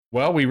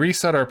Well, we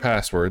reset our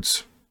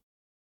passwords.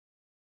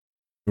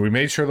 We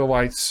made sure the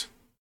lights.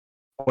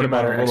 What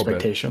about our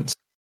expectations?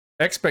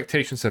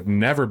 Expectations have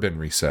never been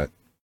reset.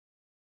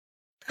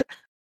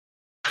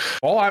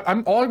 All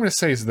I'm going to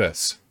say is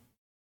this: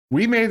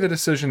 we made the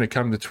decision to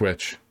come to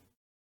Twitch.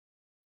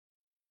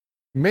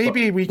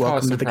 Maybe we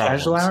caused some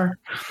problems. Casual hour.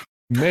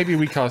 Maybe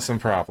we caused some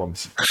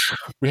problems.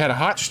 We had a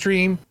hot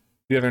stream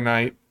the other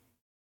night.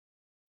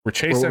 We're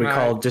chasing. What we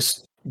call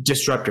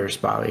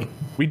disruptors, Bobby.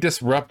 We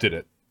disrupted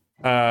it.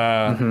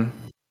 I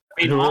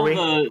mean,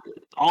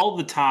 all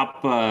the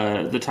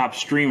top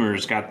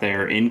streamers got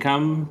their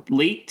income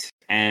leaked,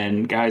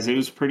 and guys, it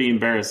was pretty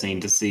embarrassing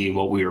to see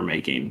what we were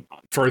making.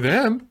 For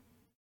them,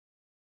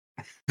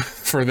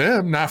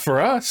 not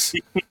for us.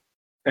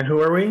 And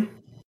who are we?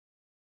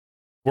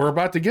 We're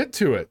about to get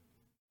to it.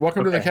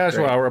 Welcome to the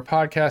Casual Hour, a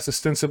podcast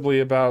ostensibly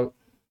about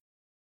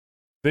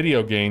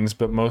video games,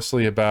 but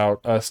mostly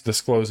about us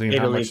disclosing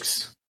how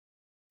much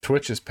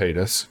Twitch has paid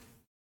us.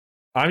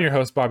 I'm your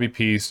host, Bobby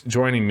Pease.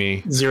 Joining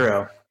me,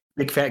 Zero.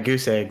 Big fat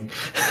goose egg.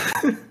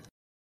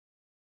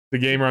 The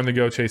gamer on the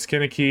go, Chase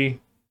Kinnicky,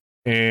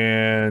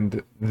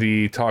 and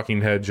the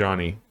talking head,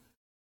 Johnny.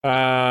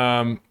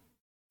 I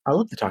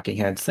love the talking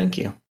heads. Thank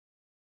you.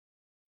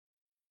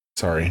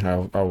 Sorry,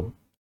 I'll looks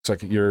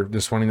like you're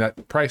just wanting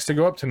that price to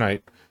go up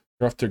tonight.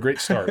 You're off to a great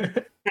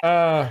start.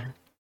 I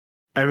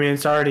mean,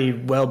 it's already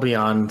well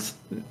beyond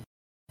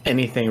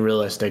anything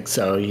realistic,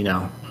 so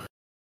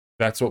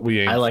that's what we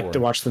aim I like for. to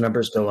watch the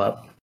numbers go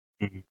up.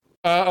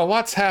 A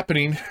lot's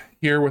happening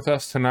here with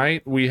us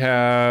tonight. We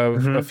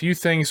have a few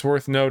things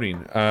worth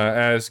noting.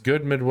 As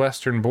good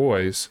Midwestern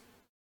boys,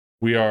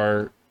 we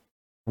are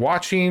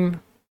watching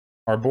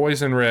our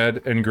boys in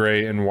red and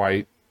gray and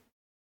white.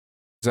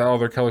 Is that all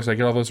their colors? Did I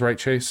get all those right,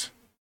 Chase?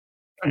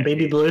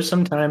 Baby blue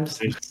sometimes.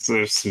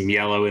 There's some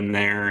yellow in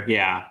there.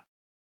 Yeah.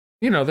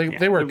 They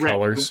wear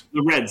colors.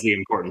 The red's the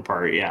important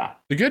part, yeah.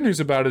 The good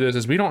news about it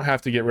is we don't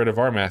have to get rid of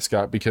our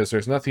mascot because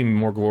there's nothing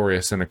more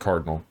glorious than a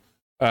cardinal.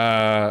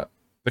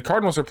 The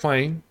Cardinals are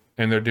playing,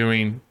 and they're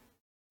doing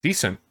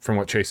decent from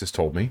what Chase has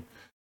told me.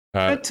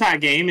 A tie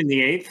game in the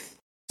 8th.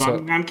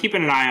 So I'm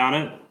keeping an eye on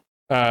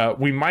it.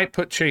 We might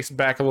put Chase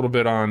back a little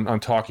bit on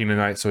talking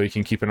tonight so he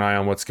can keep an eye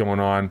on what's going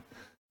on.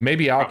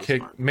 Maybe I'll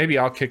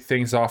kick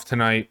things off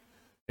tonight,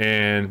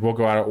 and we'll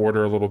go out of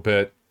order a little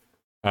bit.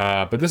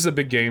 But this is a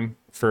big game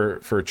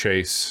for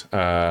Chase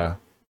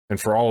and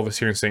for all of us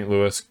here in St.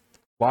 Louis.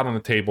 A lot on the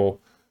table.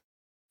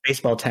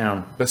 Baseball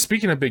town. But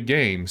speaking of big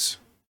games,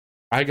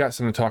 I got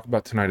something to talk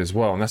about tonight as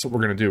well, and that's what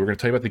we're going to do. We're going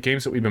to tell you about the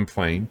games that we've been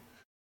playing.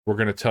 We're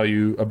going to tell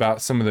you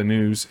about some of the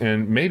news,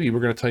 and maybe we're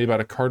going to tell you about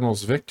a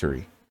Cardinals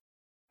victory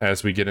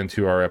as we get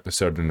into our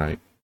episode tonight.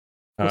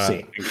 We'll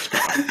see.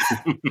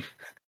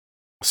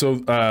 So,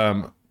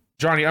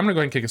 Johnny, I'm going to go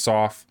ahead and kick us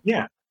off.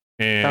 Yeah.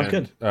 And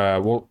sounds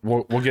good.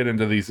 We'll get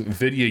into these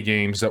video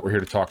games that we're here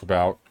to talk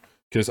about,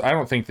 because I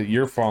don't think that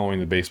you're following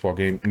the baseball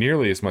game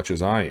nearly as much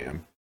as I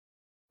am.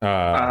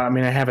 I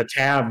mean, I have a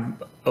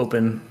tab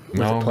open.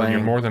 No, you're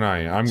more than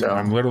I am.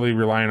 I'm literally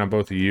relying on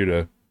both of you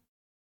to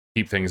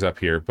keep things up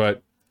here.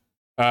 But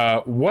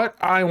what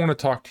I want to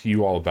talk to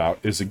you all about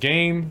is a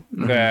game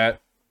that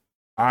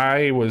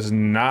I was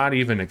not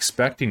even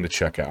expecting to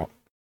check out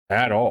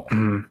at all.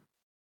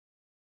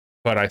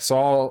 But I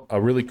saw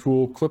a really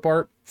cool clip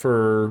art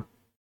for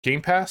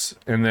Game Pass,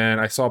 and then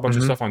I saw a bunch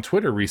of stuff on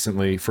Twitter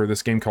recently for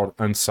this game called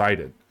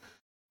Unsighted.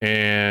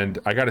 And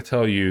I got to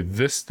tell you,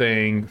 this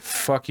thing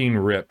fucking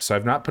rips.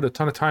 I've not put a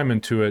ton of time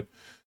into it,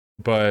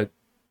 but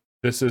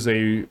this is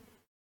a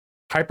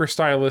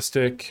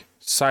hyper-stylistic,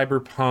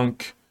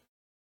 cyberpunk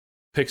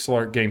pixel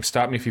art game.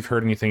 Stop me if you've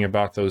heard anything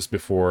about those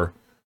before.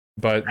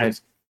 But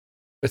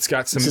it's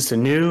got some... Is this a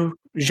new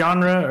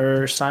genre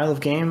or style of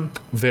game?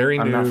 Very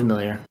new. I'm not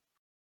familiar.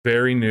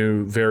 Very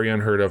new, very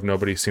unheard of.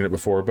 Nobody's seen it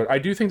before. But I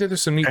do think that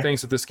there's some neat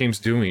things that this game's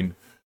doing.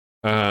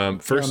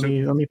 First,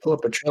 let me pull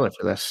up a trailer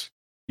for this.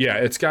 Yeah,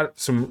 it's got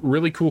some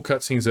really cool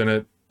cutscenes in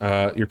it.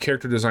 Your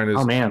character design is...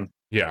 Oh, man.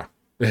 Yeah,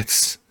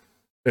 it's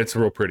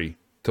real pretty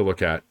to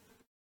look at.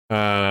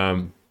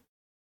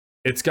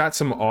 It's got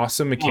some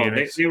awesome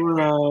mechanics. They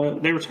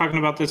were talking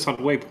about this on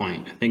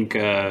Waypoint.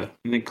 I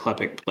think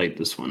Klepek played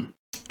this one.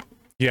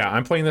 Yeah,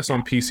 I'm playing this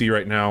on PC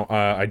right now.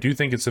 I do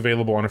think it's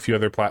available on a few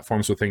other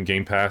platforms within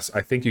Game Pass.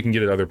 I think you can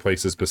get it other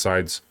places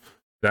besides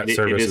that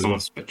service. It is on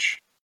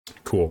Switch.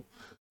 Cool.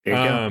 There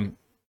you go.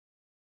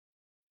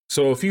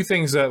 So a few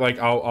things that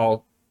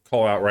I'll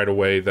call out right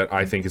away that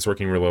I think is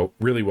working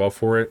really well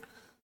for it.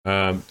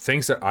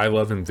 Things that I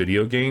love in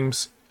video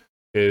games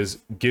is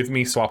give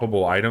me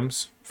swappable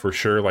items for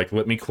sure. Like,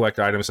 let me collect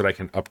items that I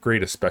can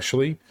upgrade,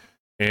 especially.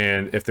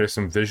 And if there's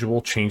some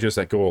visual changes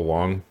that go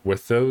along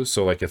with those,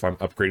 so like if I'm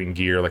upgrading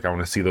gear, like I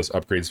want to see those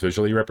upgrades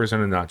visually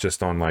represented, not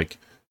just on like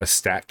a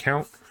stat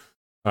count.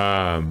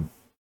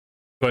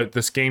 But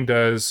this game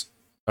does,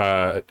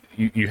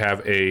 you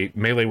have a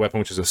melee weapon,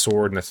 which is a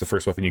sword, and that's the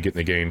first weapon you get in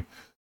the game.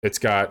 It's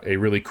got a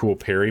really cool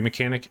parry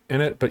mechanic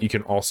in it, but you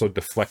can also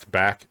deflect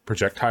back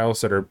projectiles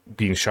that are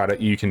being shot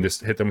at you. You can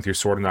just hit them with your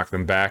sword and knock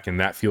them back, and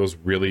that feels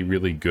really,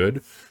 really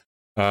good.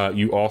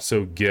 you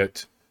also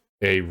get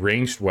a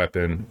ranged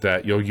weapon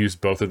that you'll use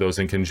both of those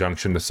in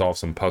conjunction to solve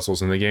some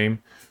puzzles in the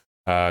game.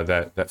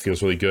 That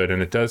feels really good,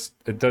 and it does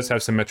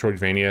have some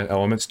Metroidvania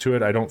elements to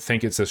it. I don't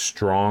think it's as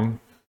strong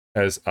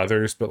as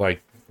others, but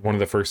like one of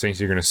the first things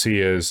you're going to see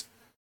is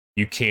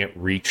you can't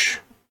reach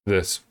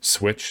this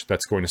switch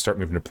that's going to start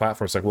moving the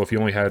platform. It's like, well, if you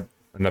only had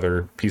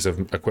another piece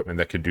of equipment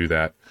that could do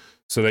that.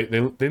 So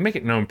they make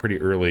it known pretty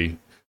early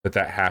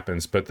that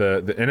happens, but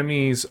the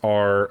enemies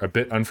are a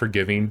bit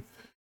unforgiving.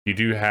 You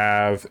do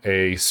have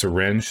a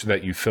syringe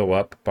that you fill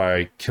up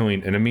by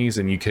killing enemies,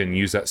 and you can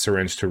use that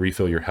syringe to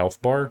refill your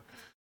health bar.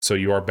 So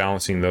you are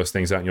balancing those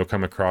things out, and you'll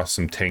come across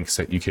some tanks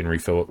that you can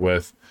refill it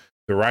with.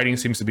 The writing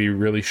seems to be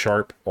really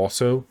sharp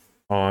also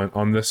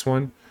on this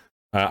one.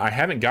 I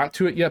haven't got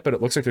to it yet, but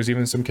it looks like there's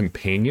even some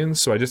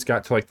companions. So I just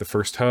got to like the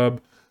first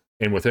hub,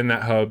 and within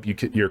that hub,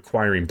 you're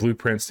acquiring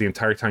blueprints. The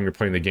entire time you're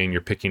playing the game,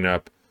 you're picking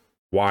up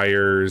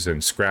wires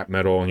and scrap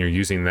metal, and you're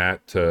using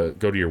that to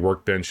go to your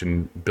workbench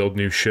and build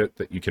new shit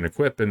that you can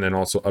equip, and then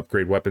also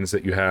upgrade weapons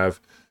that you have.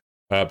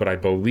 But I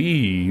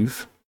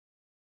believe,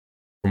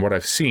 from what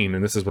I've seen,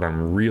 and this is what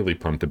I'm really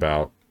pumped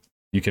about,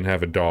 you can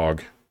have a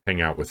dog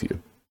hang out with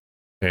you,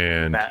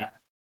 and that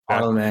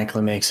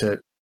automatically makes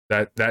it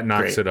that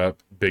knocks it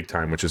up big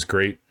time, which is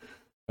great.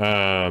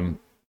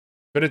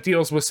 But it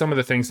deals with some of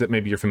the things that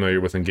maybe you're familiar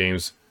with in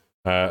games.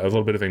 A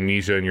little bit of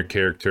amnesia in your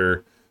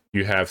character.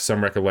 You have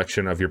some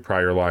recollection of your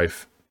prior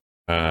life.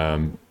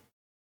 An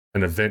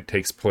event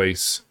takes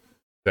place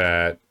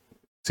that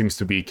seems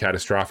to be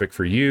catastrophic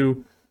for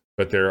you,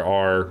 but there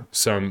are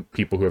some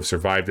people who have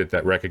survived it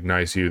that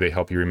recognize you. They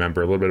help you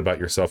remember a little bit about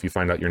yourself. You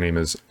find out your name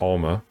is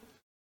Alma,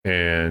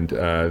 and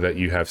that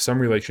you have some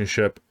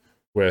relationship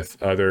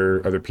with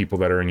other people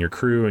that are in your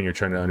crew, and you're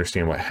trying to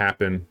understand what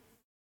happened.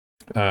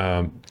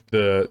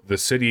 The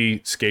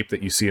cityscape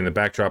that you see in the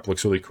backdrop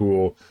looks really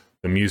cool.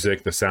 The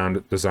music, the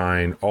sound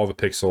design, all the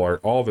pixel art,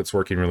 all of it's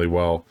working really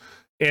well.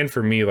 And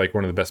for me, like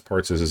one of the best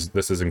parts is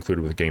this is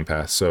included with Game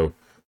Pass. So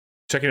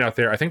checking it out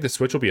there. I think the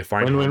Switch will be a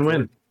fine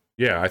win-win-win.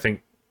 Yeah, I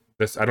think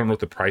this. I don't know what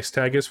the price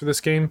tag is for this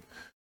game.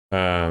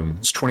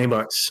 It's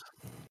 $20.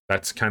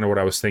 That's kind of what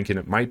I was thinking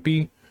it might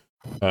be.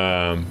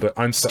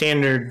 But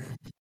standard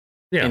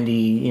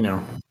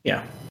indie,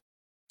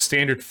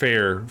 standard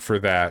fare for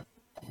that.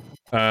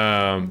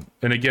 And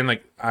again,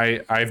 like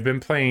I've been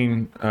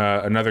playing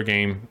another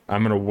game.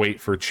 I'm gonna wait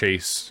for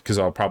Chase because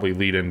I'll probably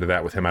lead into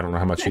that with him. I don't know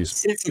how much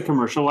it's a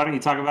commercial. Why don't you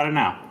talk about it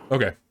now?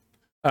 Okay.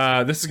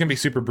 This is gonna be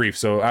super brief.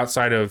 So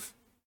outside of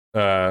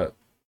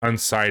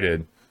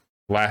Unsighted,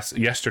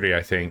 yesterday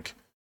I think,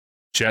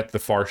 Jet the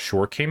Far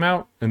Shore came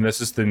out, and this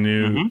is the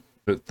new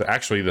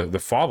the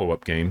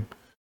follow-up game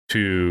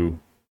to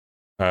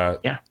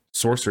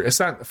Sorcerer. It's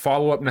not a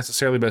follow-up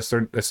necessarily, but it's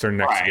their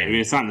next game. I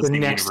mean, it's not the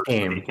next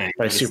game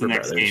by Super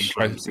Brothers.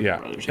 Brothers.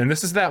 And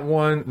this is that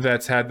one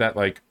that's had that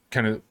like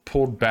kind of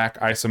pulled back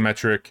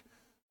isometric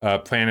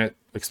planet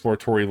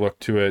exploratory look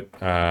to it.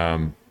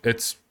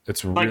 It's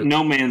like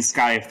No Man's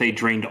Sky if they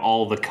drained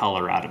all the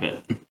color out of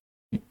it.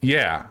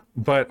 Yeah,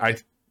 but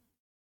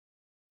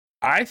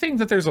I think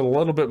that there's a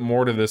little bit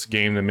more to this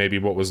game than maybe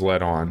what was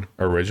led on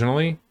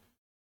originally.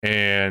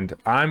 And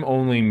I'm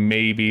only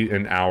maybe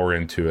an hour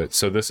into it.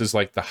 So this is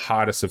like the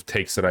hottest of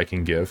takes that I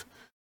can give.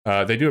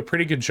 They do a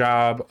pretty good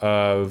job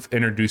of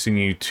introducing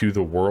you to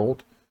the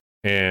world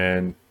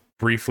and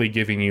briefly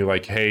giving you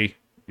like, hey,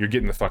 you're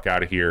getting the fuck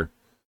out of here.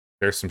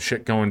 There's some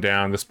shit going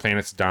down. This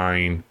planet's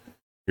dying.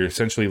 You're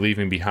essentially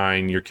leaving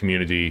behind your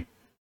community.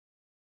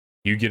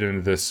 You get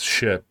into this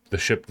ship. The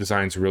ship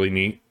design's really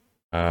neat.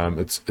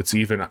 It's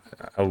even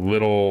a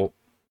little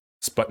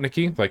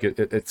Sputnik-y, like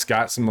it's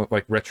got some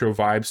like retro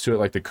vibes to it,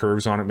 like the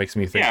curves on it makes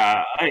me think.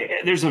 Yeah,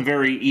 there's a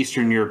very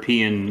Eastern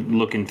European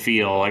look and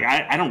feel. Like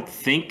I don't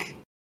think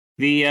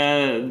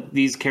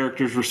these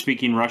characters were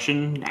speaking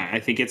Russian. I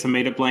think it's a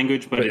made up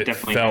language, but it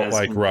definitely felt has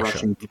like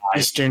Russian.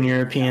 Eastern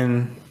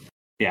European.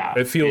 Yeah,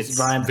 it feels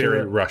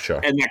very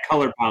Russia, and that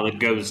color palette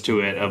goes to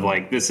it. Of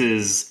like this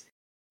is,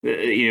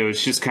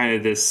 it's just kind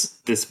of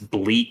this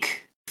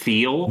bleak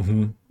feel,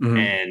 and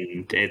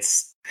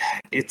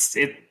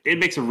it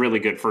makes a really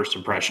good first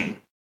impression.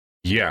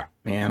 Yeah,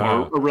 man,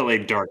 a really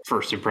dark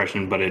first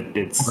impression, but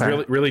it's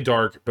really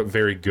dark but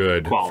very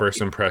good quality.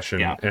 First impression.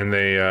 Yeah. And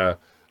they,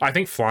 I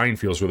think flying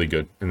feels really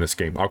good in this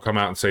game. I'll come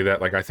out and say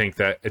that. Like I think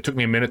that it took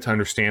me a minute to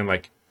understand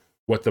like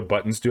what the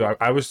buttons do.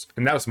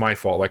 And that was my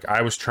fault. Like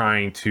I was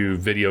trying to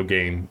video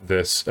game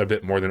this a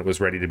bit more than it was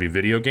ready to be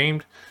video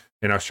gamed,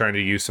 and I was trying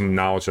to use some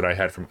knowledge that I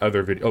had from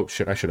other video. Oh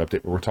shit! I should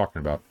update what we're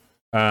talking about.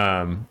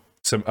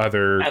 Some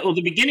other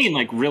the beginning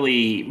like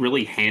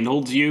really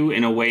handled you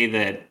in a way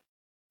that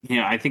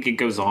I think it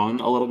goes on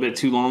a little bit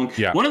too long.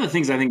 Yeah. One of the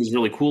things I think is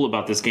really cool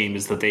about this game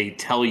is that they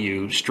tell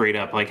you straight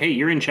up like, hey,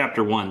 you're in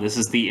chapter 1. This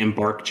is the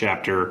embark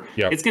chapter.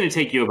 Yep. It's going to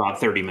take you about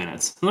 30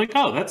 minutes. I'm like,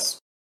 oh, that's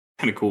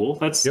kind of cool.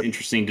 That's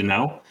interesting to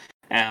know.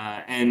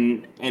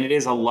 And it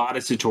is a lot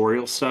of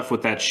tutorial stuff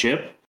with that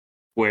ship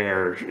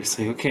where it's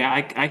like, okay,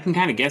 I can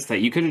kind of guess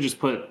that. You could have just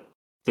put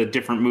the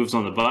different moves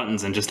on the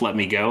buttons and just let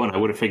me go and I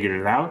would have figured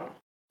it out.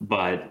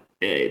 But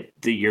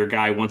your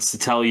guy wants to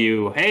tell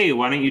you, hey,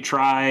 why don't you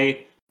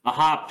try a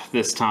hop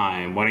this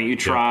time? Why don't you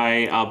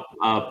try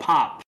a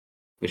pop,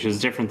 which is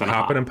different than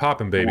Hopping and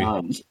popping, baby.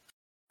 Why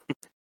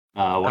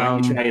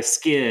don't you try a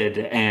skid?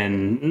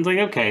 And it's like,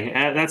 okay,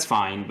 that's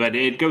fine. But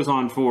it goes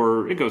on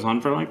for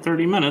like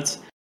 30 minutes,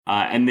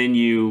 and then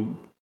you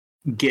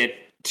get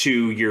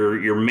to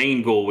your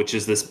main goal, which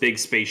is this big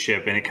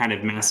spaceship, and it kind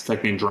of Mass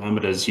Effect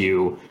Andromeda's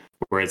you,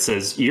 where it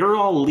says you're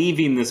all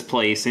leaving this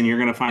place and you're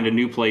going to find a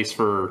new place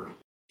for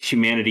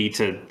humanity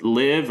to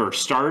live or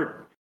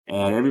start,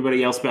 and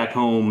everybody else back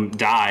home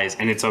dies.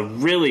 And it's a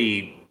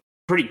really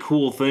pretty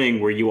cool thing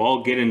where you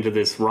all get into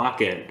this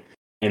rocket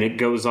and it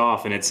goes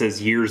off and it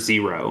says year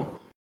 0.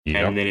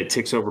 Yep. And then it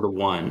ticks over to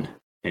 1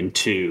 and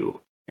 2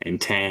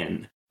 and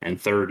 10 and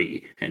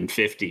 30 and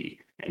 50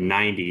 and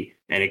 90,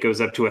 and it goes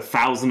up to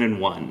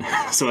 1,001.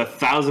 So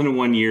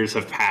 1,001 years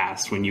have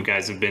passed when you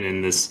guys have been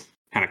in this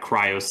kind of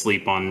cryo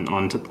sleep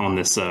on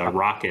this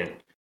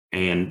rocket,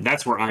 and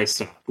that's where I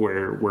stopped.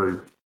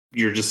 Where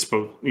you're just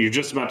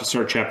about to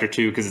start chapter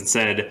 2 because it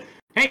said,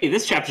 "Hey,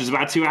 this chapter's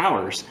about 2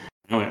 hours."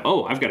 And I went,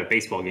 "Oh, I've got a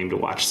baseball game to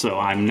watch, so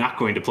I'm not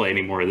going to play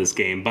any more of this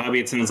game." Bobby,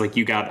 it sounds like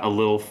you got a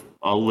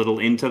little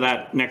into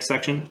that next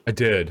section. I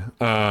did.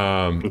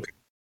 Okay.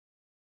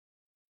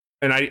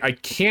 And I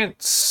can't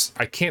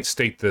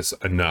state this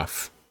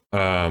enough.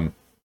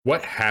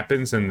 What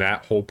happens in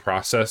that whole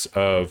process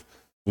of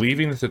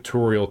leaving the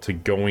tutorial to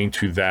going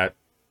to that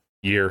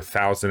year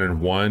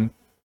 1001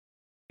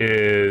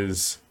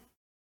 is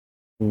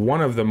one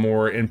of the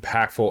more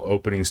impactful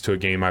openings to a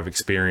game I've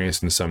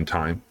experienced in some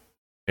time.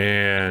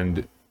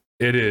 And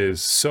it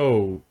is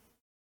so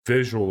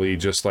visually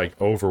just like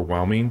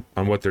overwhelming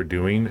on what they're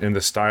doing, and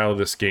the style of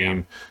this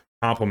game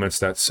complements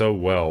that so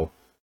well.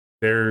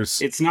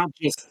 It's not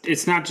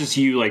just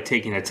you like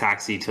taking a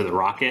taxi to the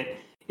rocket.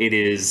 It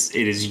is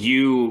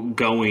you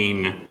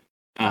going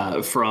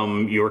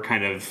from your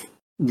kind of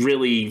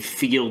really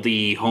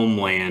fieldy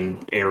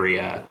homeland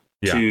area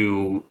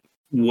to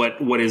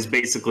what is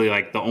basically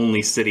like the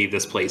only city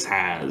this place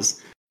has,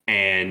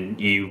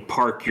 and you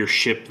park your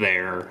ship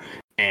there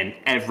and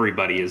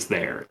everybody is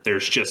there.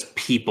 There's just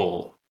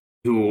people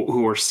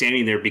who are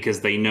standing there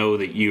because they know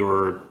that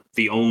you're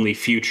the only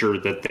future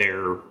that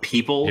their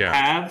people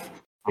have.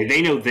 Like,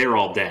 they know they're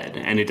all dead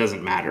and it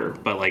doesn't matter,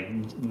 but like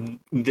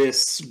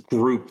this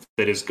group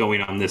that is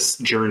going on this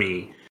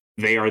journey,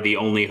 they are the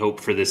only hope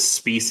for this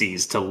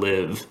species to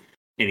live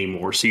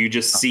anymore. So you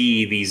just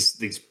see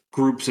these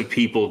groups of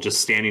people just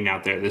standing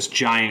out there, this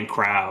giant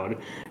crowd,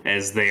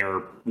 as they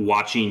are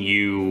watching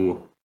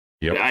you.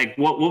 Yep.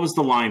 What was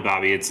the line,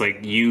 Bobby? It's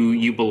like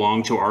you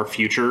belong to our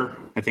future.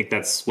 I think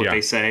that's what they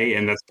say,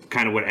 and that's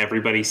kind of what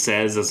everybody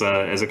says as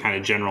a kind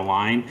of general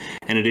line,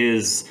 and it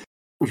is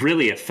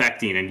really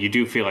affecting. And you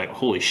do feel like,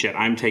 holy shit,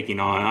 I'm taking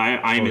on.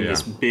 I'm in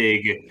this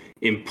big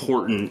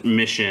important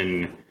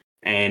mission,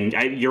 and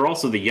you're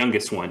also the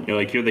youngest one.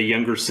 You're the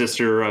younger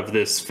sister of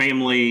this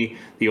family.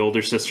 The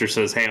older sister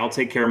says, "Hey, I'll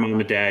take care of mom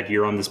and dad.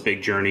 You're on this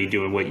big journey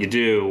doing what you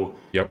do."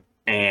 Yep.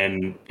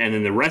 And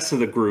then the rest of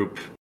the group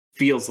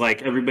feels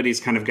like everybody's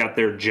kind of got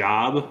their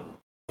job,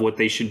 what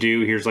they should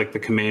do. Here's like the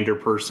commander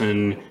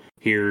person.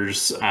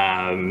 Here's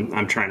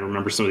I'm trying to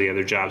remember some of the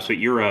other jobs, but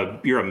you're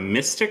a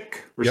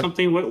mystic or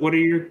something. What are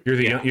you're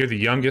the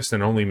youngest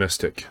and only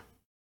mystic.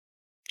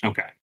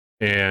 Okay.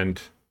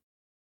 And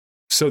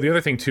so the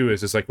other thing too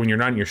is like when you're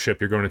not in your ship,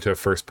 you're going into a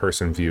first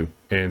person view,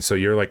 and so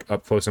you're like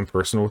up close and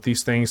personal with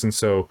these things, and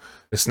so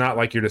it's not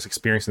like you're just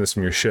experiencing this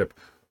from your ship.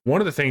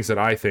 One of the things that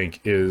I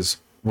think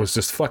was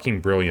just fucking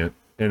brilliant,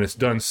 and it's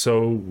done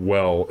so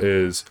well,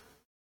 is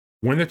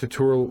when the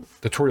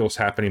tutorial is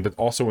happening, but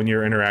also when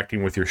you're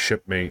interacting with your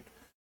shipmate,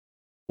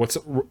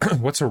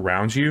 what's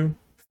around you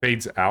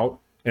fades out,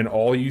 and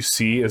all you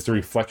see is the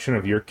reflection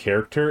of your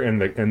character in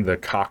the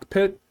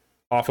cockpit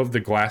off of the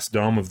glass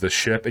dome of the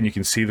ship, and you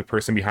can see the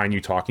person behind you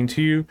talking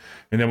to you.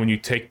 And then when you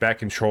take back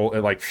control,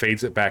 it like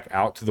fades it back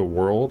out to the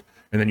world,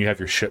 and then you have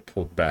your ship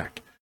pulled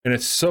back. And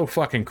it's so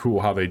fucking cool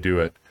how they do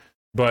it.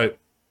 But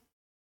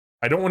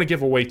I don't want to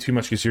give away too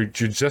much because you're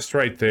just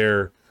right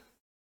there.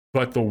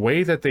 But the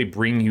way that they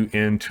bring you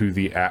into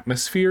the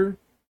atmosphere,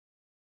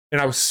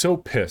 and I was so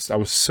pissed. I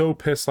was so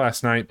pissed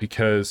last night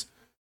because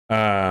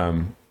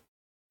the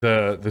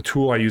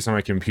tool I use on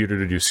my computer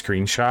to do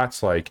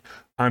screenshots, like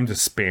I'm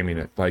just spamming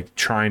it, like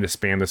trying to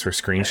spam this for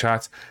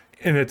screenshots,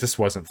 and it just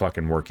wasn't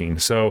fucking working.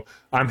 So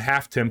I'm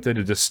half tempted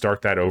to just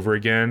start that over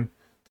again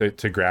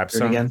to grab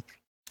some. Again.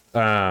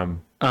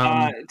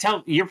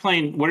 You're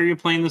playing. What are you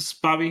playing this,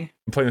 Bobby?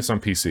 I'm playing this on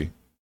PC.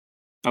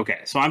 Okay,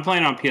 so I'm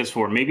playing on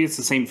PS4. Maybe it's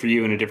the same for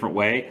you in a different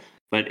way,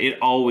 but it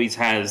always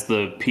has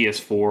the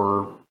PS4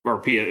 or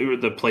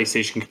the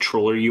PlayStation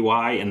controller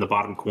UI in the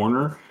bottom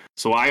corner.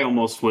 So I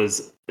almost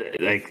was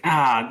like,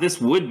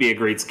 this would be a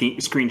great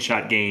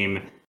screenshot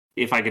game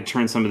if I could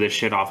turn some of this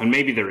shit off. And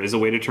maybe there is a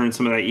way to turn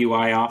some of that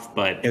UI off,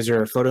 but is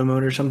there a photo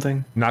mode or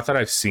something? Not that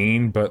I've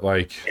seen, but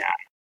like,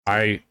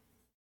 I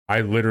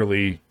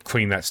literally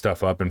clean that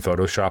stuff up in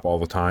Photoshop all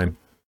the time.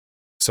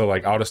 So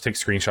like I'll just take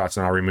screenshots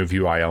and I'll remove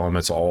UI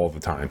elements all the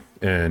time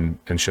and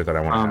shit that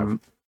I want to have.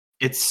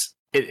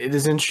 It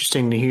is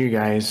interesting to hear you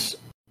guys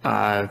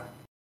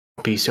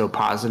be so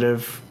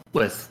positive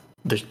with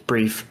the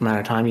brief amount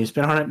of time you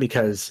spent on it,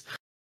 because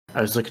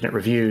I was looking at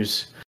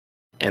reviews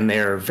and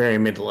they're very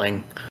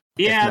middling.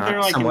 Yeah,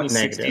 they're like in the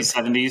negative. 60s,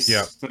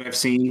 70s that I've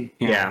seen.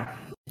 Yeah.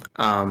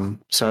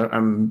 So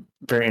I'm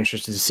very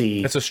interested to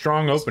see. It's a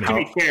strong opening. To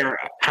be fair,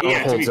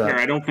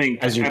 I don't think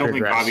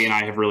Bobby and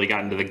I have really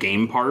gotten to the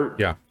game part.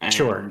 Yeah,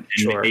 sure.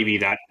 Maybe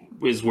that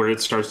is where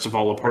it starts to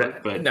fall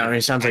apart. But no,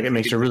 it sounds like it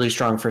makes a really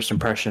strong first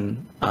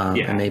impression.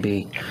 And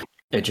maybe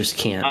it just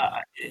can't.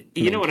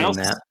 You know what else?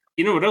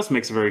 You know what else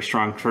makes a very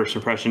strong first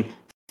impression?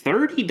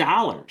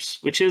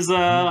 $30, which is a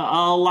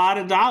lot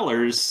of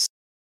dollars.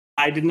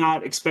 I did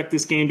not expect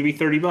this game to be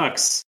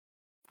 $30.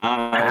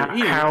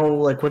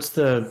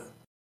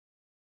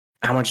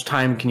 How much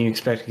time can you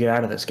expect to get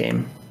out of this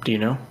game? Do you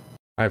know?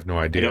 I have no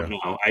idea. I don't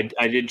know.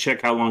 I did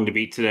check how long to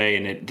beat today,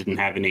 and it didn't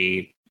have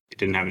any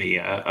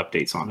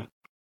updates on it.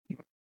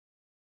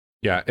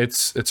 Yeah,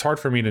 it's hard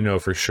for me to know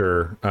for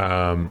sure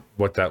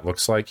what that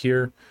looks like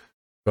here,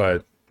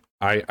 but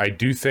I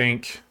do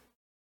think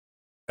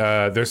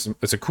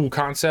it's a cool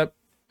concept.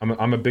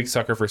 I'm a big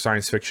sucker for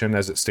science fiction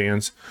as it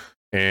stands,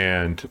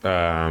 and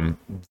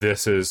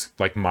this is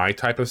like my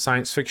type of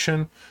science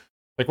fiction.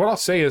 Like what I'll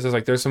say is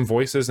like there's some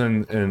voices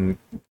in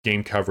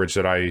game coverage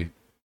that I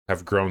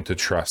have grown to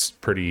trust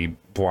pretty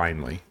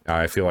blindly.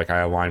 I feel like I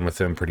align with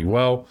them pretty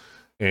well,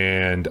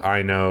 and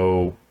I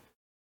know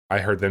I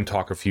heard them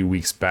talk a few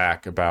weeks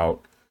back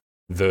about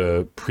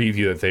the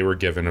preview that they were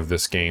given of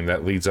this game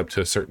that leads up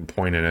to a certain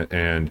point in it,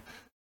 and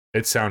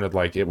it sounded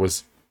like it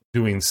was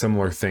doing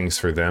similar things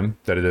for them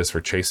that it is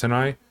for Chase and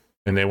I,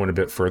 and they went a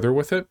bit further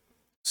with it.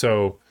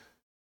 So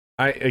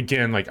I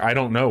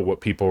don't know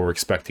what people were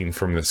expecting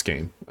from this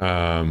game.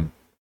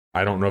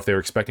 I don't know if they were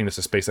expecting this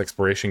a space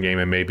exploration game,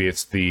 and maybe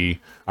it's I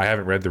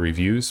haven't read the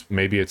reviews.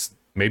 Maybe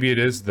it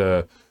is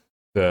the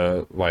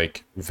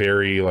like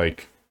very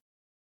like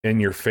in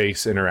your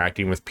face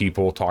interacting with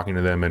people, talking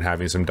to them and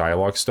having some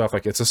dialogue stuff.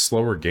 Like it's a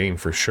slower game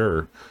for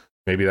sure.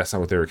 Maybe that's not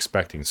what they were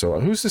expecting. So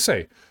who's to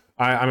say?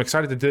 I'm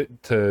excited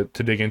to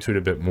dig into it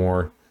a bit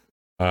more.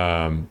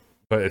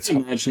 But it's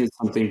imagine it's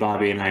something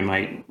Bobby and I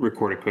might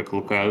record a quick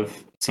look of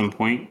at some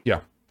point. Yeah,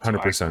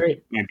 100%. So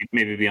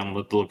maybe be on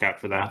the lookout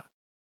for that.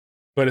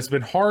 But it's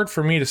been hard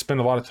for me to spend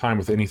a lot of time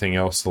with anything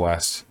else the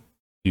last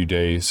few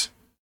days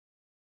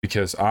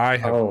because I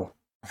have.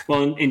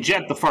 Well, in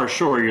Jet the Far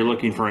Shore, you're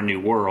looking for a new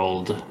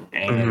world,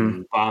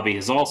 and Bobby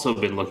has also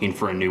been looking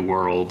for a new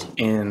world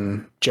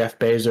in Jeff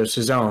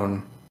Bezos'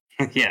 own.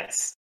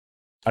 Yes,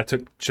 I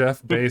took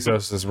Jeff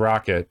Bezos'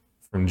 rocket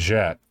from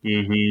Jet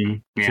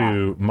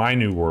to my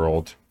new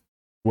world,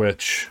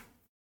 which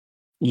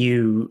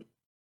you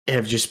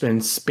have just been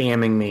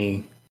spamming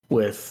me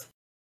with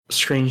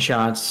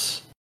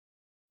screenshots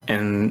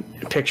and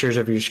pictures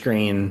of your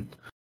screen,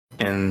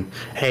 and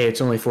hey, it's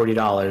only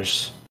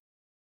 $40.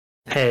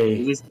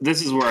 Hey,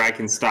 this is where I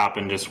can stop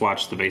and just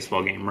watch the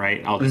baseball game,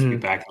 right? I'll just be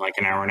back in like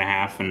an hour and a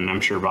half, and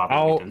I'm sure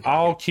Bobby.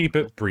 I'll keep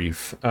it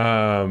brief,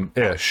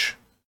 ish.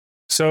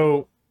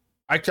 So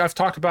I've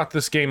talked about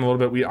this game a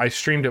little bit. I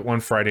streamed it one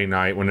Friday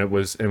night when it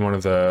was in one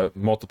of the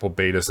multiple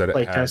betas that it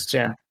had. Playtest,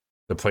 yeah.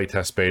 The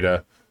playtest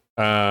beta.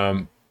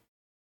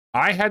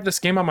 I had this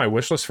game on my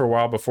wish list for a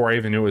while before I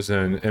even knew it was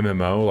an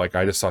MMO. Like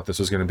I just thought this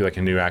was going to be like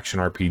a new action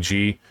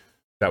RPG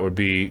that would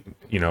be,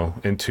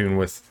 in tune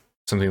with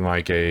something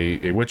like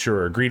a Witcher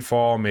or a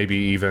Greedfall, maybe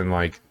even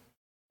like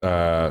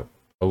a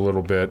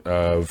little bit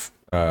of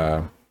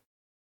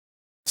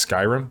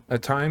Skyrim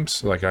at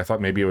times. Like I thought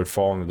maybe it would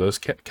fall into those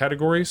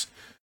categories.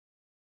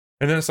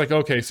 And then it's like,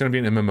 okay, it's going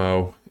to be an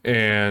MMO.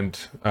 And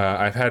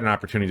I've had an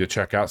opportunity to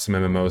check out some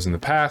MMOs in the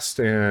past,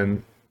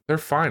 and they're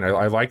fine.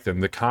 I like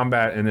them. The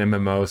combat in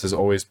MMOs has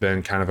always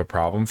been kind of a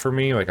problem for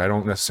me. Like I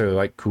don't necessarily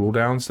like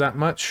cooldowns that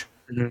much.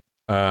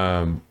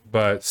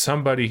 But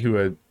somebody who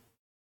had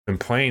been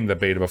playing the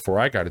beta before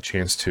I got a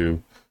chance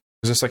to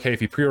was just like, hey,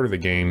 if you pre-order the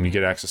game, you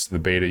get access to the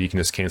beta, you can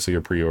just cancel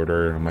your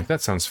pre-order. And I'm like,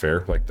 that sounds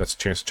fair. Like that's a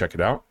chance to check it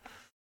out.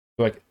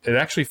 Like it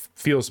actually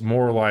feels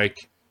more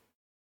like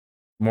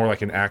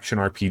an action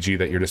RPG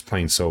that you're just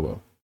playing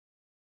solo.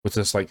 With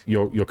just like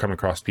you'll come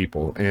across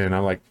people, and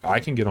I'm like, I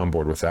can get on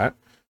board with that.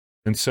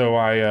 And so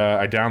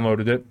I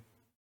downloaded it,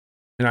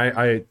 and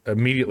I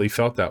immediately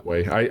felt that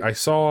way. I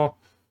saw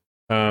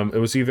it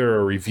was either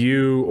a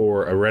review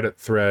or a Reddit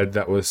thread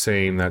that was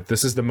saying that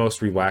this is the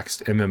most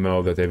relaxed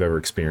MMO that they've ever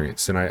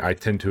experienced, and I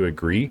tend to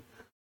agree.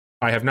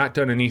 I have not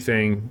done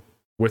anything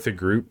with a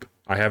group.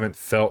 I haven't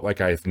felt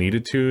like I've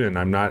needed to, and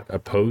I'm not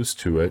opposed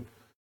to it.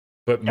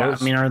 But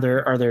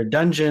are there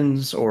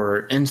dungeons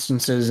or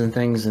instances and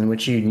things in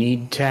which you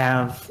need to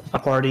have a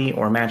party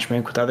or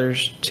matchmake with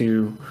others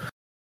to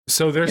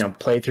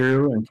play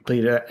through and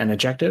complete an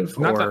objective?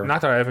 Not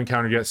that I have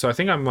encountered yet. So I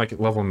think I'm like at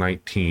level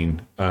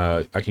 19.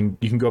 You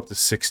can go up to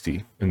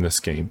 60 in this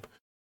game,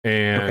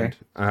 and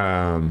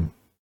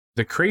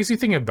the crazy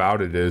thing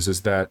about it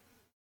is that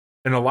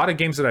in a lot of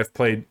games that I've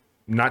played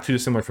not too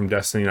dissimilar from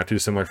Destiny, not too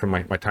dissimilar from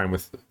my time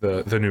with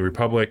the New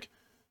Republic,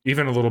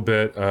 even a little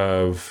bit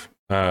of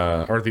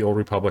or the Old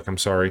Republic, I'm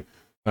sorry.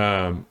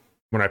 When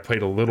I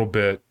played a little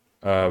bit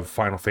of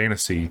Final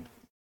Fantasy,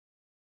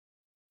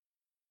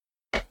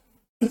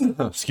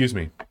 excuse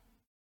me,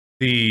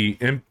 the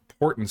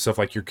importance of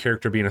like your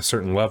character being a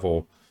certain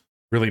level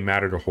really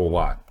mattered a whole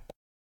lot.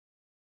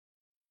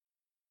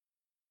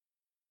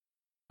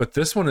 But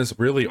this one is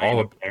really all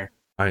about.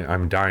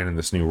 I'm dying in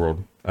this new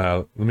world.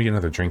 Let me get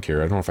another drink here.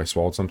 I don't know if I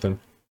swallowed something.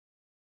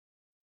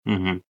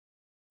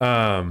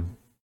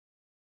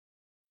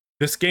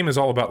 This game is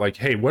all about like,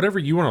 hey, whatever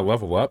you want to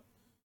level up,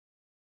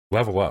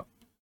 level up.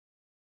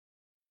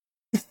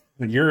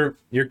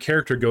 Your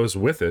character goes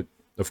with it,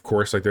 of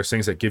course. Like there's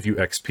things that give you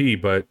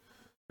XP, but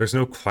there's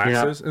no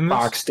classes in this.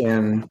 Boxed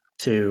in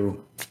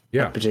to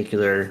a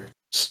particular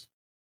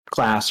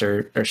class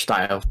or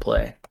style of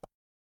play,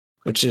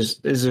 which is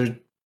a,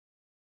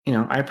 you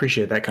know, I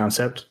appreciate that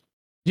concept.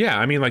 Yeah,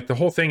 I mean, like the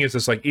whole thing is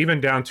just like even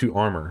down to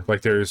armor.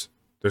 Like there's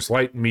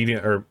light,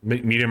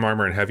 medium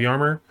armor and heavy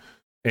armor,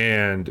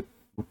 and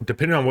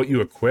depending on what you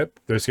equip,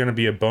 there's going to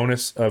be a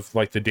bonus of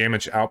like the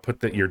damage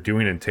output that you're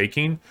doing and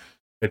taking.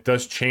 It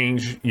does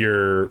change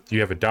you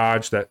have a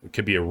dodge that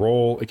could be a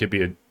roll, it could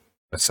be a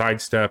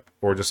sidestep,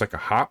 or just like a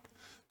hop,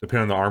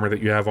 depending on the armor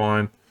that you have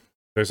on.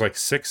 There's like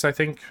 6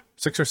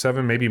 or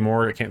 7, maybe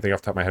more. I can't think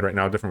off the top of my head right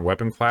now, different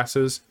weapon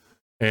classes.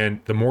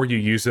 And the more you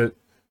use it,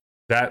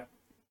 that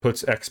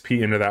puts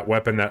XP into that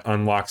weapon that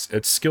unlocks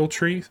its skill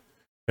tree.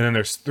 And then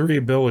there's 3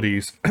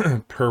 abilities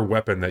per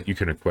weapon that you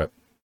can equip.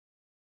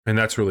 And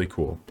that's really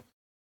cool.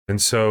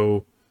 And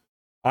so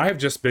I've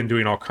just been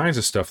doing all kinds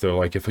of stuff though.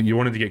 Like if you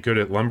wanted to get good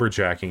at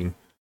lumberjacking,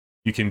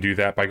 you can do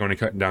that by going and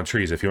cutting down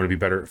trees. If you want to be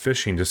better at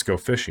fishing, just go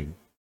fishing.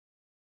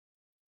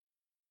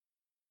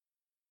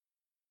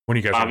 One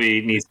of you guys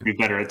Bobby needs to be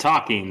better at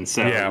talking.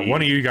 So yeah,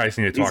 one of you guys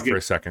need to talk for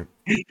a second.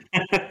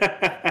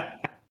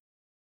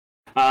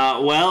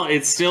 Well,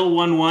 it's still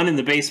 1-1 in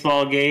the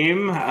baseball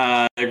game.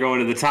 They're going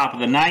to the top of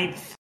the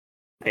 9th.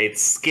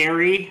 It's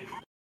scary.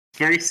 It's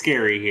very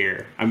scary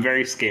here. I'm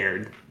very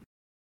scared.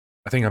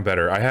 I think I'm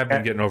better. I have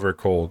been getting over a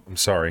cold. I'm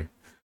sorry.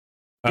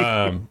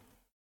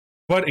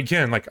 But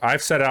again, like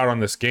I've set out on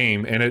this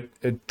game, and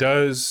it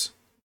does.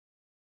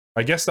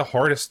 I guess the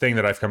hardest thing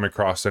that I've come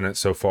across in it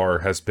so far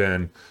has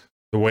been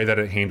the way that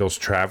it handles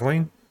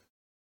traveling,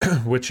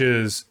 which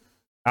is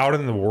out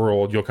in the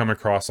world, you'll come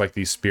across like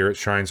these spirit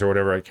shrines or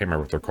whatever. I can't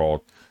remember what they're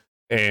called.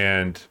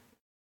 And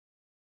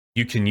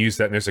you can use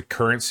that. And there's a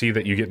currency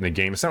that you get in the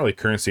game. It's not really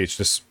currency. It's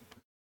just,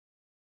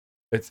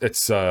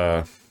 it's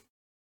I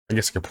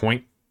guess like a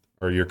point,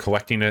 or you're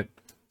collecting it.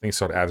 I think it's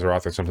called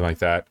Azeroth or something like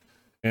that.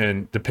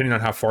 And depending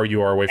on how far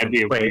you are away from...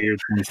 That'd be a weird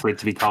term for it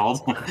to be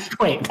called.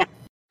 Wait.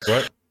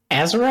 What?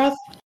 Azeroth?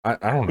 I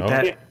don't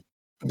know.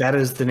 That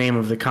is the name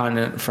of the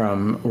continent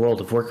from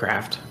World of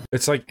Warcraft.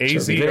 It's like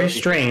AZ. So very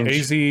strange.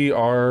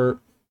 AZR.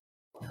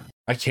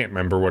 I can't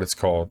remember what it's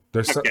called.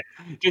 There's okay.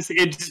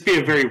 It'd just be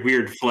a very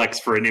weird flex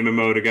for an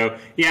MMO to go,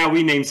 yeah,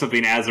 we named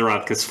something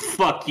Azeroth because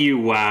fuck you,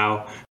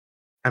 WoW.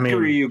 I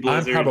mean, you,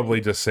 I'm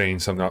probably just saying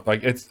something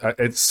like it's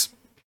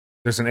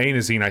there's an A and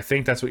a Z, and I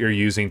think that's what you're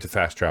using to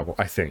fast travel.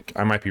 I think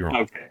I might be wrong.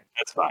 Okay,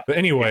 that's fine. But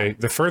anyway,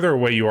 the further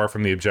away you are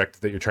from the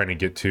objective that you're trying to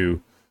get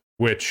to,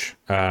 which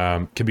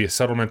can be a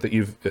settlement that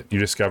you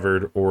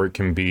discovered, or it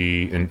can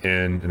be an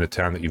inn in a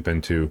town that you've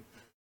been to,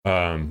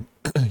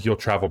 you'll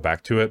travel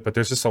back to it. But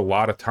there's just a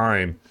lot of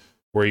time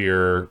where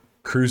you're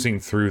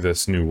cruising through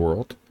this new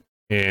world,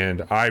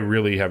 and I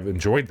really have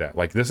enjoyed that.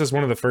 Like this is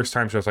one of the first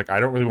times where I was like, I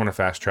don't really want to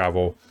fast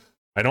travel.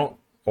 I don't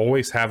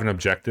always have an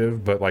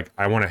objective, but like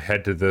I want to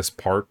head to this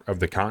part of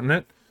the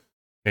continent,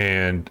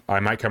 and I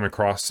might come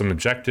across some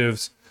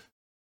objectives,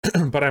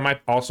 but I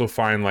might also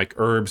find like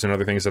herbs and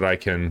other things that I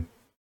can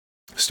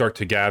start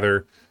to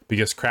gather,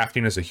 because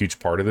crafting is a huge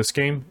part of this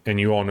game, and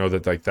you all know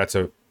that like that's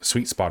a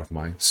sweet spot of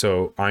mine.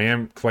 So I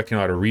am collecting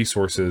a lot of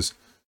resources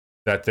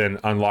that then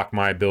unlock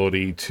my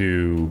ability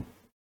to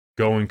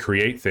go and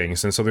create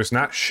things. And so there's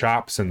not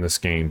shops in this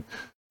game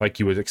like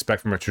you would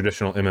expect from a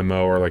traditional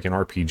MMO or like an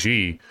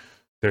RPG.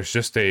 There's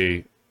just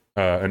an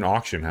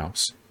auction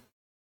house.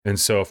 And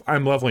so if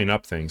I'm leveling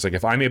up things, like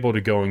if I'm able to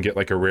go and get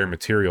like a rare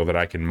material that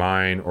I can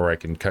mine, or I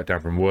can cut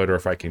down from wood, or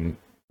if I can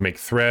make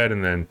thread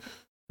and then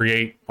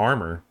create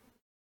armor,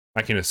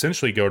 I can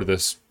essentially go to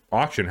this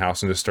auction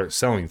house and just start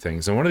selling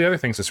things. And one of the other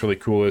things that's really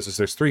cool is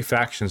there's 3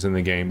 factions in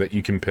the game that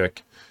you can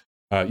pick.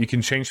 You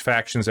can change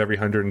factions every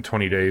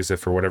 120 days if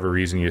for whatever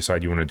reason you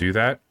decide you want to do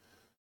that.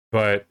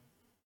 But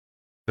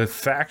the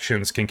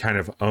factions can kind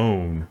of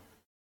own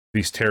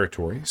these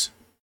territories.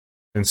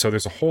 And so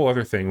there's a whole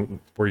other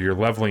thing where you're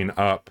leveling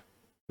up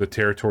the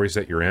territories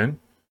that you're in.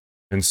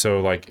 And so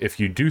like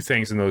if you do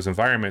things in those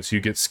environments, you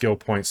get skill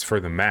points for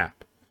the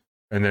map.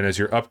 And then as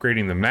you're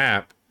upgrading the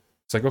map,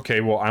 it's like,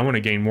 okay, well, I want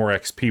to gain more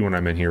XP when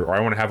I'm in here, or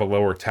I want to have a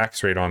lower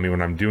tax rate on me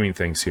when I'm doing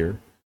things here.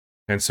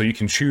 And so you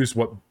can choose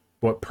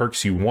what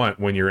perks you want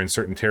when you're in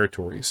certain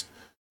territories.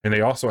 And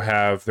they also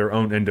have their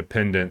own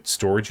independent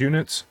storage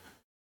units.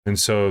 And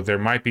so there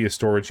might be a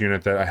storage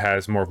unit that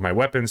has more of my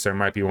weapons. There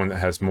might be one that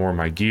has more of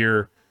my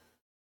gear.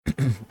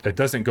 It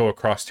doesn't go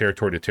across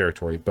territory to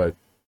territory, but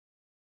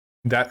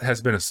that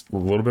has been a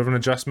little bit of an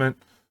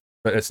adjustment,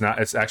 but it's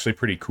actually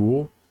pretty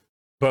cool.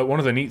 But one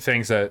of the neat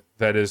things that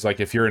is, like,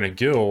 if you're in a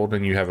guild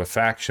and you have a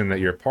faction that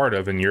you're a part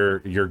of and your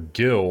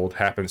guild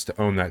happens to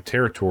own that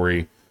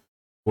territory,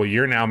 well,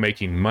 you're now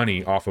making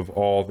money off of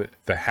all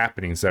the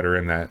happenings that are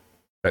in that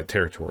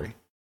territory.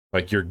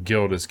 Like, your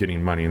guild is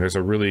getting money, and there's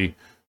a really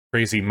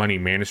crazy money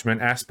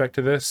management aspect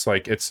to this.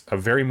 Like, it's a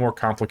very more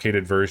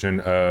complicated version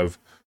of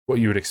what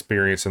you would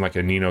experience in like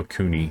a Ni no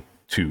Kuni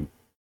 2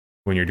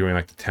 when you're doing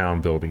like the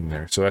town building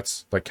there. So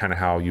that's like kind of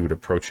how you would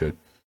approach it.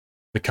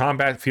 The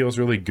combat feels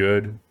really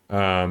good.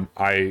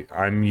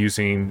 I'm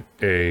using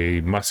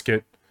a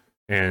musket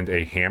and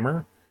a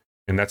hammer,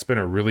 and that's been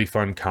a really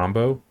fun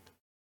combo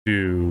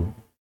to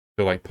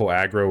like pull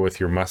aggro with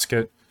your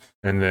musket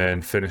and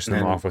then finish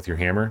them off with your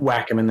hammer.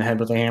 Whack him in the head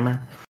with a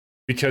hammer.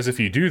 Because if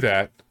you do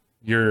that,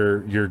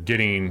 you're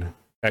getting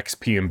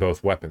XP in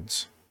both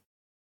weapons.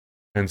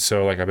 And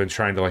so like I've been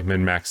trying to like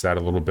min-max that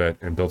a little bit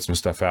and build some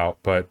stuff out,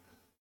 but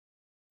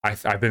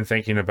I've been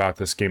thinking about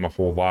this game a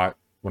whole lot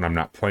when I'm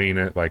not playing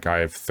it. Like, I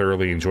have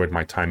thoroughly enjoyed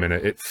my time in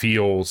it. It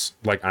feels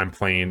like I'm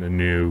playing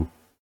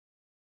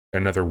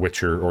another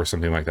Witcher or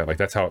something like that. Like,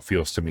 that's how it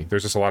feels to me.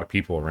 There's just a lot of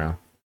people around,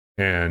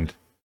 and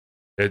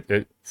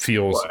it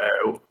feels.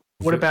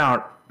 What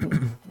about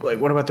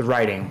the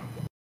writing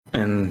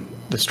and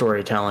the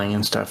storytelling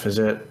and stuff? Is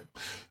it?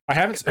 I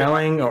haven't.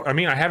 I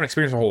mean, I haven't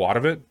experienced a whole lot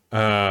of it.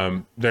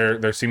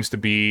 There seems to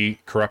be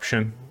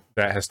corruption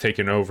that has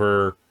taken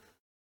over.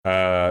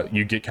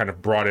 You get kind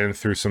of brought in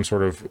through some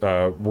sort of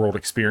world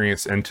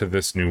experience into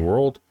this new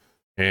world,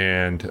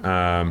 and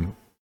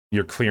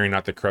you're clearing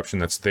out the corruption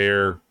that's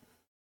there.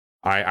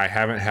 I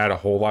haven't had a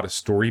whole lot of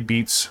story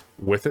beats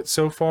with it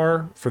so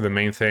far for the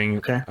main thing.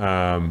 Okay.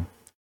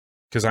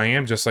 Because I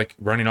am just like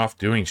running off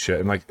doing shit,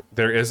 and like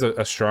there is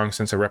a strong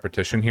sense of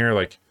repetition here.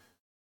 Like,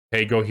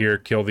 hey, go here,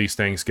 kill these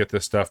things, get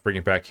this stuff, bring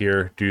it back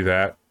here, do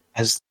that.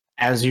 As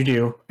you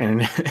do,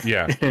 and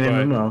yeah, in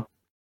MMO.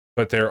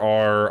 But there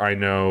are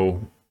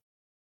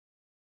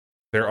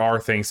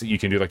things that you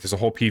can do. Like, there's a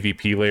whole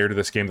PvP layer to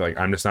this game that like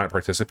I'm just not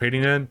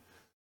participating in.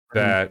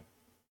 That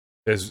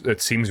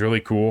it seems really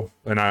cool,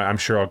 and I'm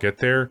sure I'll get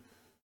there.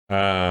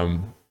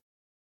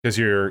 Because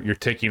you're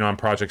taking on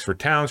projects for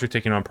towns, you're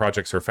taking on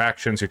projects for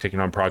factions, you're taking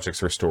on projects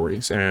for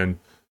stories, and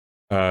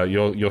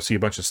you'll see a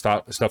bunch of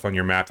stuff on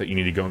your map that you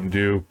need to go and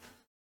do.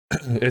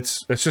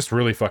 It's just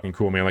really fucking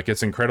cool, man. Like,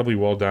 it's incredibly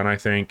well done, I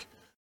think.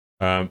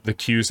 The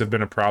queues have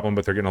been a problem,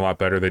 but they're getting a lot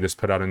better. They just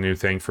put out a new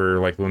thing for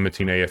like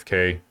limiting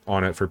AFK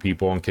on it for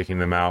people and kicking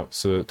them out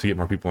so to get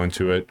more people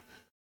into it.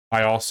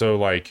 I also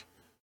like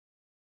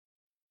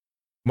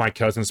my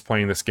cousin's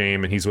playing this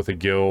game and he's with a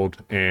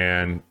guild,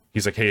 and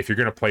he's like, hey, if you're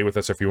going to play with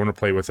us, or if you want to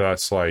play with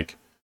us, like,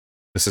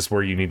 this is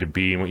where you need to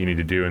be and what you need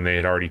to do. And they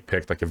had already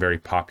picked like a very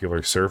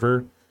popular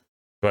server,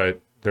 but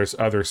there's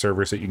other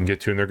servers that you can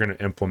get to, and they're going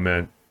to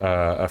implement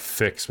a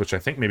fix, which I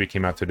think maybe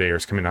came out today or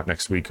is coming out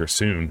next week or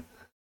soon,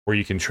 where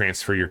you can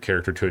transfer your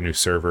character to a new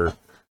server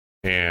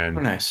and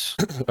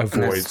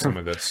avoid some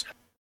of this.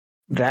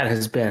 That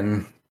has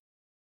been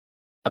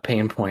a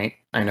pain point,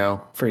 I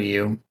know, for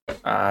you.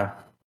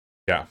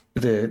 Yeah.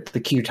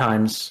 The queue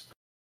times,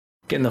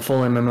 getting the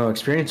full MMO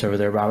experience over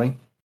there, Bobby.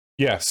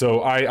 Yeah,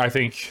 so I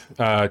think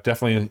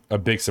definitely a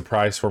big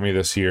surprise for me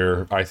this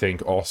year. I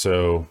think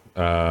also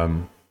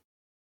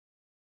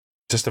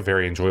just a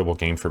very enjoyable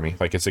game for me.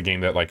 Like, it's a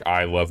game that like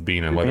I love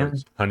being in, whether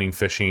it's hunting,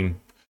 fishing,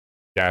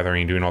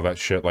 gathering, doing all that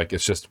shit. Like,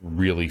 it's just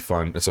really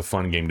fun. It's a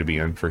fun game to be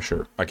in for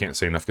sure. I can't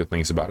say enough good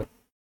things about it.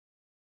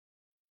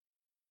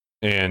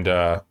 And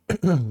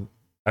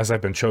as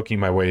I've been choking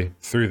my way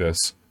through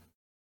this,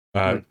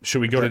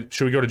 should we go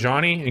to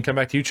Johnny and come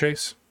back to you,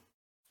 Chase?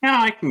 Yeah,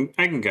 I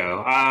can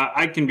go.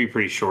 I can be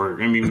pretty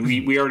short. I mean,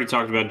 we already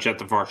talked about Jet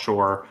the Far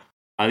Shore.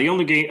 The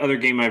only other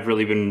game I've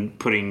really been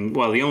putting,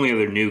 the only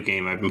other new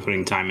game I've been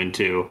putting time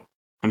into,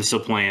 I'm still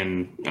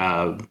playing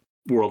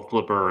World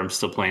Flipper. I'm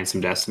still playing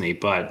some Destiny,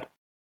 but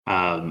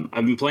I've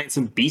been playing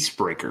some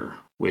Beastbreaker,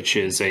 which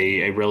is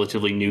a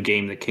relatively new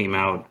game that came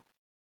out,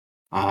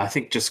 I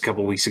think just a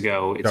couple weeks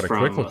ago. It's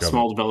from a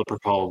small developer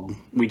called...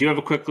 We do have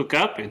a quick look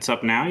up. It's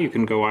up now. You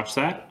can go watch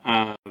that.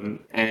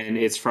 And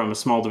it's from a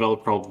small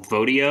developer called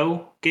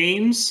Vodio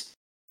Games.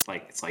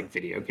 It's like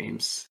video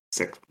games,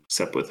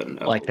 except with an...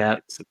 Like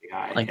that.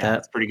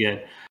 It's pretty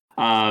good.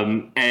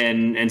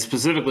 And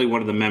specifically,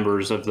 one of the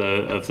members of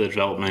the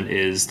development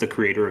is the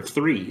creator of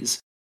Threes.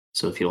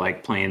 So if you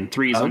like playing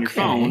Threes on your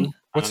phone...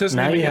 What's his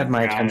name? Now you had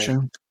my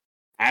attention.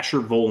 Asher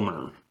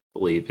Vollmer, I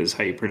believe, is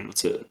how you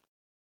pronounce it.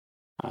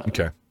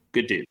 Okay.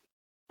 Good dude.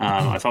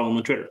 I follow him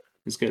on Twitter.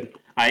 He's good.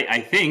 I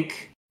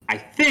think,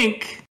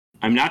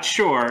 I'm not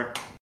sure,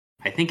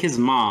 I think his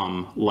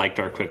mom liked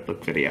our quick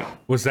look video.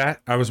 Was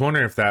that? I was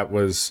wondering if that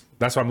was...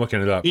 That's why I'm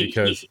looking it up,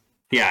 because...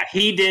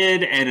 He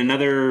did, and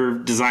another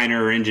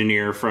designer or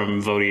engineer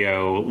from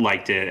Vodio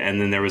liked it,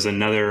 and then there was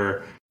an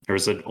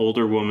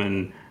older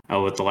woman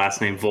with the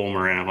last name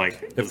Volmer, and I'm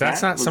like, if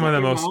that's not some of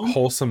the most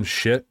wholesome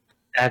shit,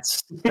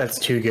 that's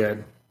too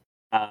good.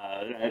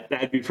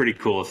 That'd be pretty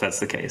cool if that's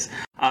the case.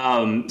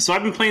 So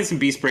I've been playing some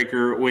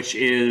Beastbreaker, which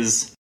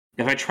is,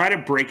 if I try to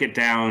break it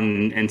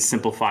down and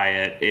simplify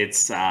it,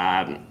 it's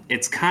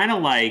kind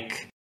of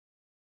like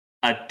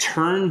a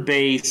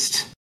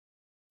turn-based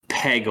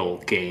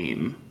Peggle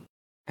game.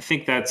 I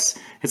think it's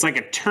like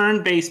a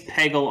turn-based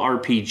Peggle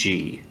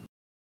RPG.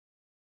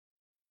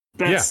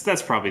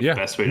 That's probably the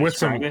best way to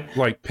describe it. With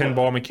some like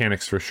pinball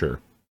mechanics for sure.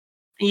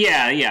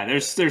 Yeah.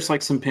 There's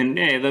like some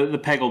the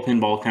Peggle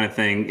pinball kind of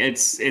thing.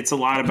 It's a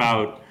lot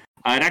about.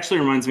 It actually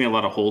reminds me a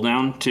lot of Hold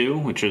Down too,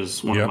 which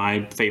is one of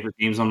my favorite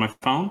games on my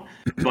phone.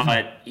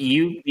 But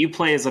you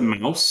play as a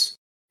mouse,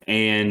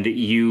 and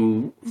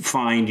you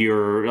find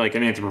your like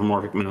an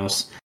anthropomorphic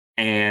mouse,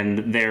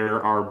 and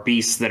there are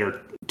beasts that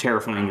are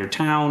terrifying your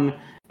town,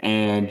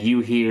 and you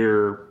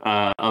hear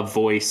a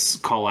voice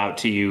call out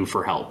to you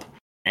for help.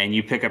 And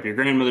you pick up your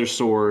grandmother's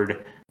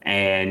sword,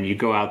 and you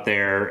go out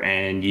there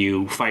and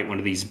you fight one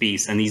of these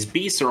beasts. And these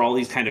beasts are all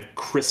these kind of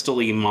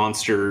crystally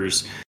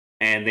monsters,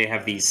 and they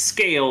have these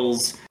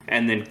scales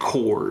and then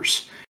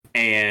cores.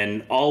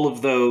 And all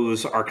of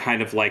those are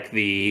kind of like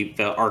the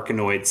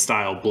Arkanoid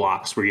style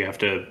blocks where you have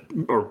to,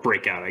 or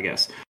breakout, I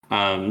guess.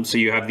 So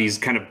you have these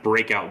kind of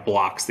breakout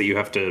blocks that you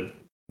have to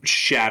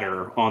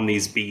shatter on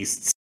these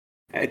beasts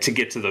to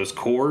get to those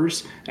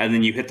cores, and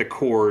then you hit the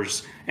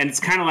cores, and it's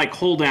kind of like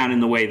Hold Down in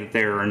the way that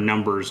there are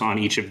numbers on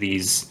each of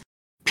these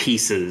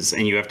pieces,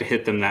 and you have to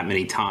hit them that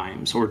many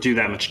times or do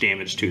that much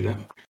damage to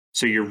them.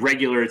 So your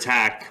regular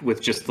attack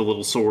with just the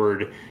little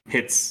sword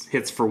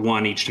hits for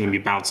one each time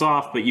you bounce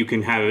off, but you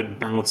can have it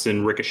bounce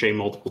and ricochet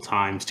multiple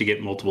times to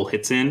get multiple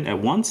hits in at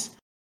once.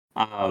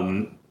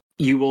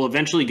 You will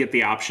eventually get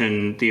the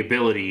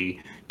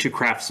ability to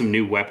craft some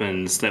new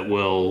weapons that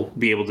will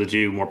be able to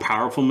do more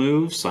powerful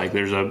moves. Like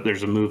there's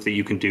a move that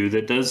you can do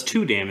that does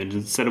 2 damage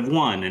instead of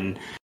 1, and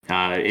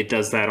it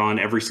does that on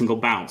every single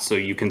bounce, so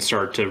you can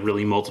start to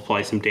really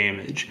multiply some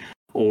damage.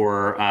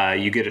 Or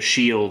you get a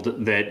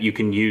shield that you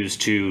can use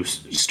to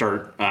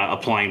start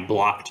applying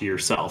block to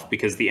yourself,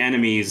 because the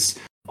enemies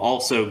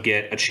also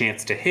get a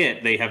chance to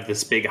hit. They have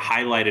this big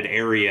highlighted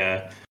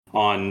area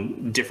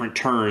on different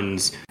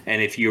turns,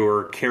 and if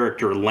your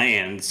character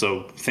lands,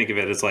 so think of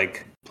it as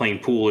like playing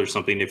pool or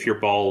something, if your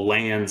ball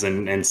lands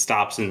and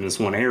stops in this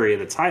one area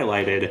that's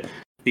highlighted,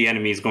 the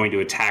enemy is going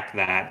to attack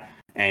that,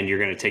 and you're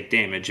going to take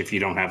damage if you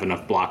don't have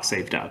enough blocks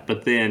saved up.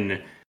 But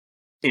then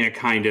in a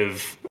kind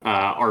of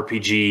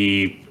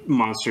RPG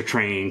monster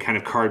train kind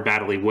of card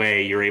battle-y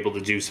way, you're able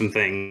to do some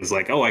things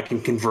like, I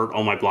can convert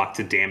all my block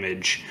to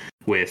damage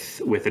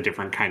with a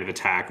different kind of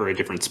attack or a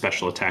different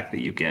special attack that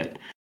you get.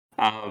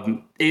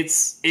 It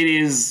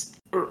is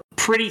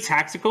pretty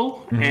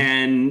tactical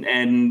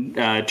and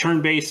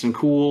turn-based and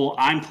cool.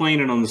 I'm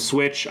playing it on the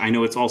Switch. I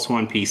know it's also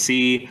on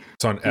PC.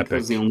 It's on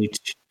Epic.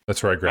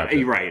 That's where I grabbed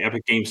it. Right,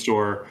 Epic Game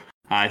Store.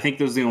 I think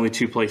those are the only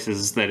 2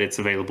 places that it's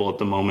available at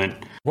the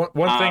moment.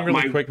 One thing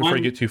really quick before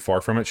you get too far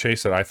from it,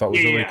 Chase, that I thought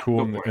was really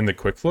cool in the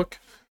quick look.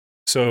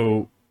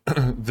 So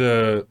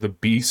the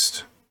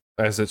beast,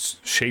 as it's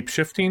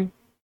shape-shifting,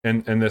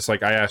 and this,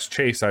 like I asked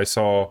Chase, I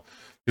saw,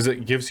 because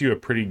it gives you a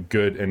pretty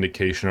good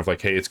indication of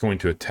like, hey, it's going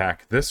to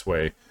attack this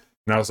way.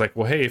 And I was like,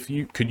 well, hey,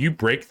 could you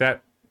break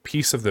that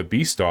piece of the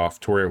beast off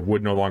to where it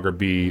would no longer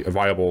be a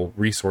viable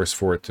resource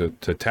for it to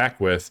attack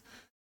with?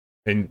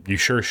 And you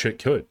sure as shit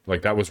could.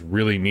 Like, that was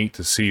really neat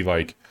to see,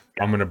 like,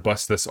 I'm going to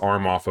bust this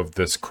arm off of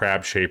this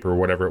crab shape or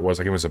whatever it was.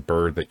 Like, it was a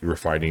bird that you were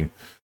fighting.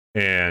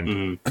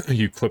 And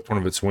you clipped one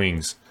of its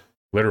wings,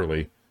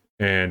 literally.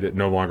 And it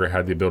no longer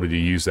had the ability to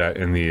use that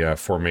in the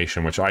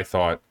formation, which I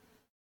thought,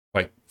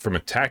 like, from a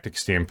tactic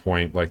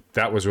standpoint, like,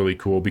 that was really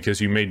cool,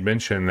 because you made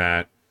mention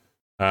that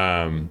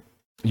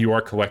you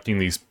are collecting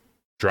these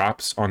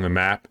drops on the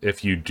map.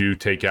 If you do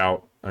take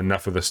out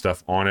enough of the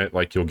stuff on it,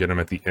 like, you'll get them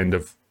at the end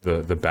of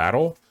the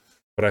battle.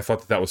 But I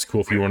thought that was cool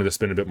if you wanted to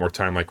spend a bit more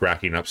time, like,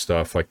 racking up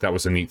stuff. Like, that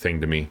was a neat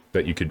thing to me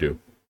that you could do.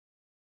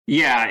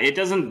 Yeah, it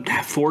doesn't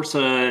force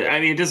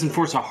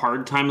a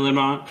hard time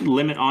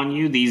limit on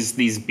you.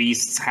 These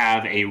beasts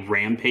have a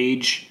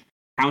rampage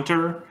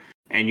counter,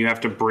 and you have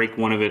to break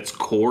one of its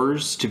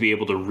cores to be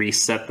able to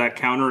reset that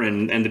counter.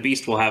 And the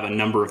beast will have a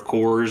number of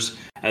cores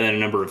and then a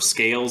number of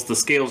scales. The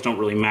scales don't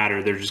really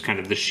matter. They're just kind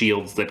of the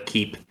shields that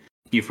keep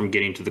you from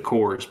getting to the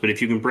cores. But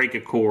if you can break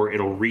a core,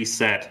 it'll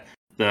reset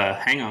the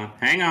hang on,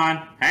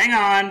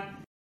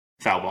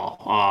 foul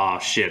ball. Oh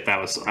shit,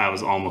 that was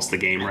almost the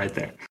game right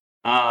there.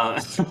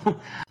 But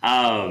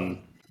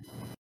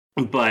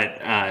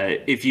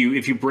if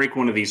you break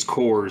one of these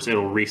cores,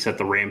 it'll reset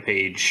the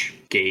rampage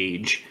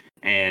gauge,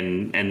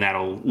 and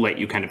that'll let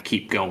you kind of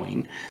keep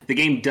going. The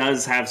game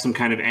does have some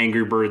kind of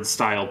Angry Birds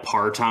style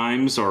par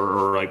times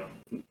or like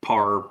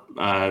par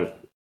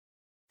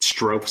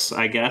strokes,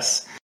 I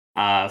guess,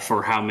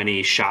 for how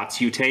many shots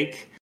you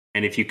take.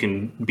 And if you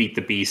can beat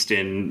the beast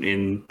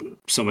in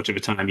so much of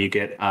a time, you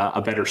get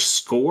a better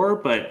score.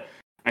 But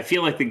I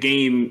feel like the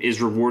game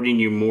is rewarding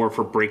you more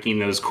for breaking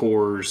those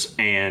cores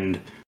and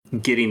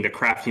getting the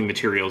crafting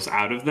materials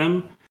out of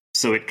them.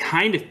 So it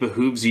kind of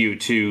behooves you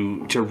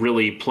to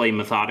really play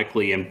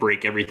methodically and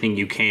break everything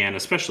you can,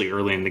 especially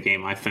early in the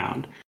game, I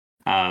found.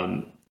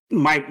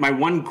 My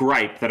one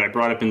gripe that I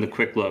brought up in the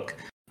quick look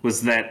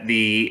was that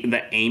the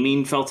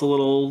aiming felt a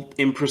little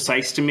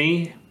imprecise to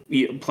me.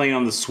 Playing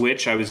on the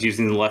Switch, I was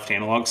using the left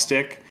analog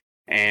stick,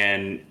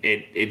 and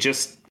it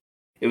just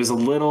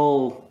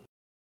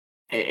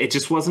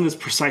wasn't as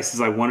precise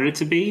as I wanted it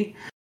to be.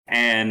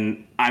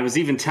 And I was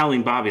even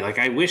telling Bobby, like,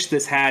 I wish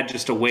this had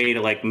just a way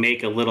to like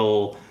make a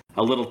little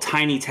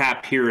tiny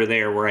tap here or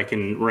there where I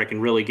can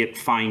really get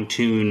fine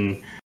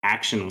tune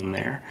action in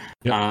there.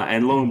 Yep.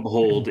 And lo and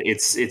behold,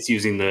 it's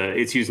using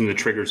the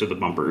triggers of the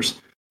bumpers.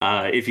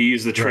 If you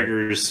use the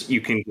triggers, you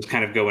can just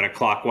kind of go in a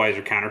clockwise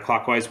or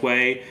counterclockwise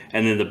way,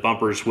 and then the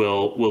bumpers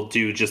will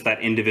do just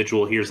that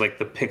individual. Here's like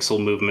the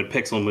pixel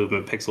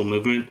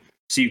movement.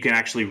 So you can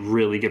actually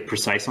really get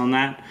precise on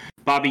that.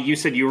 Bobby, you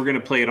said you were going to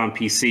play it on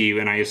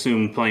PC, and I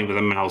assume playing with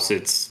a mouse,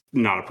 it's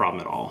not a problem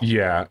at all.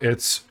 Yeah,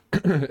 it's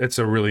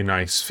a really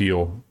nice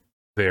feel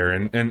there.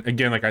 And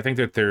again, like, I think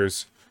that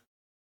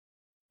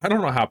I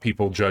don't know how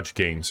people judge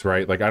games,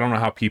 right? Like, I don't know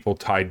how people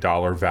tie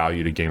dollar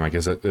value to game. Like,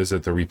 is it the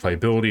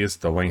replayability? Is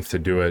it the length to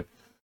do it?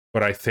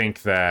 But I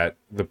think that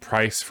the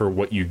price for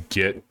what you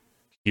get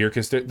here,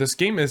 because this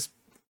game is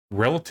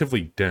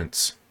relatively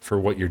dense for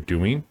what you're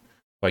doing.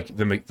 Like,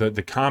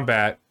 the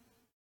combat,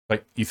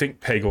 like, you think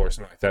Peggle or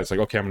something like that, it's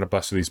like, okay, I'm going to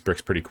bust through these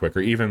bricks pretty quick.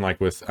 Or even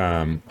like with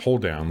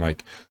Hold Down.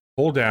 Like,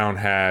 Hold Down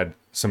had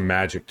some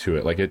magic to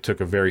it. Like, it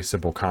took a very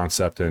simple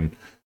concept and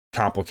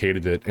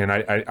complicated it. And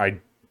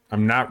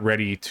I'm not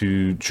ready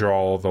to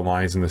draw the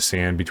lines in the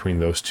sand between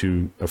those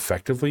two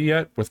effectively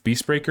yet with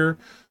Beastbreaker,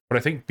 but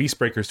I think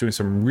Beastbreaker is doing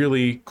some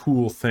really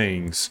cool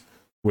things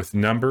with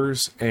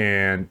numbers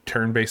and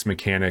turn-based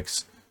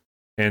mechanics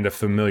and a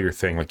familiar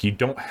thing. Like, you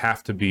don't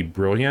have to be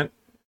brilliant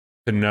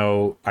to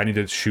know I need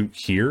to shoot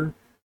here,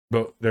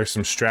 but there's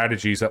some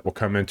strategies that will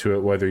come into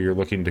it, whether you're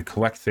looking to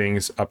collect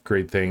things,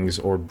 upgrade things,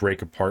 or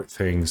break apart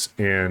things.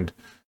 And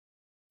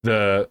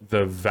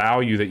the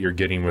value that you're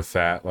getting with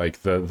that,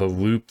 like the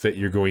loop that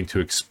you're going to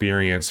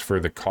experience for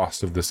the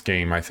cost of this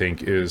game, I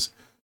think is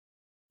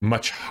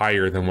much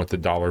higher than what the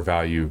dollar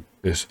value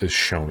is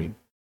showing.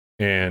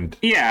 And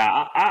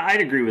yeah,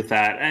 I'd agree with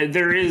that.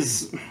 There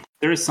is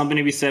something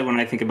to be said when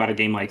I think about a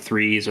game like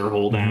Threes or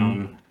Hold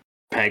Down,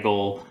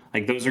 Peggle.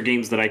 Like, those are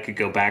games that I could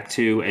go back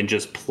to and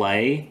just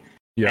play.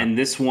 Yeah. And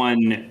this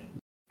one,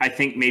 I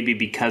think maybe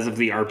because of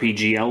the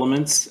RPG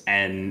elements,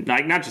 and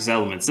like, not just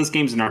elements, this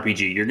game's an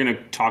RPG. You're going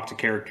to talk to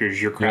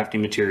characters, you're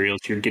crafting materials,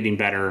 you're getting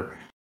better.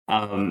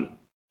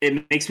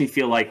 It makes me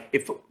feel like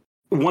if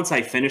once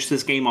I finish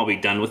this game, I'll be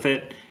done with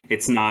it.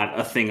 It's not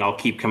a thing I'll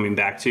keep coming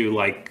back to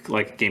like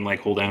a game like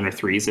Hold Down or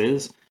Threes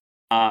is.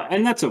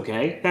 And that's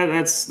okay.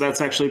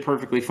 That's actually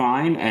perfectly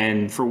fine.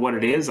 And for what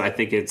it is, I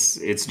think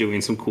it's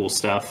doing some cool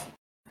stuff.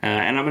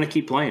 And I'm going to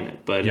keep playing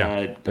it. But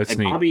that's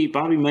neat.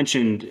 Bobby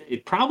mentioned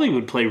it probably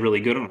would play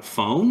really good on a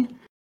phone.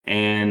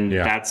 And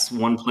that's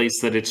one place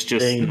that it's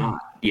just not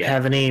yet.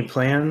 Have any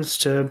plans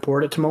to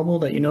port it to mobile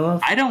that you know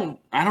of? I don't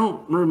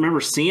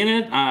remember seeing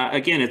it.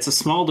 Again, it's a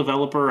small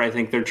developer. I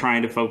think they're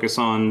trying to focus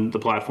on the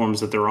platforms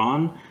that they're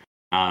on.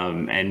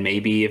 And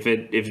maybe if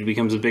it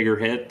becomes a bigger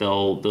hit,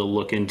 they'll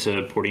look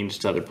into porting it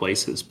to other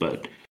places.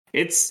 But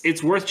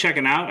it's worth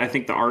checking out. I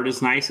think the art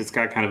is nice. It's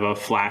got kind of a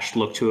flash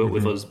look to it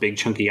with those big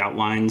chunky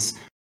outlines.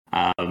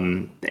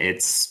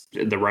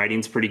 The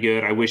writing's pretty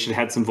good. I wish it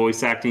had some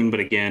voice acting, but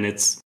again,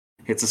 it's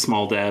a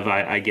small dev.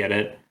 I get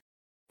it.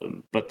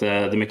 But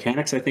the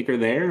mechanics I think are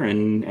there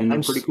and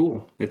they're pretty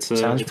cool.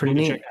 Sounds pretty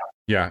neat.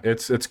 Yeah,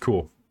 it's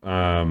cool.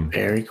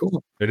 Very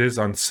cool. It is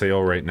on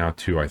sale right now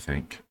too, I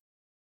think.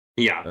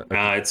 Yeah,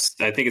 I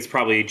think it's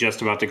probably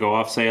just about to go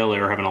off sale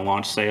or having a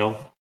launch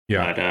sale.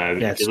 Yeah, but,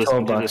 it's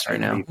 $12 right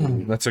now.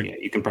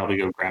 You can probably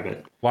go grab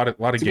it. A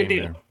lot of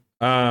game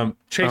there.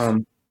 Chase,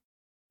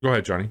 go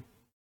ahead, Johnny.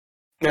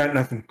 Yeah,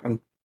 nothing.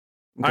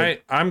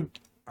 I'm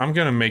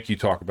gonna make you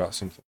talk about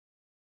something.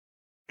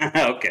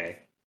 Okay.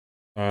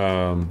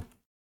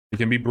 It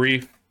can be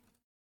brief.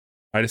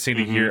 I just need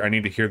to hear. I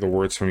need to hear the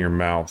words from your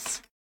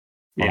mouth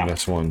on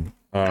this one.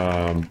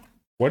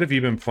 What have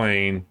you been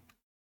playing?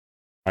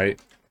 I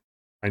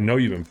know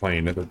you've been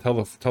playing it, but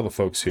tell the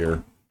folks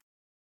here.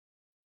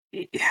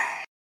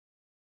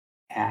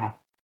 Yeah.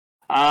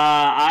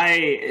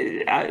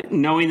 I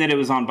knowing that it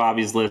was on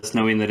Bobby's list,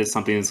 knowing that it's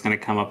something that's going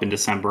to come up in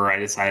December, I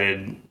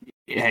decided,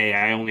 hey,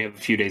 I only have a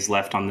few days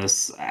left on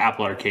this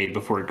Apple Arcade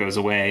before it goes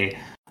away.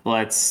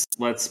 Let's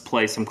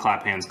play some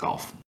Clap Hands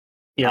Golf.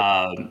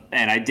 Yeah.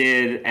 And I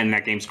did, and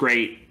that game's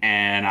great,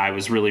 and I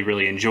was really,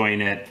 really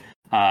enjoying it.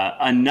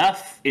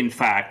 Enough, in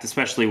fact,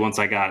 especially once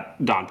I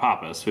got Don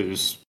Pappas,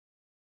 who's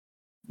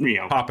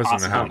Pappas in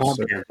the house,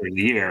 character of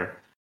the year.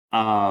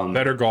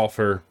 Better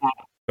golfer,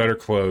 better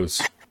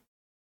clothes.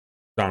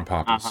 Don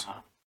Pappas.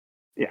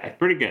 Yeah,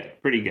 pretty good.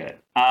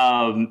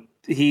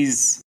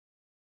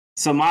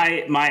 So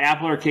my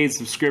Apple Arcade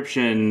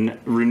subscription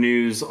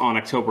renews on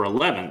October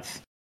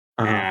 11th.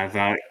 And I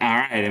thought, all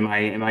right, am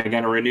I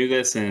going to renew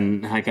this?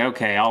 And like,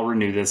 okay, I'll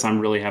renew this. I'm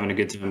really having a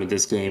good time with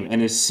this game.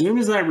 And as soon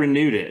as I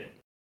renewed it,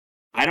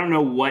 I don't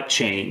know what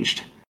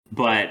changed,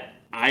 but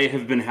I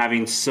have been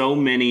having so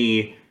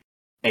many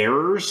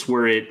errors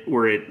where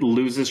it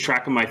loses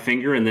track of my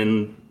finger and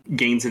then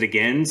gains it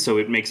again. So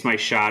it makes my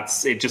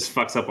shots, it just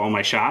fucks up all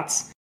my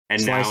shots.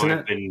 And Slicing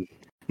now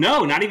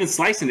no, not even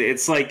slicing it.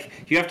 It's like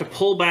you have to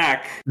pull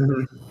back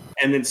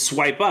and then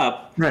swipe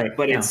up, right?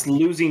 But it's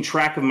losing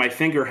track of my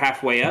finger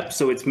halfway up,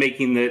 so it's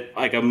making it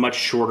like a much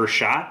shorter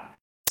shot.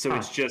 So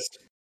it's just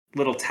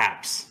little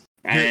taps,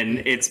 and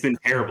it's been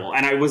terrible.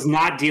 And I was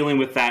not dealing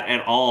with that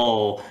at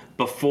all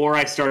before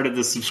I started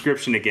the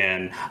subscription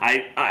again.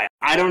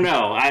 I don't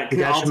know. I'll take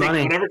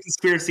whatever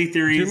conspiracy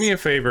theories. Do me a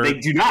favor. They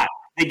do not.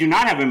 They do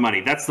not have my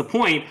money. That's the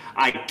point.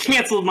 I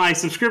canceled my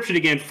subscription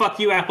again. Fuck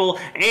you, Apple.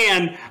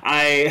 And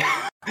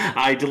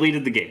I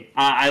deleted the game.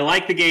 I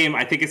like the game.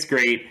 I think it's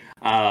great.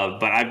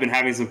 But I've been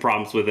having some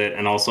problems with it.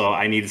 And also,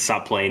 I need to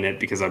stop playing it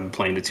because I've been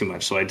playing it too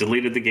much. So I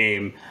deleted the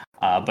game.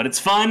 But it's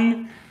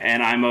fun.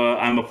 And I'm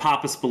a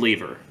Pappas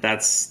believer.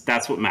 That's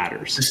what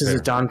matters. This is a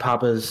Don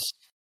Pappas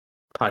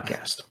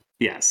podcast.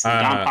 Yes.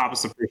 Don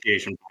Pappas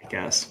Appreciation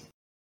Podcast.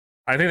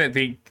 I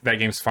think that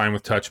game's fine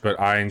with touch, but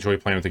I enjoy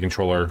playing with the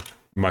controller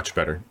much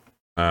better.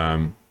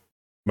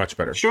 Much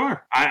better.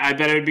 Sure. I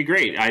bet it would be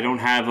great. I don't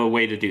have a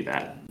way to do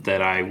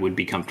that I would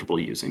be comfortable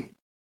using.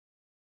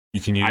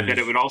 You can use. I bet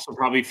it would also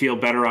probably feel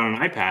better on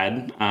an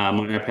iPad. My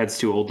iPad's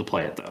too old to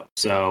play it though.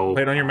 So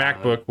play it on your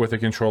MacBook with a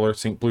controller,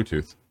 sync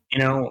Bluetooth. You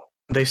know,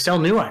 they sell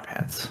new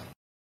iPads.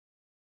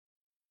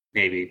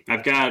 Maybe.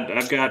 I've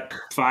got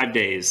 5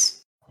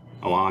 days.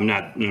 Oh, well, I'm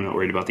not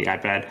worried about the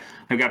iPad.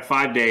 I've got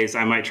 5 days.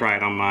 I might try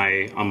it on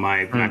my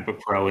MacBook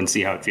Pro and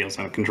see how it feels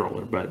on a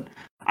controller. But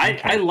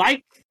I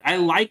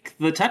like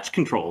the touch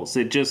controls.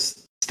 It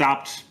just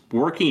stopped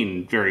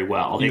working very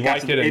well. You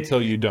like it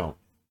until you don't.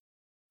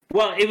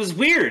 Well, it was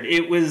weird.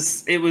 It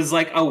was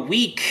like a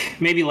week,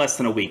 maybe less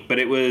than a week, but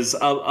it was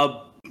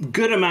a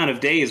good amount of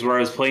days where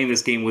I was playing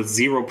this game with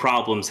zero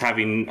problems,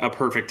 having a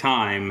perfect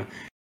time.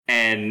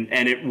 And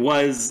it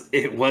was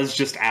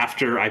just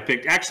after I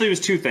picked. Actually, it was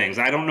two things.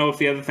 I don't know if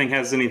the other thing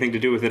has anything to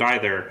do with it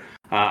either.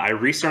 I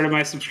restarted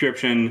my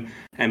subscription,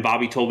 and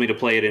Bobby told me to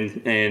play it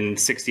in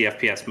 60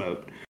 FPS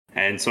mode.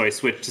 And so I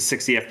switched to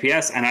 60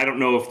 FPS, and I don't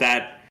know if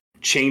that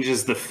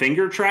changes the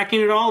finger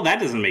tracking at all. That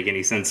doesn't make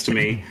any sense to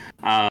me.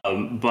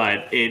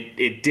 But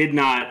it did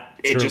not.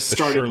 It just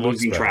started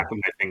losing track of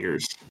my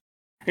fingers.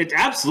 It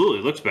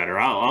absolutely looks better.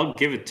 I'll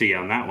give it to you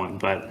on that one.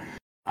 But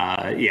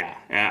yeah,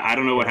 I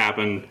don't know what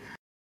happened.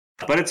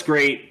 But it's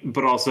great.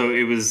 But also,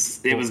 it was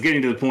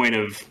getting to the point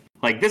of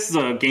like, this is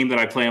a game that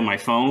I play on my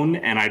phone,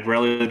 and I'd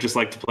really just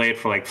like to play it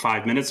for like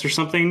 5 minutes or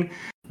something.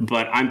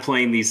 But I'm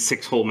playing these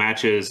 6-hole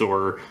matches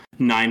or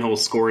 9-hole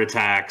score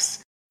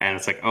attacks, and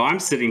it's like, oh, I'm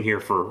sitting here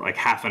for like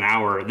half an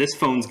hour. This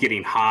phone's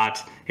getting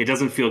hot. It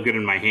doesn't feel good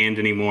in my hand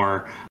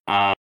anymore.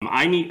 I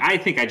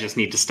think I just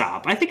need to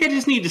stop.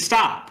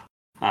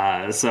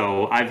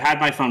 So I've had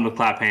my fun with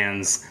clap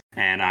hands,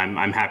 and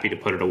I'm happy to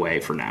put it away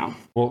for now.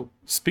 Well,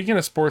 speaking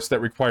of sports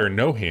that require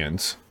no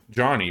hands,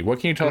 Johnny, what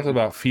can you tell us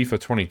about FIFA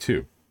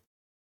 22?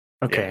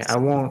 Okay, Yes. I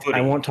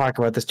won't talk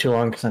about this too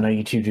long because I know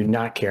you two do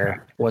not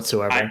care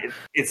whatsoever.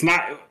 It's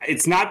not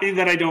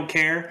that I don't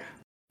care,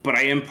 but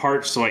I am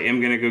parched, so I am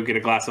going to go get a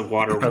glass of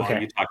water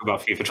while you talk about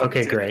FIFA 22.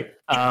 Okay, great.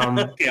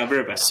 Yeah, I'll be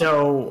right back.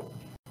 So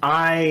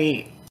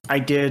I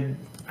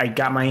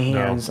got my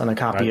hands on a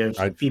copy of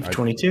FIFA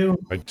 22.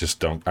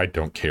 I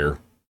don't care.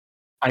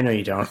 I know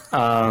you don't.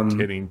 I'm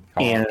kidding.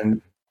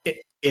 And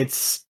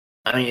it's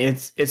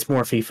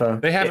more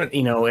FIFA. They haven't.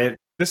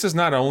 This is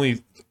not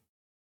only.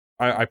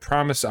 I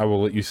promise I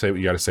will let you say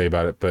what you got to say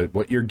about it, but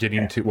what you're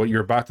getting to, what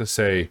you're about to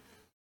say,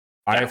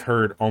 I have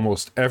heard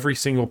almost every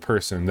single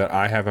person that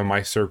I have in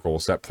my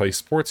circles that play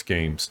sports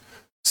games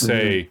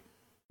say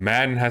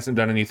Madden hasn't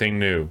done anything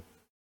new.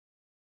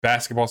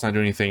 Basketball's not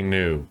doing anything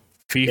new.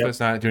 FIFA's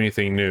not doing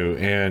anything new.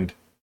 And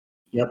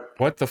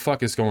what the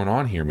fuck is going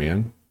on here,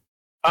 man?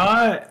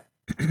 I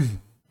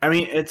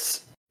mean,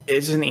 it's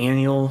an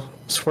annual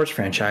sports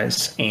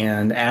franchise,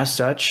 and as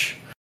such,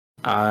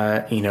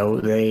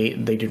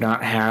 they do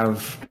not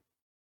have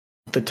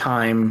the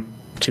time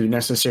to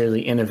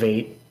necessarily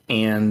innovate.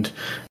 And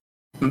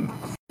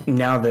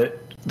now that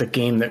the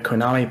game that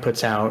Konami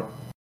puts out,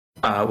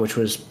 which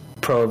was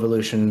Pro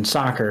Evolution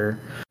Soccer,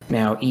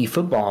 now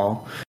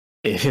eFootball,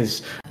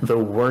 is the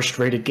worst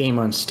rated game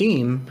on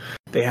Steam,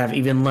 they have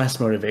even less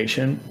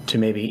motivation to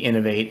maybe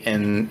innovate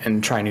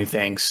and try new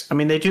things. I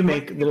mean, they do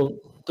make little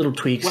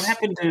tweaks. What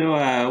happened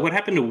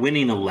to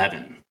Winning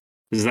 11?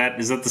 Is that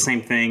the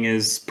same thing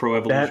as Pro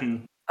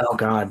Evolution? Oh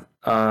God,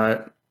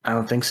 I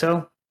don't think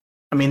so.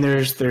 I mean,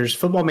 there's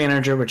Football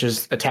Manager, which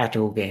is a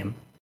tactical game,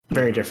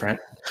 very different,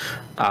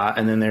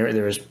 and then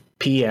there's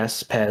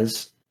PES,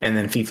 and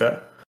then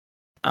FIFA.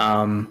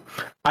 I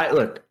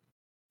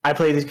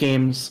play these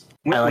games.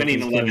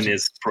 Winning 11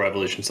 is Pro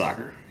Evolution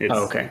Soccer. It's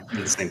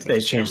the same thing. They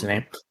changed the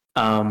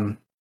name.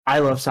 I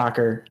love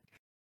soccer.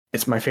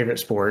 It's my favorite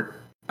sport.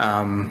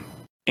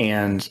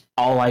 and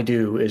all I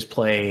do is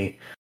play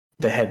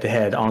the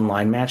head-to-head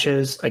online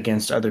matches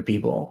against other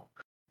people.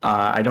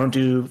 I don't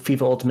do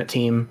FIFA Ultimate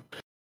Team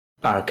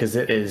because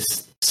it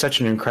is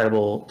such an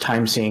incredible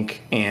time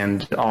sink,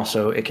 and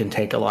also it can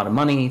take a lot of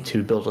money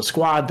to build a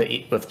squad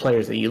with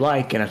players that you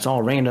like, and it's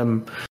all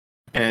random,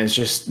 and it's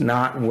just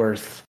not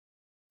worth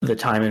the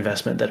time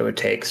investment that it would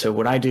take. So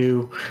what I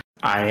do,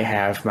 I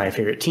have my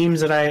favorite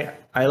teams that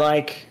I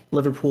like.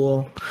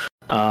 Liverpool.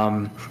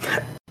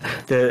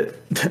 The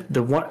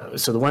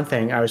one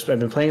thing I've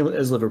been playing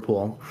as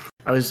Liverpool.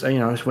 I was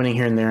winning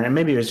here and there, and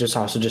maybe it was just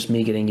also just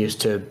me getting used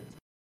to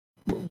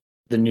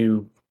the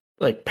new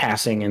like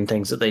passing and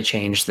things that they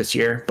changed this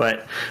year.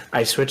 But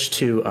I switched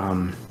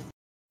to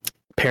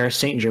Paris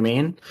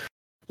Saint-Germain,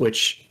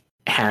 which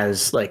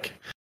has like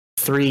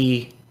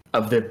 3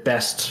 of the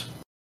best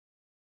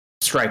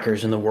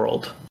strikers in the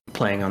world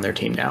playing on their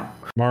team now.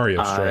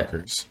 Mario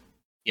strikers.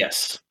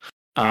 Yes.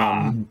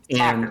 And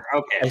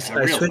okay. I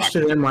switched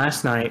to them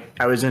last night.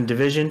 I was in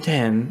Division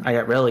 10. I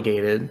got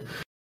relegated.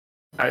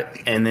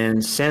 And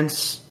then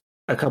since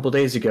a couple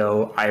days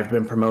ago, I've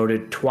been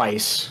promoted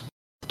twice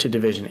to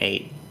Division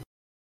 8.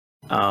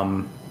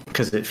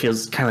 Because it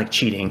feels kind of like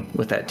cheating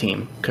with that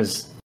team,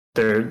 because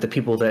the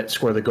people that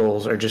score the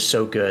goals are just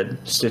so good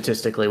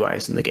statistically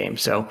wise in the game.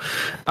 So,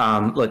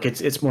 look,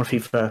 it's more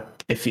FIFA.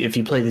 If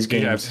you play these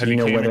games, have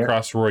you came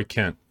across Roy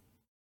Kent?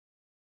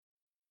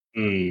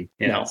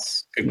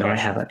 Yes. No, I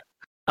haven't.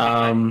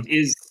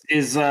 Is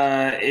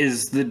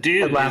the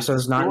dude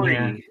Lasso's not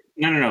here?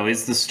 No.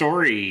 Is the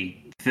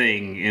story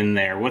thing in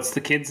there? What's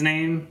the kid's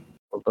name?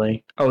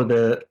 Probably. Oh,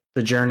 the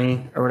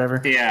Journey or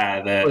whatever.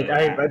 Yeah,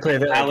 I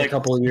played that like a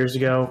couple of years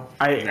ago.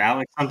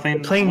 Alex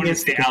something. Playing I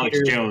against the Alex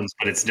Jones,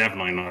 but it's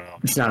definitely not Alex.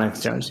 It's not Alex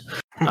Jones.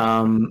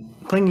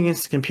 Playing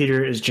against the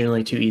computer is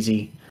generally too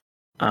easy.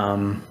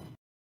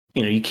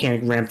 You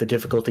can't ramp the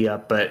difficulty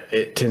up, but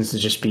it tends to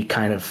just be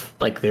kind of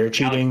like they're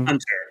cheating.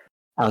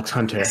 Alex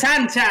Hunter.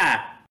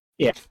 Santa.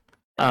 Yeah.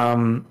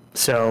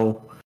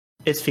 So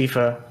it's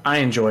FIFA. I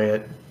enjoy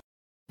it.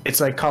 It's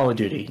like Call of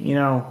Duty.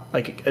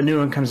 Like a new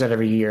one comes out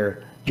every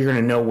year. You're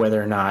going to know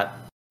whether or not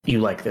you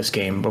like this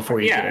game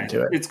before you get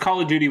into it. It's Call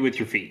of Duty with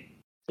your feet.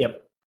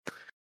 Yep.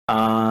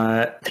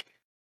 The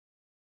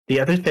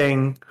other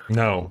thing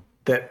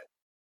that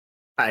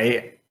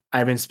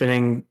I've been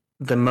spending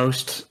the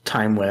most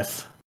time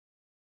with.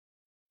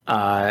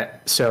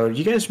 So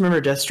you guys remember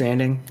Death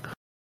Stranding?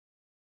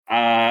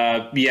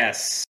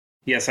 Yes,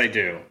 I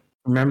do.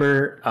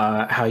 Remember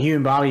how you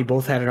and Bobby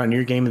both had it on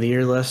your Game of the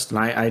Year list, and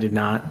I did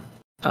not.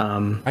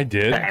 I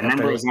did. I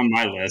remember it was on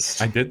my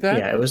list. I did that.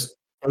 Yeah, it was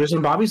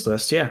on Bobby's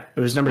list. Yeah, it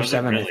was number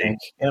 7, really? I think.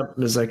 Yep, it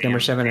was like number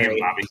 7 or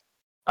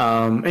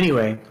 8.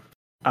 Anyway,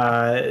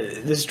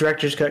 this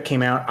director's cut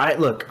came out.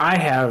 I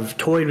have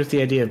toyed with the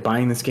idea of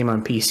buying this game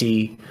on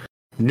PC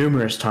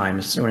numerous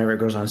times whenever it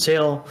goes on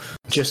sale,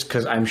 just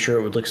because I'm sure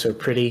it would look so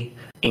pretty,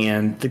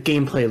 and the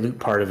gameplay loop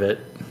part of it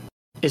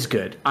is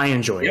good. I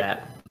enjoy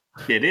that.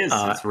 It is.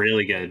 It's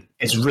really good.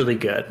 It's really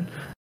good.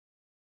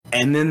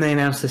 And then they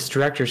announced this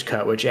director's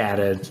cut, which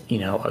added,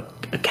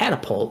 a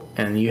catapult,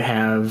 and you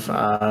have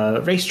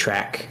a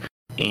racetrack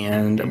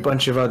and a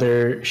bunch of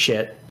other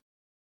shit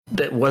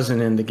that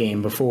wasn't in the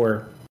game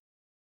before.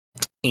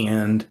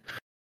 And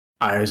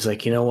I was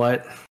like, you know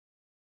what?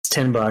 It's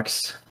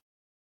 $10.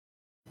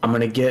 I'm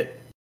going to get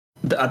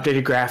the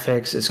updated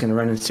graphics. It's going to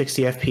run in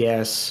 60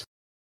 FPS.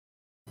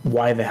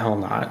 Why the hell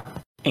not?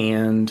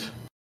 And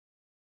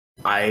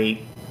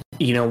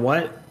you know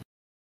what?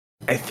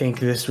 I think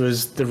this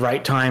was the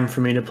right time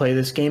for me to play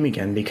this game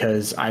again,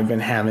 because I've been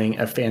having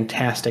a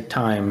fantastic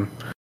time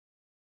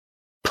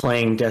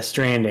playing Death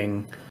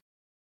Stranding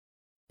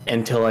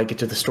until I get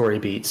to the story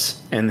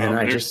beats. And then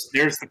there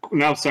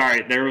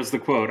was the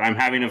quote. I'm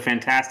having a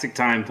fantastic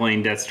time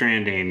playing Death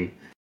Stranding.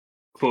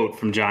 Quote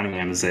from Johnny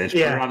Amazich.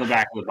 Yeah. Put it on the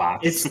back of the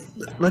box.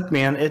 Look,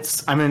 man,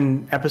 I'm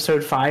in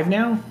episode 5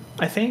 now,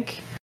 I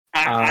think.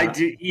 I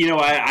do.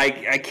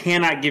 I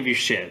cannot give you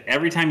shit.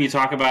 Every time you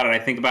talk about it, I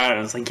think about it.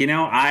 And it's like,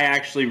 I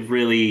actually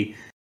really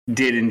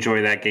did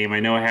enjoy that game. I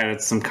know I had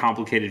some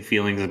complicated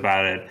feelings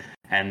about it,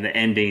 and the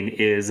ending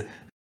is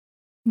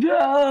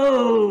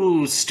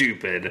so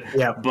stupid.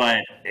 Yeah,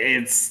 but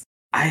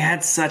I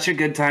had such a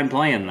good time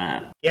playing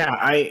that. Yeah,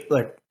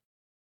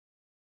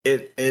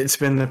 It's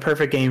been the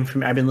perfect game for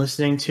me. I've been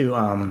listening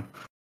to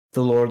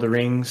the Lord of the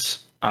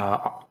Rings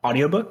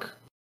audiobook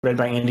read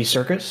by Andy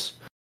Serkis,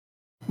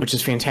 which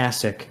is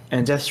fantastic.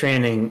 And Death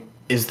Stranding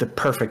is the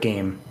perfect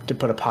game to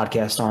put a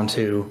podcast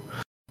onto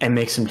and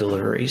make some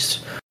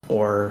deliveries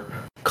or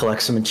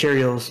collect some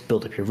materials,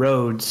 build up your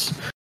roads.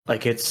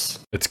 Like it's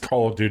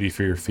Call of Duty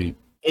for your feet.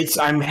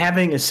 I'm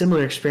having a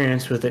similar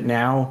experience with it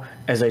now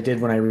as I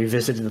did when I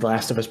revisited The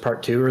Last of Us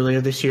Part 2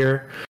 earlier this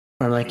year.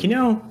 Where I'm like,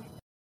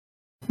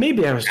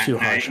 maybe I was too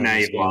harsh. Now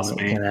you've lost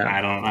me.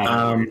 I don't know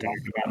what you're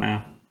talking about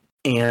now.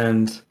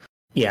 And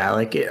yeah,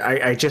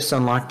 I just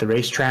unlocked the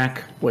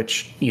racetrack,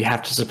 which you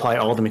have to supply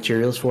all the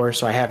materials for,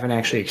 so I haven't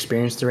actually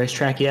experienced the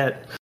racetrack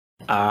yet.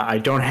 I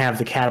don't have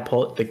the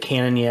catapult, the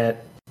cannon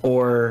yet,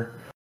 or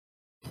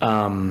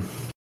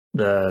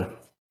the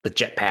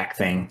jetpack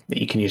thing that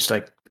you can use to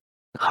like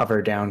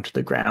hover down to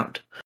the ground.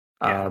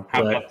 Yeah.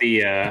 How about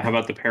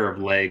the pair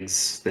of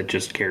legs that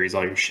just carries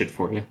all your shit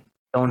for you?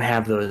 Don't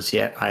have those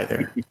yet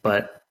either,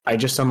 but I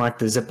just unlocked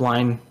the zip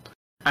line.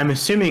 I'm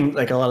assuming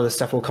like a lot of the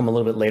stuff will come a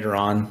little bit later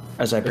on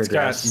as I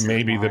progress. It's got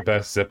maybe the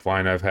best zip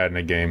line I've had in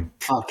a game.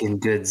 Fucking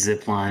good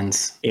zip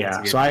lines.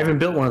 Yeah, so I haven't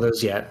built one of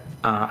those yet.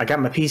 I got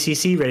my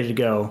PCC ready to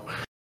go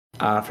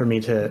for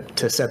me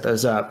to set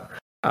those up.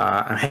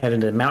 I'm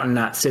heading to Mountain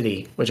Knot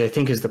City, which I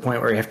think is the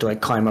point where you have to like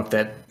climb up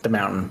the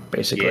mountain,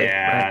 basically.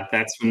 Yeah,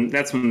 right?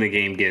 that's when the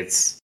game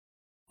gets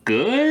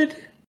good,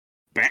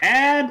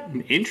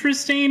 bad,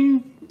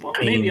 interesting. Well,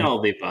 maybe all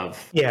of the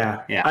above.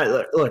 Yeah.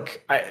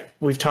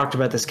 We've talked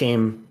about this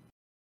game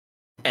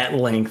at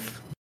length.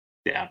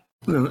 Yeah.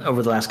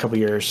 Over the last couple of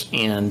years,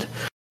 and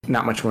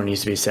not much more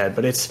needs to be said.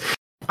 But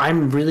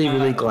I'm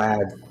really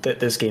glad that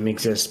this game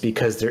exists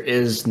because there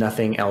is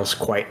nothing else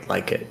quite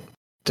like it,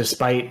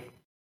 despite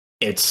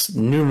its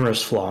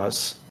numerous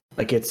flaws.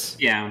 Like it's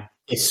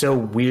so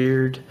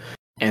weird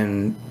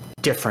and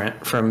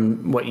different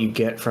from what you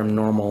get from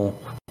normal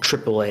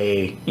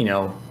AAA,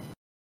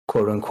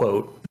 quote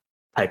unquote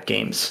type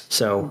games.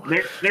 So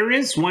there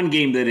is one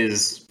game that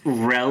is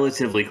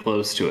relatively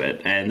close to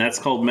it, and that's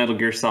called Metal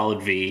Gear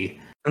Solid V.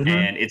 Mm-hmm.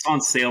 And it's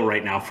on sale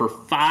right now for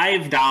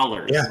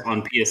 $5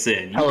 on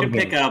PSN. You can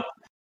pick up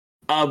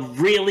a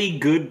really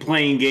good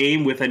playing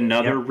game with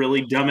another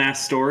really dumbass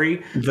story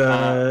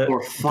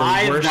for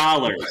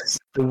 $5.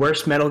 The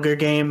worst Metal Gear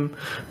game,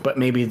 but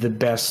maybe the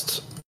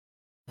best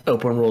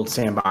open world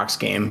sandbox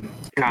game.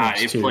 God,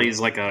 it plays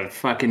like a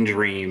fucking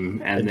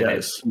dream, and then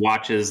it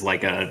watches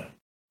like a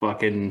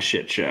fucking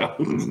shit show.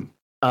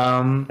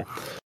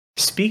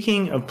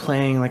 Speaking of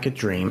playing like a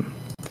dream,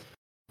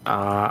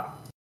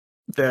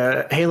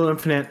 the Halo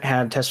Infinite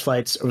had test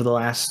flights over the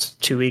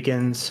last 2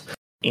 weekends,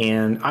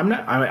 and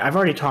I've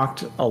already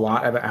talked a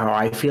lot about how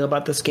I feel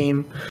about this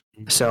game.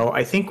 So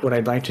I think what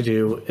I'd like to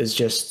do is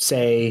just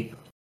say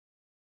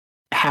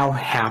how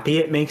happy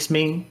it makes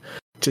me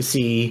to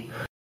see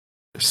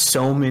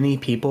so many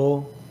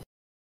people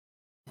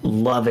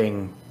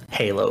loving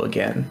Halo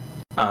again.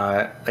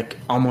 Like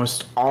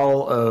almost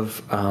all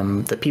of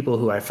the people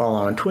who I follow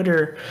on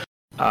Twitter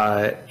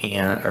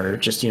or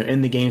just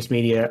in the games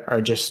media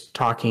are just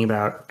talking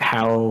about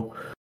how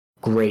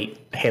great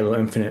Halo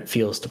Infinite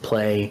feels to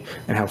play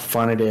and how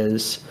fun it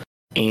is,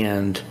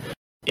 and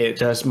it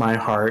does my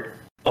heart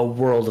a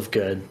world of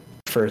good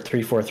for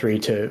 343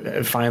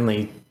 to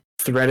finally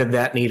threaded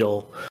that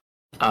needle.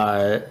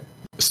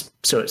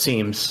 So it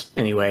seems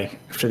anyway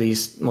for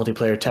these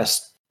multiplayer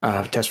test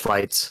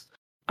flights.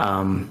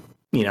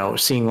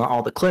 Seeing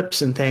all the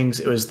clips and things,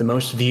 it was the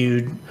most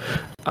viewed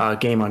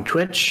game on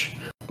Twitch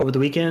over the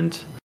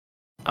weekend,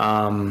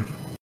 and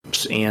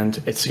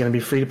it's going to be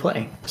free to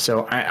play.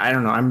 So I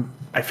don't know.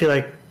 I feel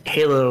like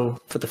Halo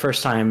for the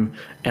first time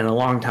in a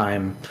long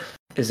time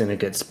is in a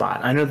good spot.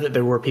 I know that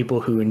there were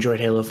people who enjoyed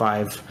Halo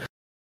 5.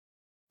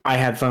 I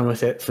had fun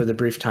with it for the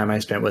brief time I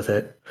spent with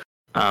it,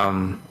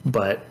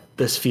 but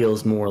this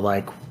feels more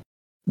like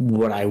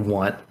what I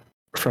want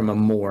from a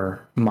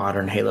more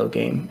modern Halo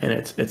game, and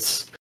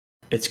it's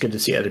good to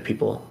see other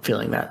people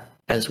feeling that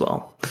as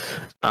well.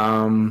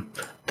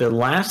 The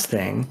last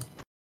thing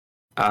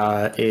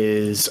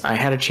is I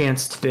had a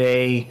chance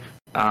today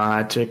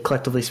to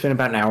collectively spend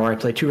about an hour. I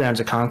played 2 rounds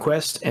of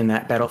Conquest in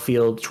that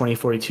Battlefield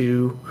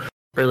 2042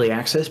 early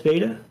access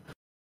beta.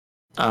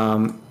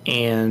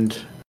 And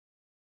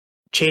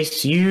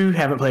Chase, you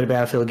haven't played a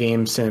Battlefield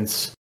game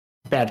since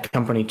Bad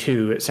Company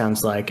 2, it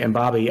sounds like. And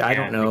Bobby, I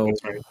don't know.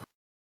 Right.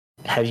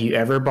 Have you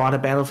ever bought a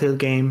Battlefield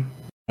game?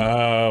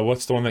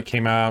 What's the one that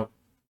came out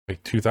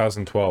like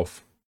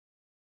 2012?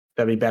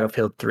 That'd be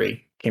Battlefield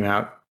 3. Came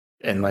out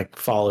in like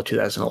fall of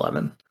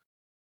 2011.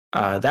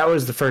 That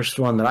was the first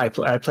one that I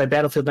played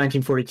Battlefield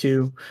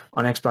 1942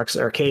 on Xbox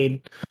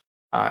Arcade.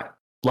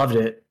 Loved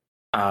it.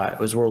 It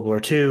was World War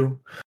II.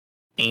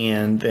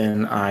 And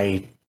then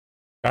I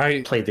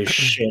played this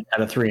shit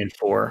out of 3 and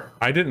 4.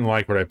 I didn't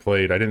like what I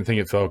played. I didn't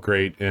think it felt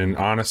great. And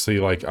honestly,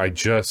 like I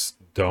just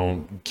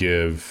don't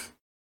give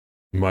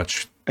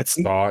much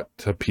thought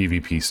to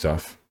PvP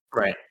stuff.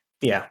 Right.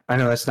 Yeah. I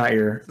know that's not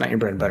your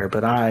bread and butter,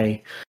 but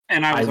I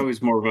was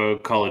always more of a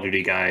Call of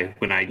Duty guy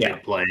when I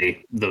did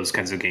play those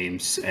kinds of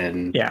games,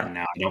 and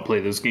now I don't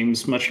play those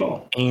games much at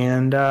all.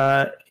 And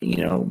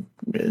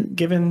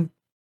given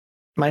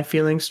my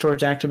feelings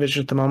towards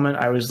Activision at the moment,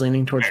 I was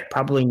leaning towards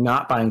probably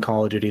not buying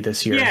Call of Duty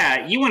this year.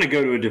 Yeah, you want to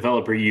go to a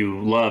developer you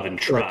love and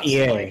trust,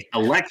 like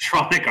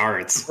Electronic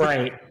Arts,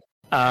 right?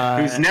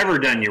 Who's never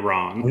done you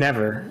wrong.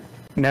 Never,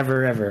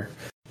 ever.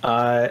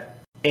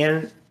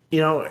 And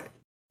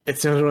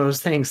it's one of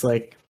those things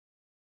like,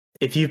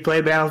 if you've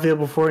played Battlefield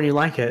before and you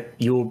like it,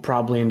 you will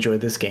probably enjoy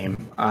this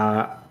game.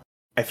 I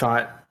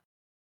thought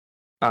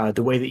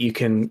the way that you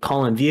can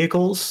call in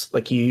vehicles,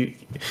 like I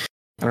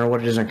don't know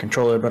what it is on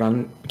controller, but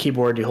on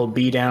keyboard you hold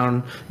B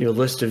down, you have a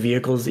list of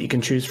vehicles that you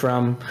can choose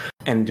from,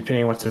 and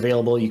depending on what's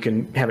available, you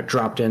can have it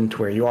dropped in to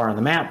where you are on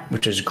the map,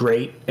 which is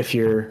great if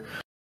you're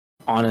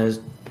on a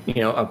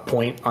a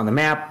point on the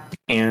map,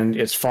 and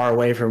it's far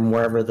away from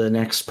wherever the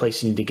next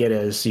place you need to get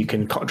is. You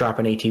can drop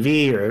an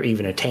ATV or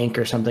even a tank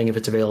or something if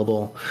it's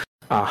available.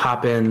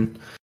 Hop in.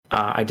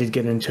 I did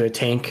get into a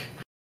tank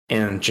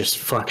and just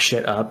fuck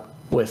shit up.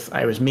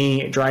 It was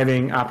me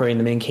driving, operating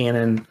the main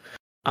cannon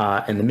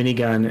and the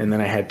minigun, and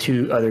then I had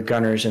 2 other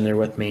gunners in there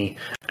with me,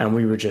 and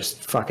we were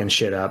just fucking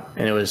shit up,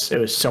 and it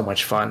was so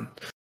much fun.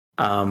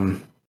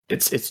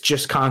 It's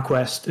just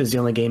Conquest is the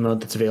only game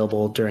mode that's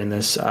available during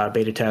this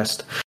beta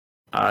test.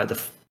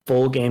 The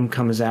full game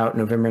comes out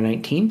November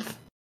 19th,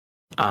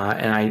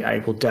 and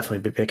I will definitely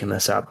be picking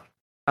this up.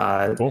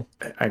 Cool.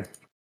 I'm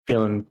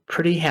feeling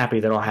pretty happy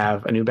that I'll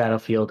have a new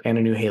Battlefield and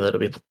a new Halo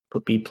to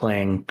be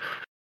playing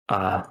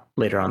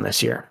later on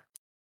this year.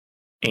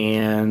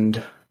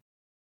 And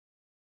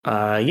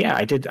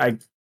I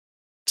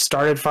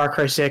started Far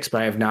Cry 6,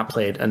 but I have not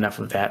played enough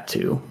of that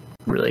to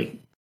really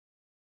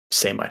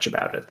say much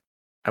about it.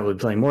 I will be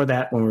playing more of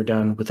that when we're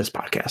done with this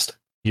podcast.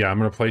 Yeah, I'm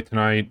going to play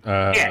tonight.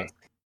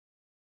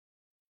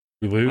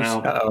 We lose?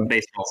 Well,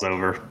 baseball's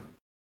over.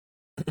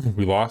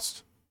 We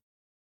lost?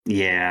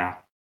 Yeah.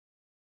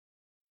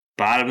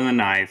 Bottom of the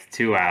ninth,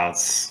 2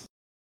 outs.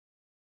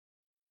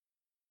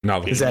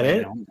 No, is that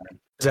it?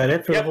 Is that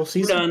it for the whole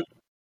season? We're done.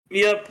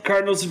 Yep,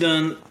 Cardinals are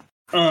done.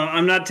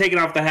 I'm not taking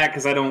off the hat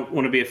because I don't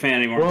want to be a fan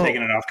anymore. I'm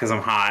taking it off because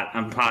I'm hot.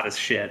 I'm hot as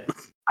shit.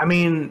 I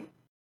mean,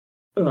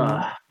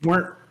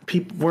 weren't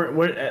people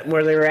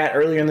where they were at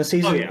earlier in the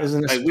season? Yeah.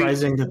 Isn't it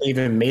surprising that they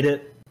even made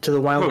it to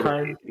the wild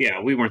card?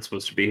 Yeah, we weren't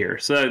supposed to be here,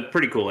 so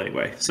pretty cool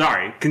anyway.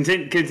 Sorry,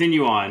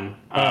 continue on.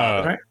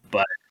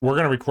 But we're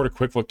going to record a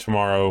quick look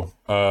tomorrow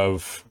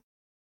of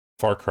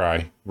Far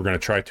Cry. We're going to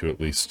try to, at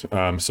least.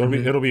 So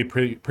it'll be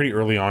pretty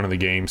early on in the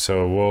game.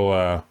 So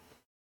we'll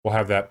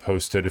have that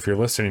posted. If you're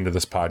listening to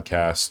this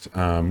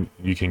podcast,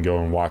 you can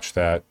go and watch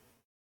that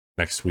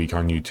next week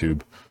on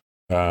YouTube.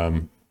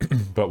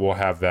 But we'll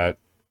have that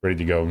ready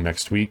to go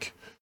next week.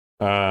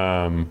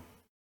 Yeah,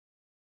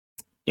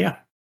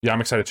 I'm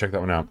excited to check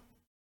that one out.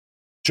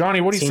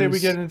 Johnny, what do you say we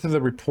get into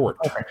the report?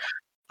 Okay.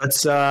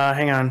 Let's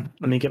hang on.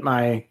 Let me get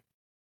my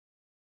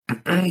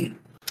Johnny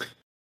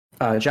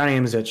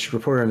Amzich,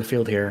 reporter in the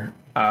field here.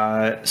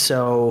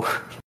 So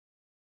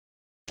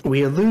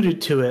we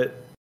alluded to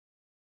it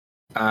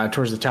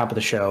towards the top of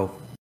the show,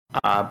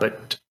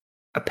 but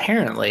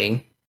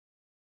apparently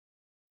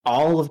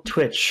all of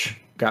Twitch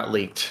got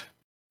leaked.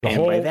 The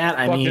whole by that,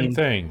 I mean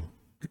thing.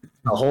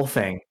 The whole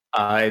thing.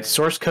 It's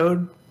source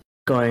code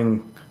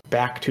going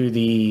back to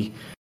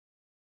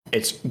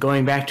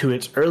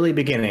its early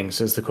beginnings,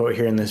 is the quote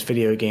here in this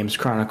Video Games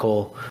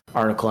Chronicle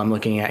article I'm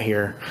looking at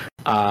here.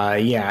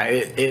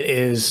 It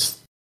is.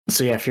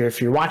 So yeah,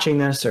 if you're watching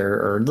this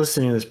or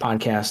listening to this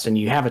podcast and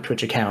you have a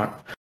Twitch account,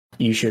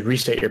 you should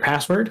reset your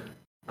password.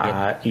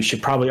 Yep. You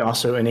should probably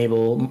also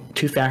enable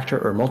 2-factor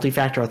or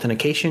multi-factor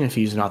authentication if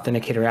you use an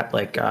authenticator app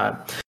like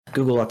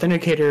Google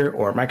Authenticator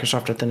or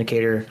Microsoft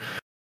Authenticator.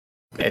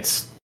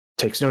 It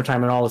takes no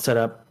time at all to set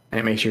up, and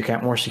it makes your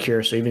account more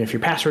secure. So even if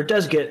your password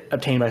does get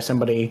obtained by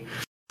somebody,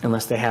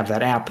 unless they have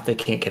that app, they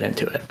can't get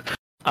into it.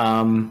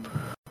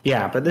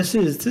 But this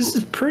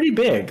is pretty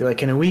big.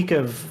 Like in a week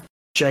of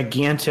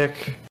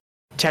gigantic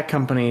tech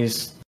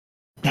companies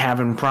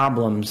having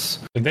problems.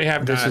 And they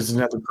have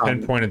not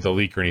pinpointed the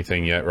leak or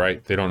anything yet,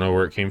 right? They don't know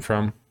where it came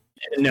from?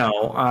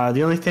 No.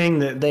 The only thing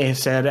that they have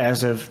said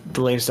as of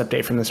the latest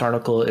update from this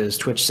article is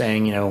Twitch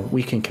saying,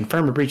 we can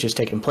confirm a breach has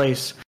taken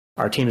place.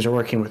 Our teams are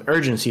working with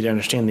urgency to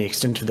understand the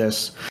extent of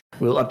this.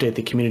 We'll update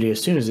the community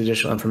as soon as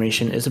additional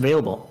information is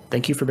available.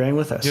 Thank you for bearing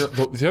with us. The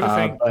other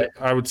thing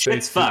I would say...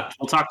 It's fucked.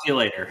 We'll talk to you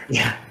later.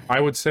 Yeah. I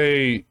would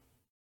say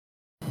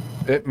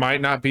it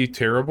might not be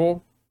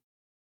terrible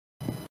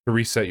to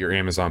reset your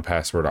Amazon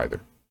password either.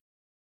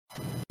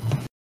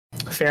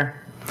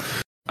 Fair.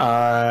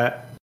 And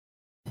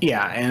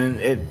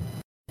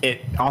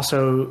it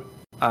also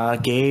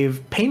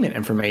gave payment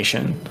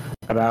information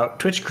about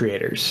Twitch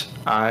creators,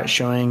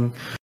 showing,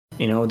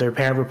 their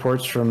pair of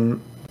reports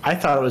from, I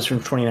thought it was from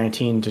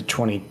 2019 to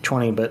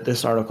 2020, but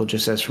this article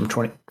just says from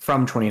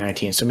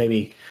 2019. So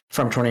maybe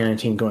from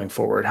 2019 going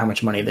forward, how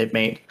much money they've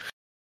made.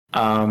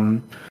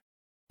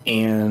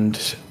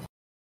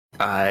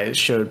 It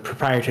showed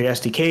proprietary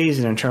SDKs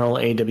and internal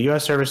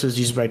AWS services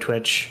used by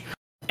Twitch,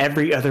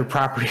 every other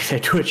property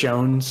that Twitch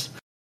owns,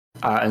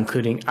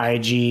 including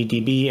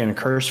IGDB and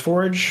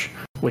CurseForge,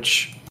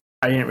 which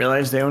I didn't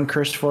realize they own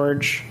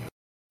CurseForge.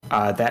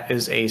 That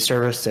is a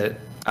service that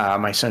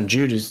my son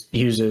Jude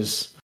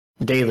uses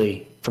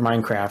daily for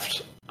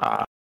Minecraft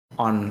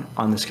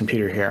on this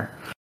computer here.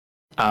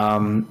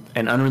 An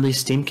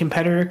unreleased Steam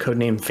competitor,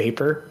 codenamed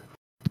Vapor,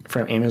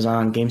 from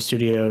Amazon Game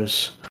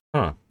Studios.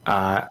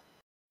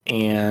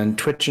 And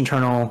Twitch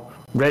internal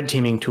red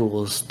teaming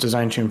tools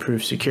designed to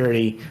improve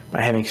security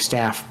by having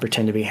staff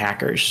pretend to be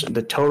hackers.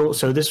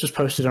 So this was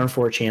posted on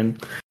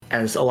 4chan,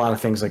 as a lot of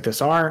things like this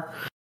are,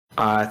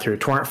 through a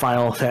torrent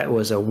file that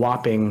was a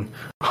whopping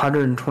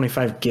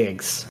 125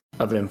 gigs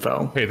of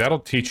info. Hey, that'll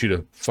teach you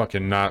to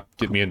fucking not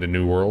get me into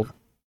New World.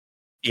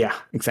 Yeah,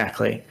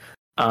 exactly.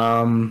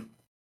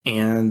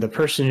 And the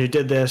person who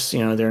did this,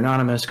 they're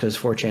anonymous because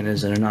 4chan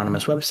is an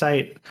anonymous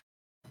website.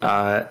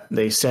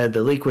 They said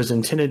the leak was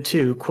intended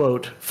to,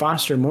 quote,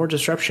 foster more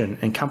disruption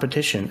and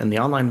competition in the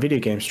online video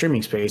game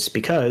streaming space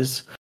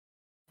because,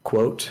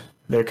 quote,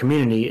 their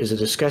community is a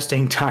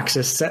disgusting,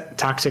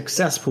 toxic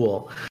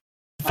cesspool.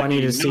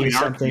 Funny to see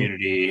something.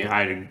 Community,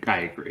 I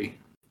agree.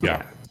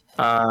 Yeah.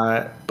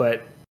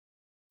 But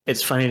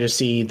it's funny to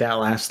see that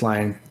last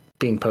line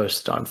being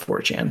posted on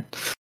 4chan.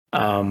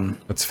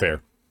 That's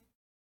fair.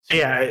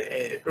 Yeah,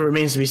 it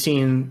remains to be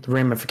seen the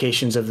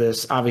ramifications of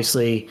this.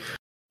 Obviously,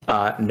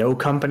 no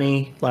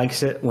company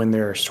likes it when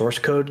their source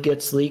code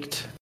gets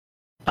leaked.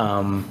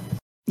 It's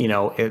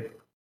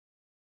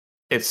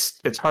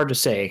hard to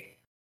say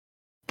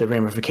the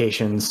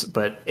ramifications,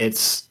 but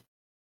it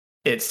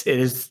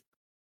is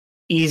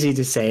easy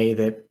to say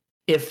that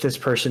if this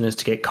person is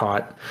to get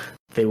caught,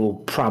 they will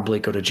probably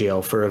go to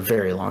jail for a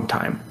very long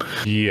time.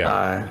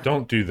 Yeah,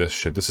 don't do this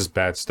shit. This is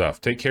bad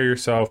stuff. Take care of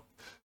yourself.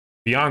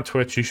 Beyond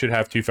Twitch, you should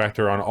have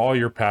two-factor on all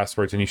your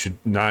passwords, and you should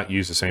not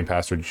use the same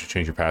password. You should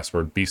change your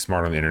password. Be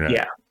smart on the internet.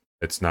 Yeah.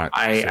 It's not...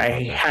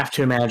 I have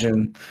to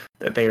imagine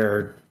that they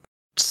are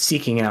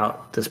seeking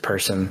out this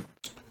person,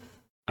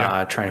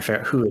 trying to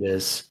figure out who it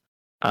is,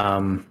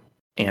 and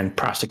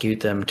prosecute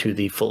them to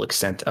the full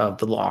extent of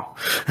the law.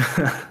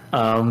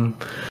 So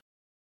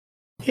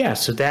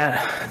that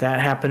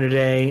happened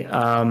today.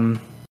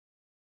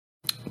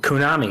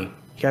 Konami. You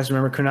guys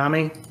remember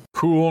Konami?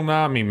 Cool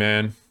Nami,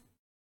 man.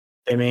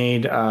 They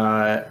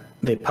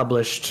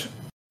published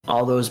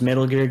all those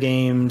Metal Gear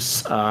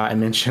games. I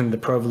mentioned the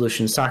Pro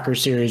Evolution Soccer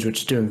series, which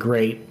is doing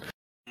great.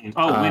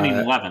 Winning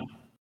 11.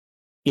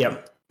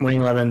 Yep,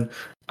 Winning 11.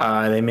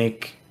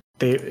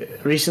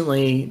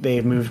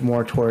 They've moved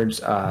more towards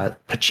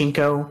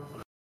pachinko,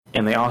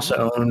 and they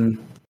also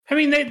own. I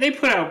mean, they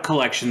put out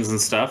collections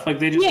and stuff. Like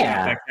they just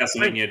have that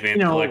Castlevania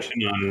Advanced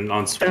collection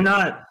on Switch. They're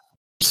not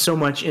so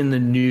much in the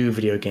new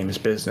video games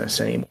business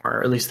anymore,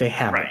 or at least they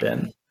haven't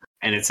been.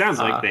 And it sounds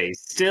like they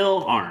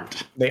still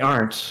aren't. They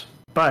aren't,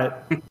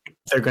 but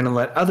they're going to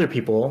let other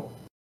people,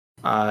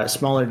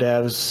 smaller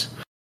devs,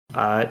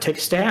 take a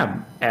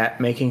stab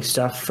at making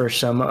stuff for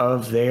some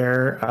of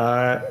their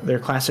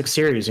classic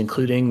series,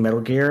 including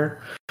Metal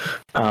Gear,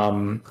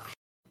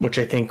 which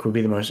I think would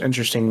be the most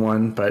interesting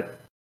one, but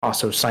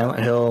also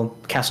Silent Hill,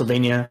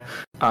 Castlevania.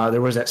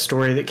 There was that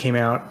story that came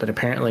out that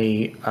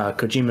apparently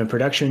Kojima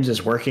Productions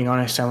is working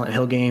on a Silent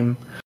Hill game,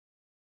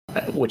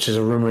 which is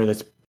a rumor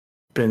that's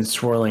been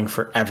swirling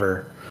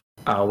forever,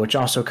 which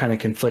also kind of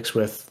conflicts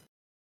with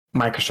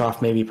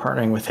Microsoft maybe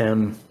partnering with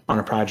him on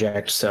a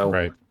project.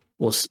 So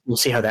we'll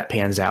see how that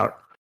pans out.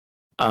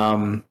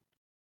 It's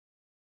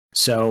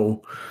a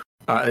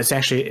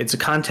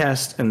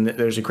contest, and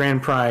there's a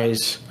grand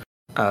prize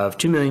of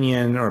 2 million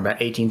yen, or about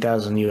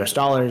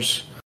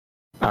 $18,000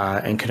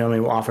 and Konami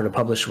will offer to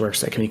publish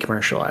works that can be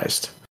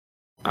commercialized.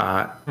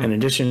 In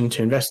addition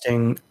to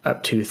investing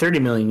up to 30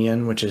 million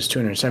yen, which is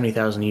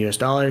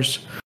 $270,000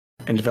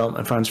 in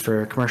development funds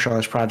for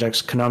commercialized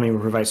projects, Konami will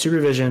provide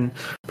supervision,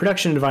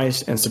 production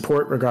advice, and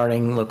support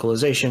regarding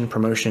localization,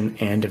 promotion,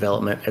 and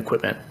development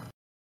equipment.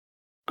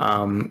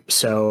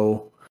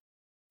 So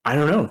I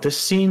don't know. This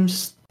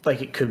seems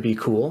like it could be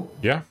cool.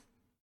 Yeah.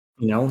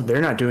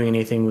 They're not doing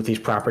anything with these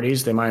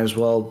properties. They might as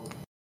well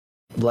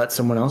let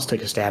someone else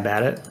take a stab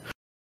at it.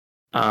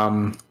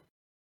 And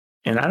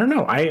I don't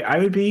know. I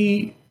would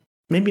be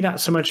maybe not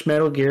so much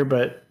Metal Gear,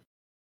 but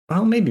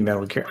maybe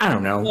Metal Gear. I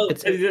don't know. Well,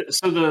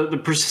 so the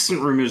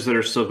persistent rumors that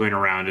are still going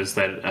around is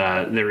that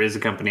there is a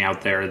company out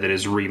there that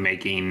is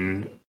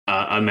remaking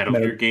a Metal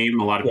Gear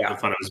game. A lot of people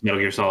thought it was Metal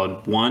Gear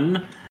Solid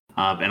 1,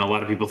 and a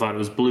lot of people thought it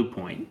was Blue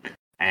Point.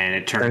 And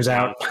it turns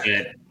out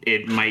that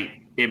it might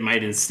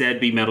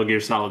instead be Metal Gear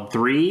Solid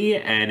 3,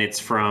 and it's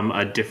from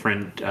a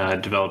different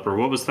developer.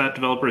 What was that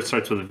developer? It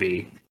starts with a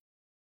V.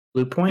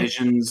 Blue Point?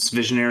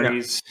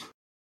 Visionaries. Yeah.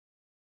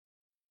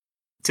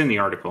 It's in the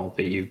article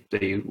that you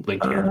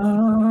linked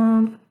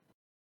here.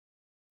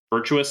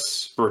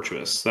 Virtuous.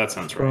 That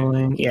sounds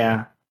right.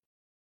 Yeah.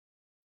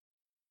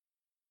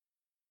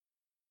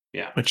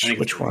 Yeah.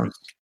 Which one?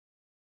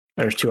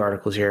 There's two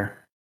articles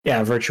here.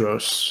 Yeah,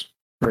 Virtuous.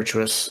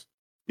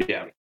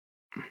 Yeah.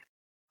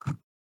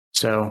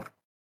 So,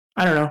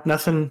 I don't know.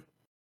 Nothing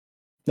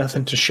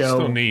to show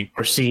Still neat.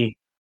 or see.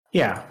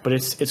 Yeah, but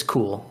it's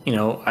cool.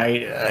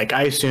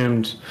 I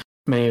assumed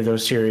many of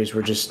those series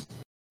were just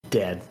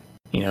dead.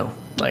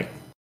 Like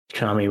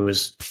Konami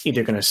was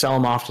either going to sell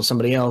them off to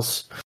somebody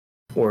else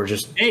or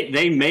just...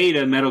 They made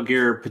a Metal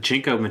Gear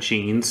pachinko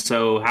machine,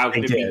 so how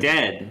could it be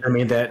dead? I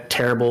made that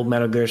terrible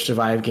Metal Gear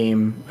Survive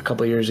game a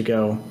couple years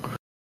ago.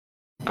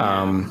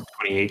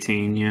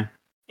 2018, yeah.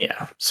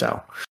 Yeah, so...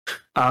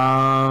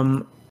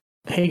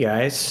 hey,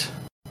 guys.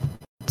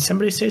 Did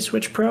somebody say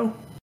Switch Pro?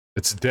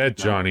 It's dead,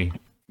 Johnny.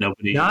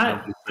 Nobody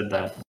said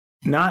that.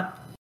 Not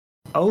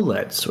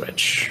OLED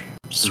Switch.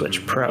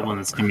 Switch Pro. The one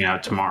that's coming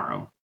out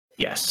tomorrow.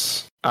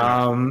 Yes.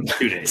 2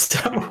 days. So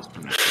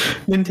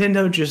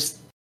Nintendo just,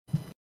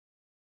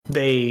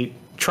 they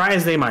try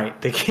as they might.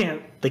 They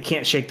can't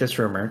shake this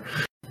rumor.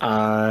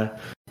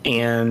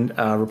 And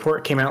a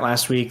report came out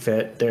last week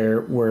that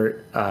there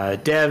were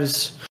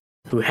devs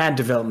who had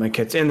development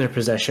kits in their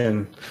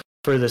possession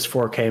for this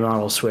 4K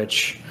model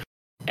Switch,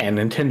 and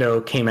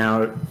Nintendo came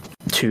out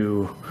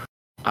to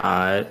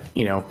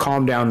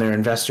calm down their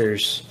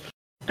investors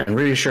and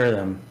reassure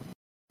them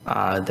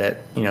that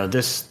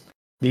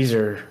these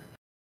are.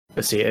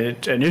 Let's see.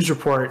 A news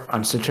report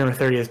on September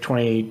 30th,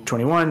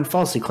 2021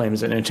 falsely claims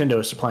that Nintendo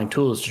is supplying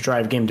tools to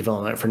drive game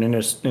development for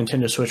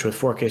Nintendo Switch with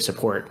 4K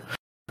support.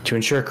 To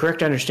ensure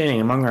correct understanding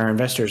among our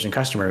investors and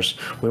customers,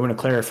 we want to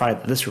clarify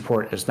that this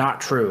report is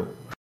not true.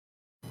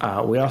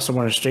 We also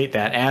want to state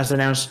that, as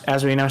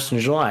we announced in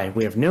July,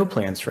 we have no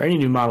plans for any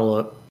new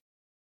model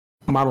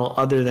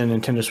other than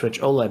Nintendo Switch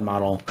OLED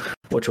model,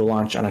 which will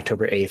launch on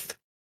October 8th,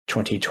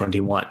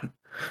 2021.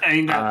 I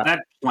mean, that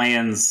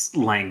plans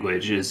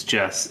language is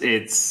just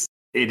it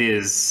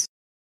is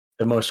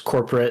the most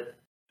corporate.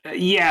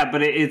 Yeah,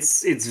 but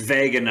it's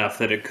vague enough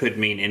that it could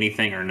mean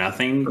anything or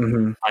nothing.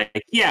 Mm-hmm.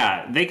 Like,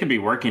 yeah, they could be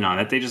working on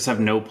it. They just have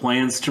no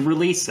plans to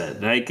release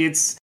it. Like,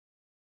 it's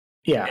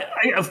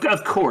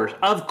of course,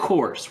 100%.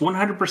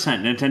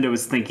 Nintendo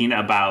is thinking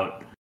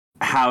about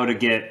how to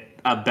get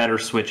a better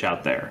Switch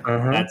out there.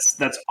 Uh-huh.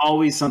 That's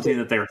always something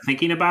that they're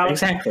thinking about.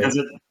 Exactly.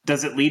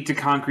 Does it lead to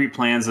concrete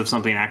plans of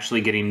something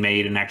actually getting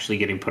made and actually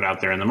getting put out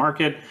there in the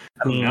market?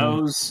 Who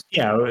knows?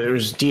 Yeah, there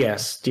was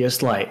DS,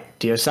 DS Lite,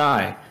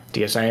 DSi,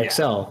 DSi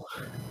XL,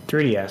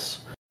 3DS,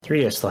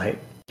 3DS Lite,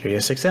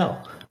 3DS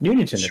XL, new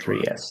Nintendo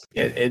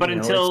 3DS. But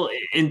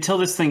until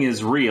this thing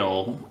is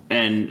real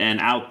and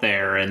out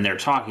there and they're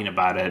talking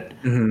about it,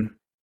 mm-hmm.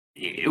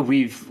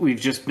 We've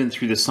just been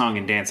through the song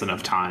and dance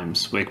enough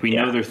times. Like, we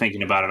know they're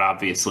thinking about it,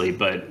 obviously,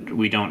 but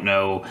we don't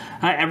know.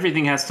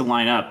 Everything has to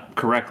line up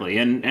correctly,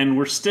 and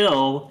we're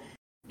still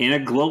in a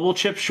global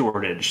chip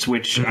shortage,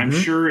 which mm-hmm. I'm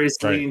sure is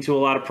leading to a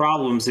lot of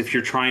problems if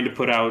you're trying to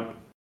put out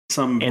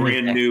some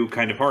brand new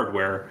kind of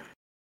hardware.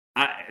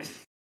 I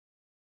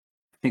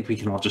think we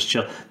can all just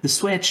chill. The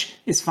Switch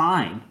is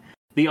fine.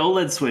 The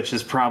OLED Switch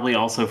is probably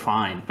also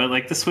fine, but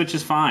like, the Switch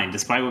is fine,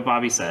 despite what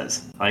Bobby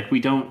says. Like, we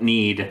don't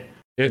need.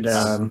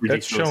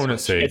 It's showing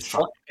its age.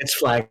 It's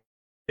flagged.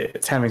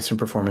 It's having some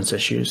performance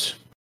issues.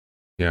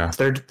 Yeah.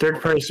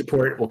 Third party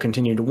support will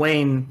continue to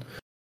wane,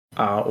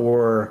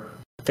 or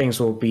things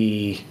will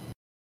be,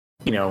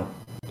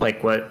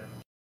 like what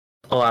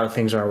a lot of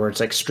things are, where it's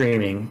like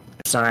streaming.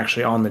 It's not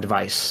actually on the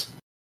device.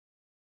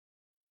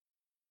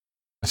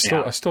 I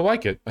still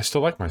like it. I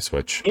still like my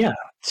Switch. Yeah,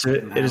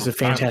 it is a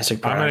fantastic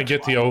product. I'm going to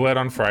get the OLED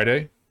on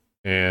Friday,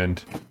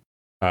 and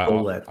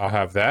OLED. I'll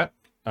have that.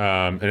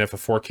 And if a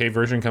 4K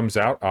version comes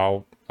out,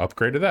 I'll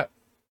upgrade to that.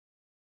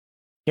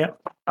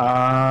 Yep.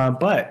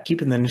 But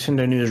keeping the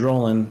Nintendo news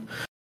rolling,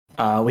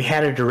 we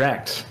had a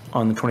direct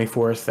on the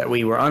 24th that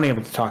we were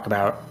unable to talk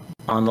about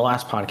on the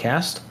last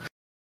podcast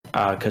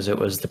because it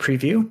was the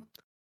preview.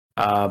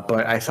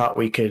 But I thought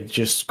we could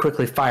just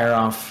quickly fire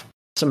off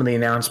some of the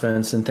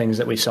announcements and things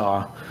that we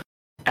saw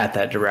at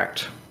that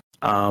direct.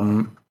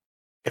 I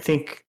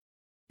think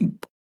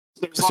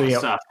there's a lot of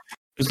stuff.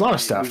 There's a lot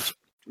of stuff.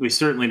 We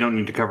certainly don't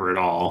need to cover it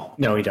all.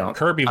 No, we don't.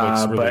 Kirby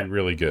looks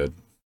really good.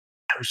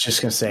 I was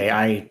just going to say,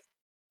 I'm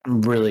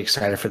really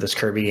excited for this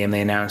Kirby game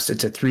they announced.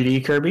 It's a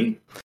 3D Kirby.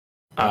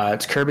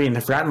 It's Kirby in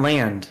the Forgotten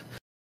Land.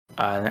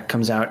 That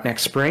comes out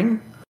next spring.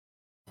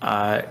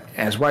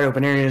 As wide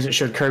open areas, it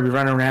showed Kirby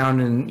running around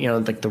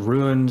in, like the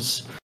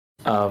ruins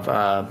of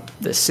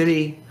the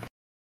city.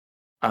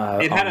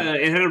 It had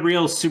a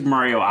real Super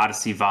Mario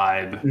Odyssey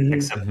vibe, mm-hmm.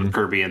 except with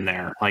Kirby in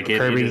there. Like,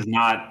 it is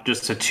not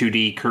just a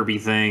 2D Kirby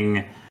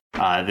thing.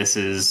 This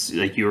is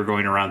like you were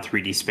going around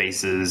 3D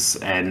spaces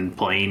and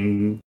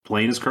playing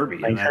as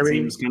Kirby. And that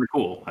seems kind of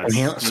cool.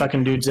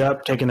 Sucking dudes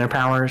up, taking their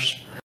powers.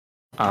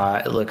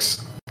 It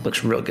looks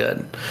real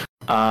good.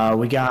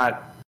 We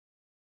got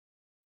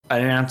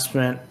an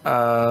announcement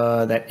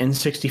that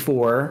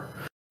N64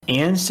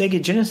 and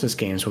Sega Genesis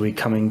games will be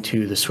coming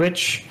to the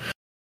Switch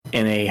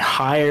in a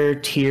higher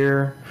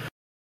tier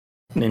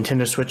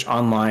Nintendo Switch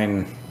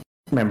Online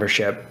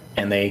membership,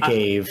 and they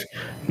gave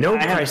no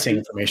pricing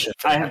information.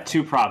 I have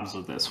two problems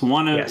with this.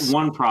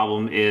 One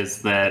problem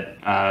is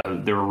that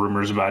there were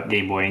rumors about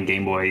Game Boy and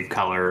Game Boy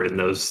Color, and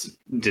those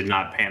did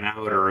not pan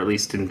out, or at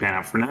least didn't pan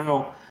out for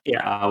now.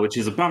 Yeah, which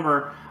is a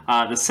bummer.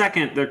 The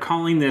second, they're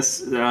calling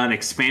this an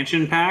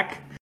expansion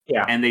pack.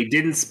 Yeah, and they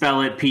didn't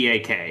spell it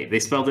PAK. They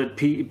spelled it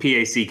PACK.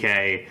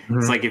 Mm-hmm.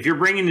 It's like, if you're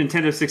bringing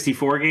Nintendo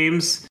 64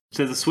 games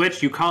to the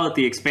Switch, you call it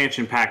the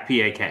expansion pack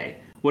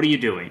PAK. What are you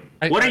doing?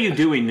 What are you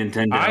doing,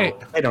 Nintendo?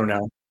 I don't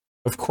know.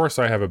 Of course,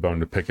 I have a bone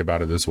to pick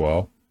about it as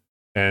well.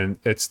 And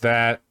it's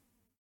that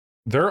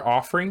their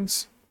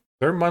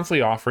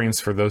monthly offerings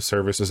for those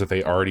services that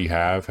they already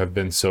have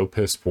been so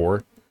piss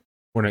poor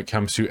when it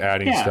comes to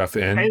adding stuff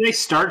in. They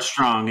start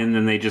strong, and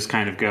then they just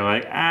kind of go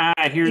like,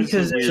 here's...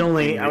 Because there's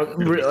only,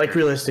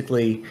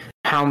 realistically,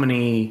 how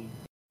many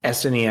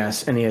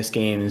SNES, NES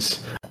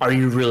games are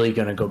you really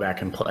going to go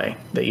back and play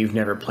that you've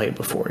never played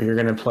before? You're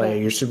going to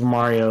play your Super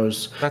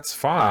Marios. That's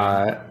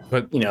fine.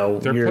 But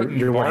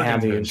your what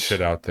have you shit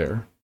out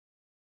there.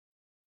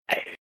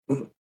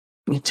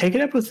 You take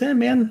it up with them,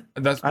 man.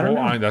 That's I don't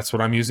know. that's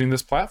what I'm using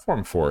this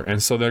platform for.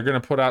 And so they're going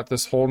to put out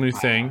this whole new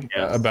thing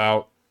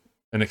about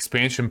an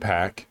expansion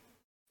pack.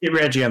 Get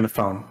Reggie on the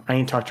phone. I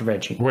need to talk to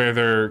Reggie. Where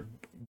they're,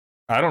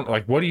 I don't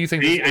like. What do you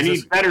think? I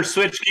need better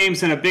Switch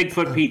games and a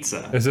Bigfoot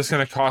pizza. Is this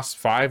going to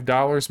cost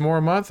 $5 more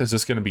a month? Is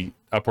this going to be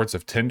upwards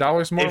of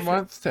 $10 more a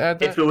month to add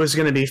that? If it was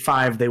going to be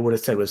 $5, they would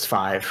have said it was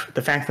 $5.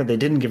 The fact that they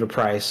didn't give a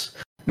price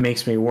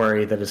makes me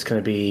worry that it's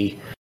going to be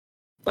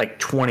like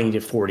 $20 to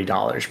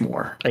 $40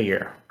 more a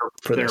year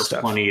for this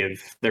stuff.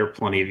 There are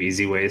plenty of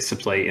easy ways to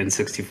play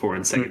N64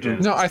 and Sega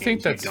Genesis. No, I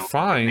think that's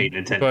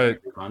fine, but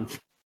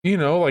you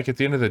know, like at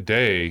the end of the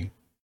day,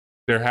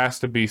 there has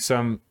to be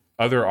some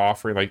other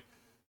offering. Like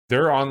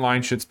their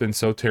online shit's been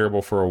so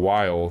terrible for a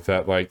while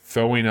that like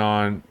throwing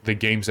on the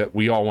games that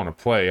we all want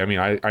to play. I mean,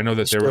 I know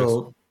that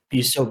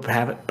you still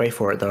have it, pay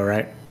for it though,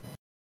 right?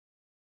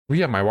 Well,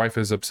 yeah, my wife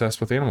is obsessed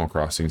with Animal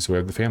Crossing, so we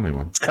have the family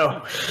one.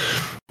 So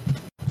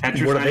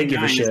Tetris what do they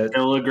give a shit?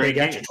 Still a great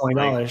they got you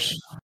 $20.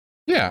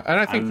 Yeah, and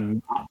I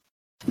think,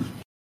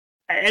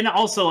 and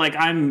also like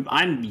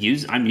I'm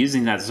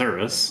using that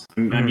service.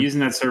 I'm using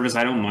that service.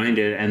 I don't mind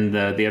it, and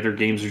the other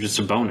games are just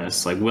a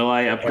bonus. Like, will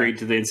I upgrade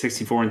to the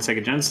N64 and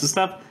Sega Genesis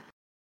stuff?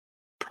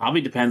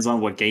 Probably depends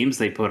on what games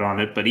they put on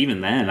it. But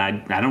even then, I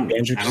don't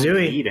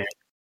need it.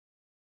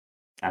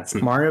 That's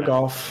Mario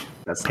Golf.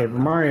 That's Paper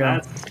Mario.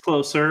 That's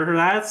closer.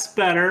 That's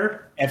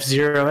better.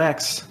 F-Zero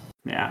X.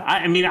 Yeah,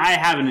 I mean, I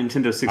have a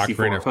Nintendo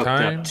 64 hooked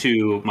up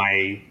to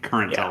my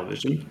current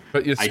television.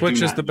 But your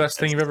Switch is the best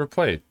thing you've ever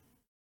played.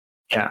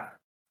 Yeah.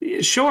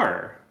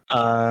 Sure.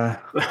 But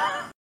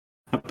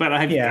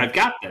I've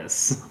got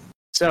this.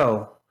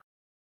 So,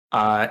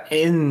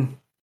 in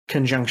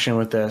conjunction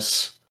with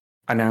this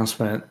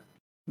announcement,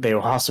 they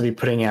will also be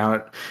putting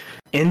out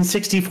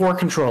N64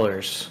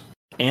 controllers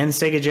and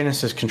Sega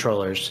Genesis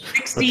controllers.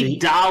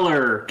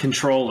 $60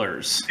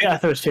 controllers. Yeah, I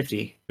thought it was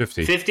 50.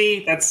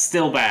 50? That's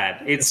still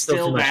bad. It's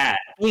still bad.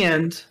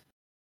 And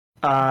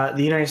the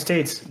United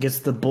States gets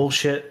the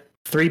bullshit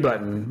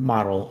 3-button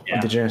model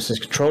of the Genesis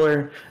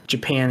controller.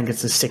 Japan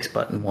gets the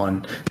 6-button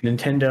one.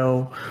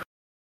 Nintendo,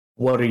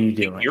 what are you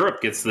doing?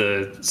 Europe gets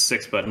the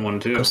 6-button one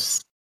too.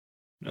 Those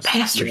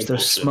bastards,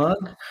 those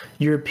smug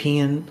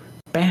European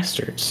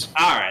bastards.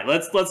 All right,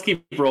 let's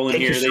keep rolling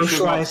here. They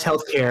socialize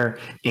healthcare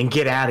and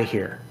get out of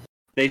here.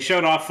 They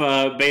showed off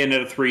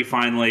Bayonetta 3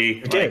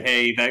 finally. Like,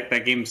 hey,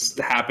 that game's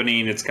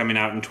happening. It's coming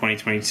out in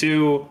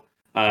 2022.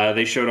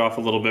 They showed off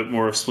a little bit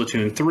more of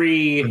Splatoon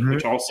 3,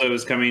 which also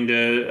is coming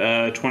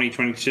to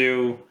 2022.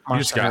 You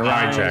just got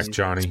hijacked,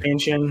 Johnny.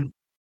 Expansion.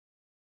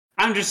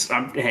 I'm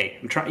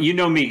trying. You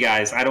know me,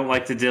 guys. I don't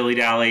like to dilly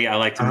dally. I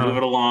like to move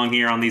it along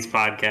here on these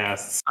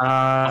podcasts.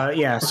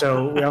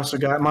 So we also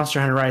got Monster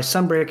Hunter Rise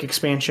Sunbreak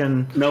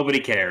expansion. Nobody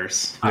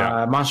cares.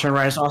 Monster Hunter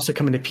Rise also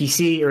coming to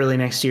PC early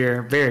next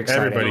year. Very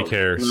exciting. Everybody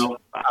cares. No,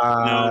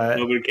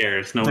 nobody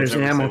cares. There's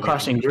an Animal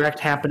Crossing Direct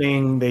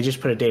happening. They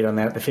just put a date on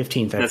that, the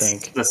 15th, I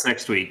think. That's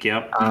next week.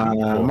 Yep.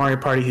 Mario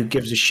Party. Who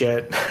gives a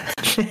shit?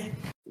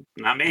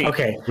 Not me.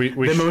 Okay.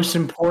 The most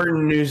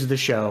important news of the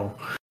show,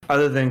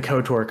 other than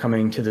KOTOR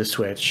coming to the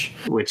Switch,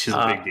 which is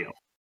a big deal,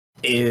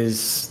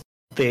 is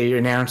they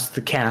announced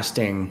the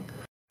casting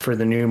for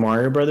the new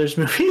Mario Brothers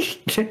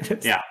movie.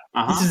 Yeah.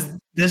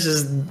 This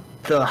is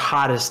the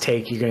hottest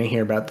take you're going to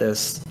hear about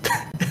this.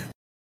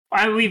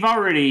 We've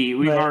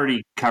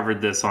already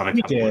covered this on a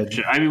couple.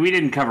 I mean, we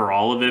didn't cover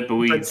all of it, but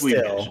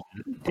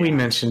we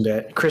mentioned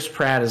it. Chris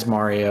Pratt is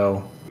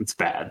Mario. It's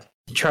bad.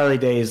 Charlie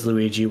Day is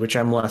Luigi, which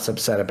I'm less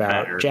upset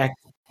about.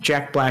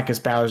 Jack Black is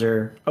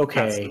Bowser.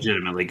 Okay. That's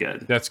legitimately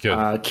good. That's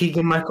good.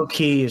 Keegan-Michael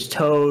Key is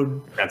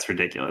Toad. That's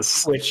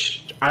ridiculous.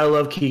 Which, I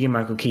love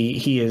Keegan-Michael Key.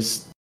 He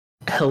is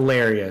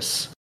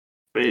hilarious.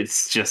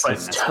 It's just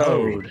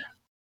Toad.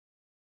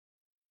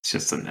 It's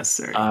just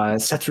unnecessary.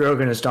 Seth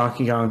Rogen is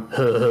Donkey Kong.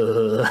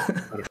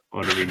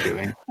 What are we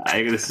doing?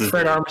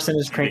 Fred Armisen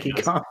is Cranky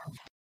Kong.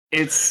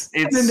 It's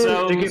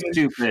so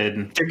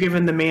stupid. They're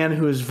giving the man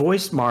who has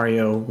voiced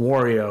Mario,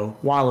 Wario,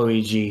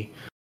 Waluigi,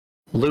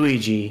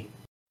 Luigi,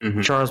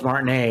 Charles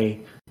Martinet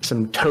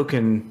some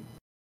token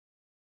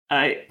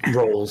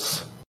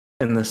roles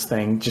in this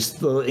thing. Just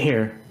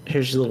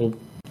here's your little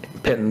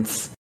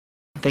pittance.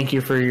 Thank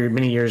you for your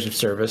many years of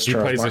service. He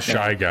Charles plays Martinet. a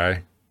shy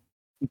guy.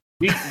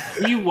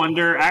 You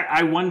wonder.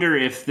 I wonder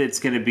if it's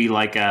going to be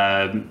like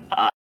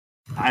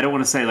I don't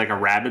want to say like a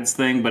Rabbids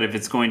thing, but if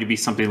it's going to be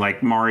something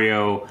like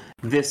Mario,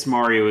 this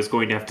Mario is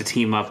going to have to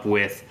team up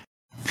with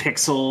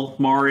Pixel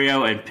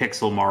Mario, and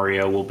Pixel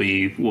Mario will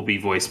be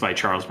voiced by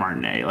Charles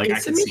Martinet. Like, I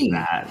can see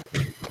that.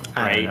 Right?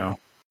 I don't know.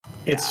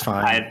 It's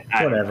fine.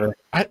 Whatever.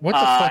 What the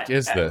fuck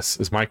is this?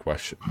 Is my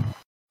question.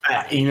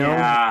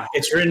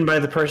 It's written by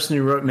the person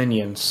who wrote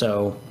Minions,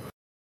 so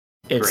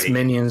it's Great.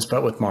 Minions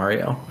but with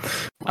Mario.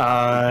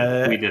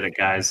 We did it,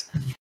 guys.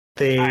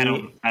 I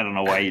don't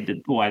know why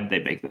did they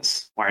make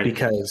this?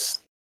 Because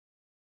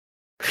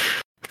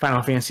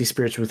Final Fantasy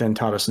Spirits Within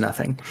taught us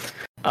nothing.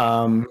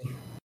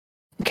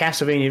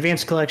 Castlevania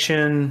Advance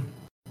Collection,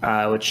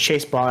 which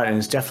Chase bought and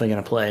is definitely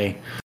going to play.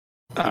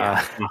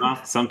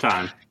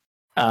 Sometime.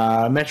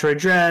 Metroid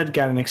Dread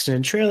got an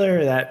extended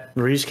trailer. That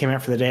reviews came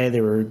out for the day.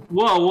 They were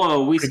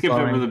whoa! We skipped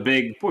glowing. over the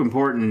big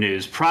important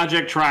news.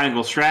 Project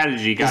Triangle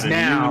Strategy got a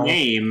now- new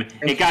name.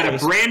 It got a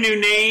brand new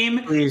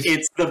name. Please.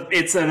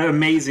 It's an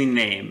amazing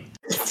name.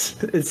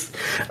 It's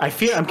I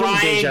feel I'm getting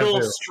deja Triangle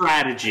vu.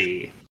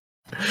 Strategy.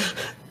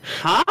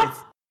 Huh?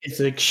 It's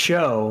a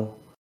show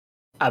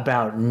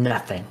about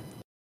nothing.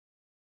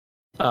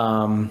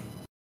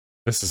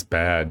 This is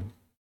bad.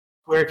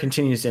 Square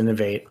continues to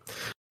innovate.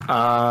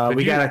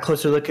 We got a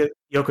closer look at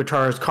Yoko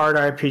Taro's card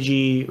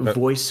RPG,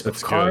 Voice of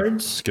That's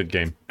Cards. It's a good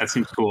game. That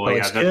seems cool. Oh, Yeah,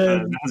 it's that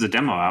good. has a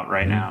demo out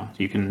right now.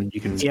 You can.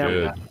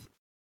 Yeah.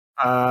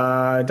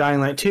 Good. Dying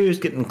Light 2 is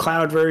getting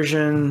cloud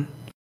version.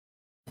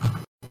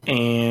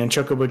 And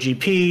Chocobo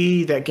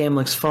GP, that game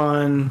looks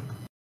fun.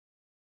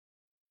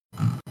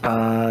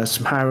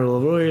 Some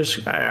Hyrule Warriors.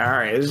 All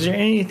right, is there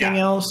anything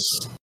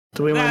else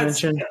that we want to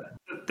mention?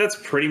 That's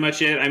pretty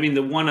much it. I mean,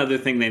 the one other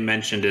thing they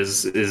mentioned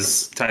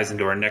is ties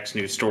into our next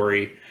news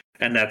story,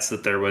 and that's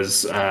that there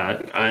was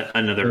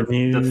another.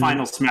 The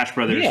final Smash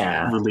Brothers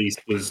release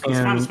was the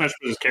final Smash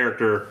Brothers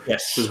character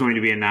was going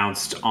to be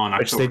announced on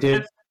Which October. they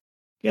did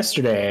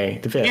yesterday,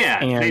 the 5th.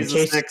 Yeah, and today's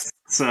the 6th,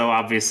 so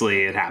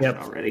obviously it happened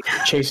already.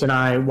 Chase and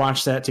I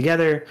watched that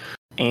together,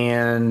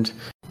 and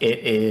it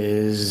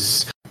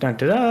is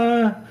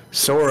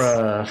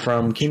Sora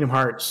from Kingdom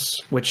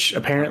Hearts, which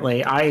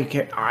apparently I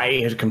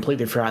had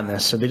completely forgotten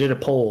this. So they did a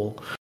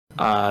poll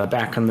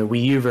back on the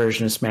Wii U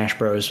version of Smash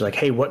Bros. Like,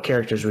 hey, what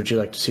characters would you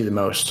like to see the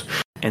most?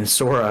 And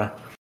Sora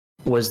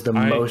was the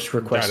most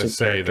requested.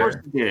 Gotta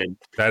say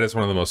that is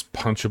one of the most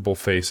punchable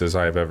faces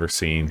I've ever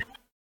seen.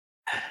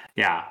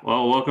 Yeah,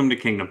 well, welcome to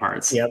Kingdom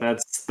Hearts. Yep.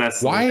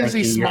 That's Why is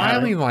he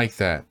smiling like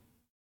that?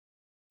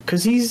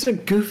 Because he's a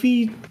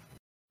goofy.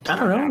 I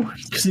don't know.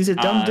 Because he's a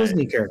dumb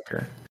Disney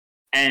character.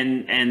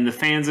 And the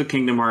fans of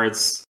Kingdom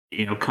Hearts,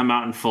 come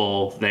out in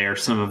full. They are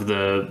some of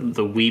the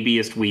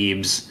weebiest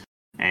weebs,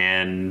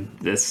 and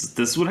this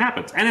is what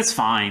happens. And it's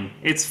fine.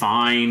 It's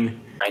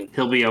fine.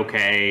 He'll be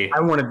okay.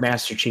 I wanted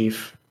Master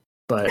Chief,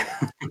 but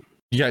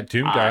You got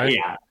Doom Guy.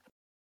 Yeah.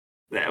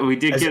 We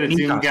did get a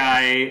Doom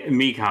Guy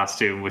Mii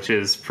costume, which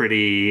is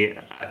pretty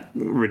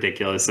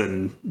ridiculous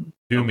and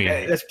Doomy.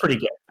 okay. That's pretty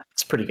good.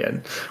 It's pretty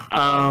good.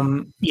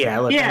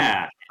 Look,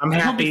 I'm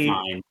happy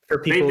for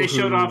people. They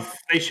showed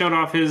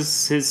off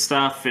his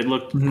stuff. It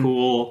looked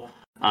cool.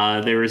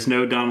 There is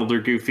no Donald or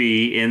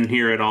Goofy in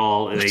here at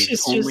all. They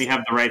only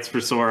have the rights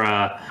for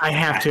Sora. I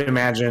have to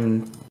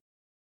imagine,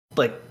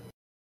 like,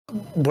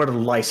 what a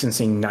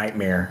licensing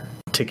nightmare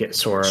to get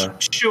Sora.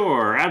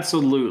 Sure,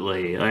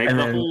 absolutely.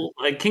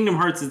 Like Kingdom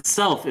Hearts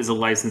itself is a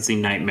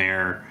licensing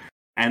nightmare,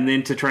 and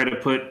then to try to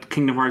put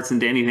Kingdom Hearts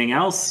into anything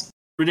else,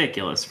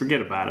 ridiculous.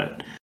 Forget about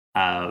it.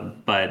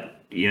 But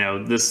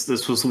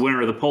this was the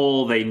winner of the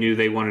poll. They knew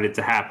they wanted it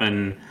to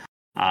happen,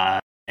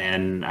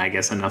 and I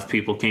guess enough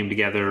people came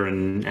together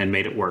and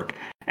made it work.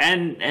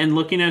 And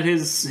looking at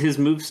his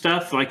move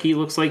stuff, like, he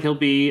looks like he'll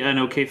be an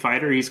okay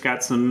fighter. He's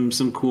got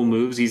some cool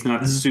moves. He's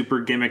not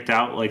super gimmicked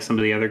out like some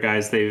of the other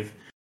guys they've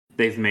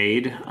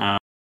made.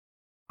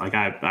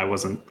 I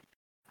wasn't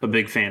a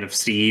big fan of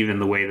Steve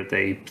and the way that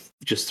they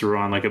just threw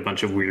on like a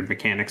bunch of weird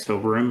mechanics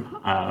over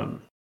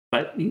him.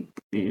 But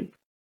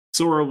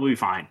Sora will be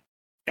fine.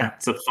 Yeah,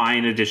 it's a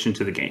fine addition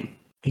to the game.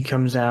 He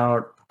comes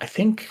out, I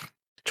think,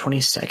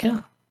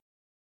 22nd.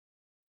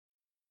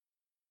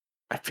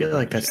 I feel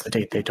like that's the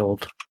date they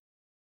told.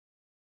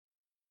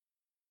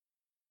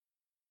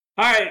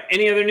 All right.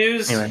 Any other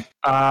news? Anyway,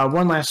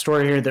 one last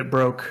story here that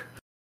broke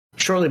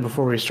shortly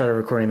before we started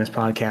recording this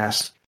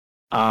podcast.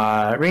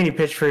 Randy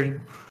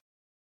Pitchford,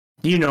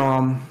 you know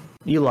him,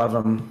 you love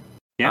him.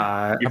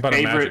 Yeah, your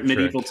favorite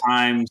medieval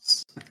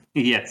times.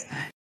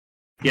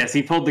 Yes,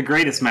 he pulled the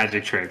greatest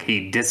magic trick.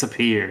 He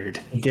disappeared.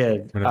 He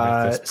did.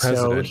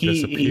 So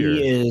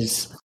he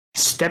is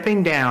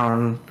stepping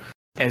down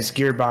as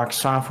Gearbox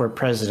Software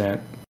president,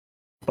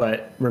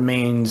 but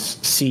remains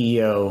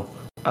CEO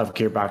of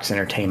Gearbox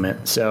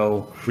Entertainment.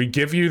 So we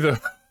give you the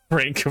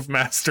rank of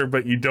master,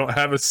 but you don't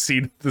have a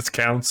seat at this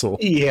council.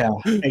 Yeah,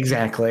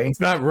 exactly. It's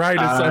not right.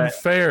 It's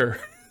unfair.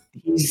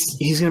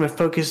 He's going to be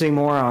focusing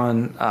more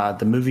on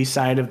the movie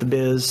side of the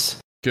biz.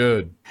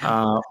 Good.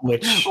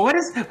 Which what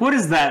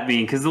does that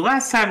mean? Because the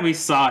last time we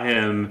saw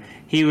him,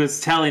 he was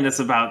telling us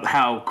about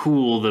how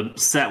cool the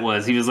set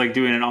was. He was like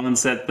doing an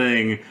on-set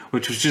thing,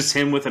 which was just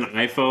him with an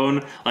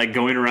iPhone, like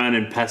going around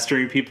and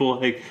pestering people,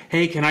 like,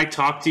 "Hey, can I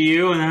talk to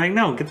you?" And they're like,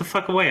 "No, get the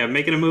fuck away! I'm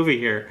making a movie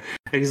here."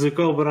 And he's like,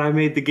 "Oh, but I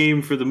made the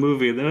game for the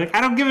movie." And they're like,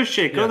 "I don't give a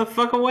shit. Go the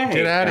fuck away!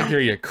 Get out of here,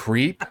 you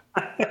creep!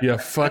 You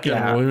fucking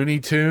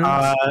Looney Tunes!"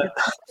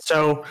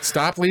 So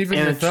stop leaving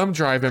your thumb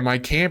drive in my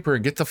camper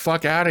and get the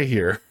fuck out of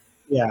here.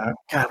 Yeah,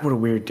 God, what a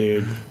weird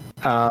dude.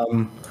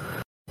 In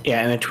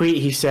a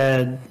tweet he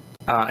said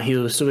he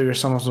will still be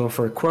responsible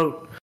for,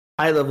 quote,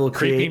 high-level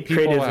creative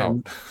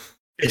and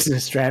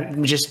business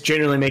strategy, just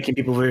generally making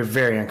people very,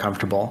 very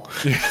uncomfortable.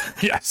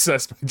 Yes,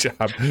 that's my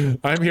job.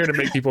 I'm here to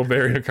make people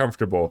very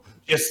uncomfortable.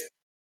 Just,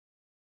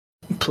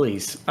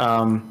 please.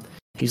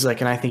 He's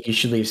like, and I think you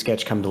should leave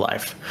Sketch come to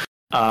life.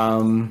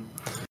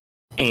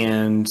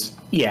 And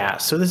yeah,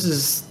 so this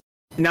is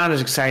not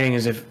as exciting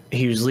as if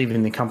he was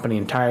leaving the company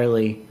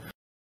entirely,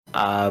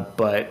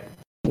 but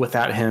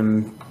without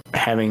him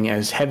having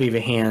as heavy of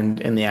a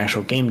hand in the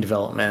actual game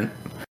development,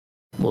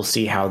 we'll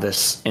see how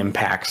this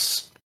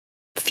impacts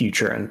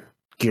future and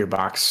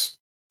Gearbox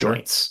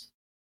joints.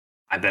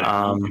 I bet it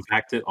won't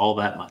impact it all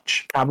that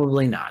much.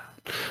 Probably not.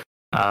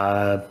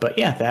 But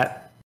yeah,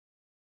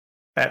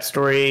 that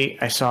story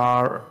I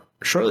saw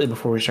shortly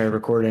before we started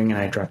recording, and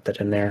I dropped that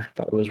in there.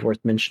 Thought it was worth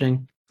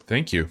mentioning.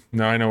 Thank you.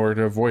 Now I know where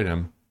to avoid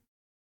him.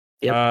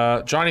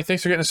 Yep. Johnny,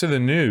 thanks for getting us to the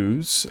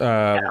news.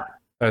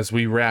 As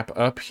we wrap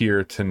up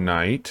here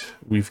tonight,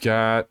 we've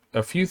got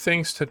a few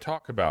things to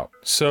talk about.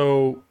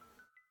 So,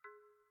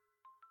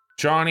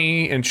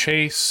 Johnny and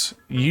Chase,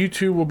 you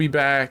two will be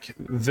back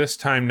this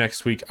time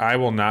next week. I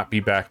will not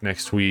be back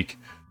next week.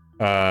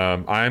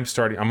 I'm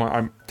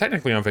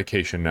technically on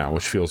vacation now,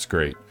 which feels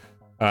great.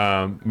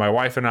 My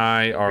wife and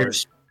I are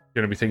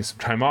going to be taking some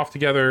time off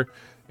together.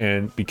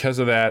 And because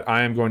of that,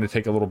 I am going to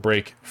take a little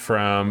break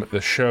from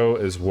the show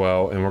as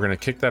well. And we're going to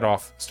kick that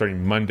off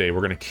starting Monday.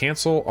 We're going to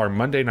cancel our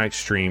Monday night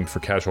stream for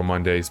Casual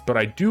Mondays. But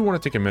I do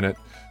want to take a minute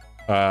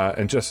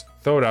and just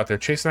throw it out there.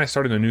 Chase and I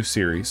started a new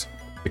series,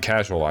 The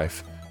Casual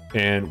Life.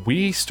 And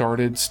we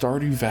started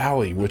Stardew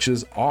Valley, which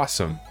is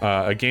awesome.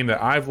 A game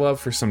that I've loved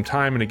for some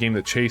time, and a game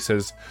that Chase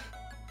has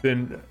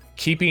been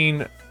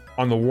keeping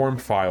on the warm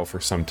file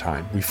for some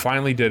time. We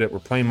finally did it. We're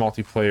playing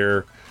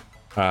multiplayer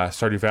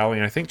Stardew Valley,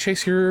 and I think,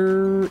 Chase,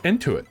 you're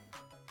into it.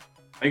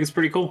 I think it's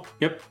pretty cool.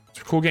 Yep. It's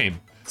a cool game.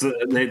 So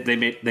they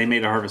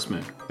made a Harvest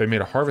Moon. They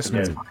made a Harvest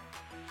Moon.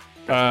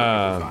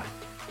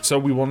 So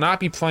we will not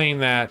be playing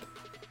that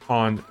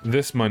on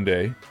this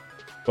Monday,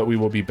 but we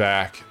will be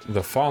back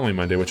the following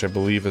Monday, which I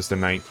believe is the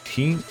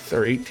 19th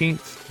or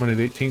 18th, Monday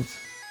the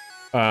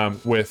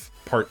 18th, with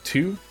part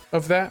 2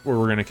 of that, where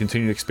we're going to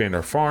continue to expand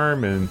our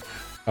farm and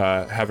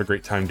have a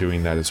great time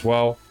doing that as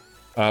well.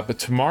 But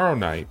tomorrow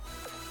night,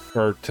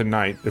 or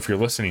tonight, if you're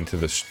listening to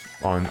this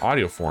on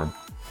audio form,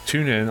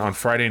 tune in on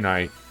Friday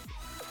night,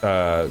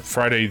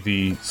 Friday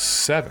the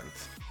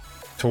 7th,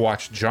 to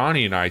watch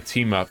Johnny and I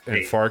team up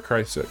in Far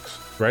Cry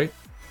 6, right?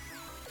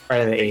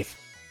 Friday the 8th.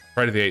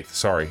 Friday the 8th,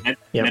 sorry.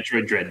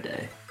 Metroid Dread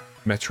Day.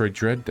 Metroid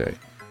Dread Day.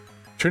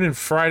 Tune in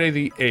Friday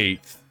the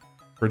 8th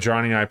for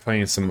Johnny and I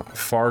playing some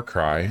Far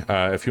Cry.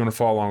 If you want to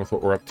follow along with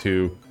what we're up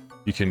to,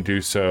 you can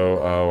do so.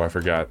 Oh, I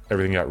forgot.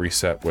 Everything got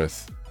reset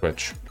with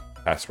Twitch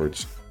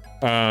passwords.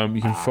 You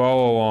can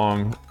follow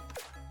along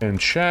in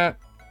chat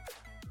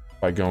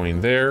by going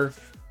there.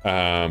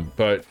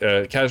 But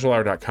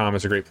casualhour.com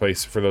is a great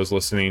place for those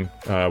listening.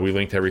 We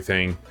linked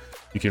everything.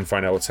 You can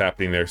find out what's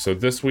happening there. So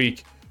this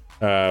week,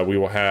 we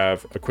will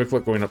have a quick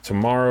look going up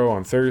tomorrow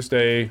on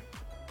Thursday.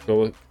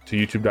 Go to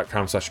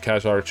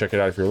youtube.com/casualhour. Check it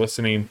out if you're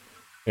listening.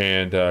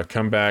 And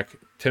come back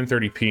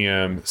 10:30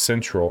 p.m.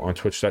 Central on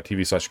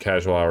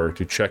twitch.tv/casualhour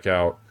to check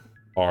out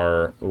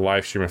our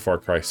live stream of Far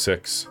Cry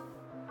 6,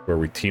 where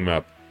we team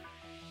up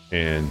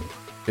and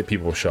hit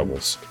people with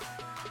shovels.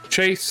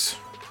 Chase,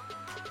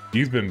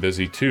 you've been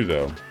busy too,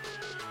 though.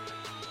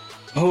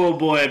 Oh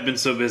boy, I've been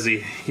so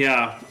busy.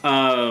 Yeah.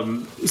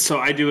 So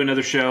I do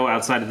another show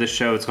outside of this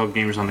show. It's called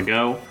Gamers on the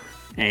Go.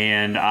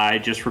 And I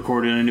just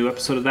recorded a new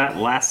episode of that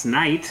last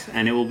night,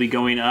 and it will be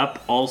going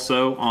up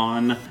also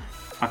on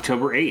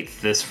October 8th,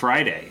 this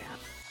Friday.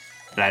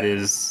 That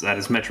is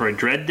Metroid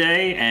Dread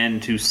Day,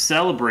 and to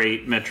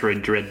celebrate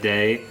Metroid Dread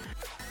Day,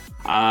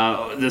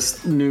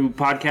 this new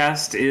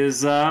podcast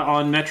is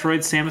on Metroid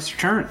Samus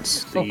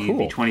Returns, the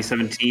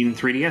 2017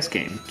 3DS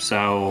game.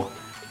 So,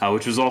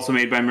 which was also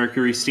made by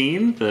Mercury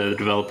Steam, the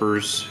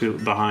developers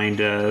behind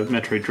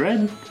Metroid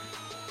Dread.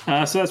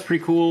 So that's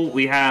pretty cool.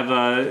 We have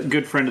a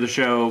good friend of the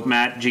show,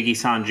 Matt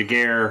Jiggy-san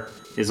Jaguar,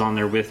 is on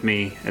there with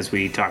me as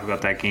we talk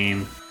about that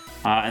game.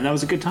 And that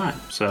was a good time.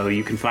 So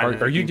you can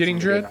find Are you getting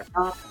Dread?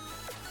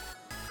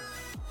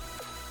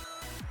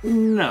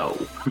 No.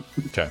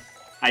 Okay.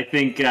 I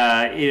think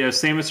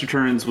Samus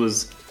Returns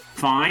was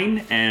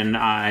fine, and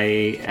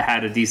I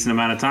had a decent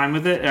amount of time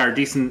with it, or a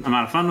decent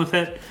amount of fun with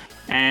it,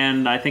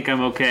 and I think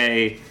I'm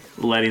okay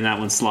letting that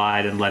one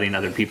slide and letting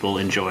other people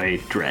enjoy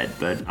Dread,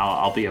 but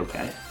I'll be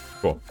okay.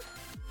 Cool.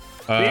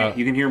 Yeah,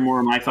 you can hear more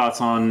of my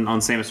thoughts on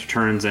Samus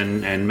Returns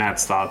and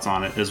Matt's thoughts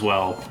on it as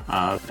well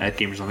at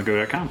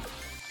gamersonthego.com.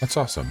 That's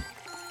awesome.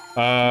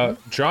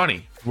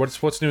 Johnny,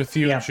 what's new with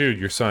you and Jude,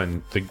 your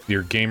son,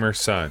 your gamer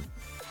son?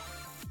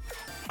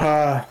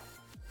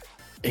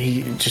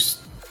 He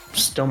just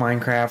still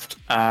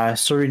Minecraft.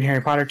 Still reading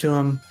Harry Potter to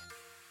him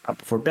up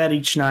before bed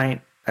each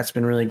night. That's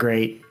been really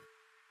great.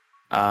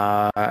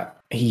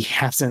 He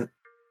hasn't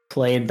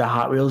played the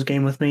Hot Wheels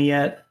game with me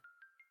yet,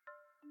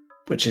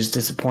 which is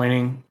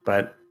disappointing,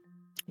 but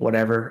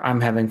whatever.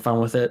 I'm having fun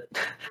with it.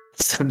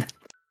 So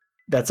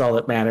that's all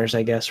that matters,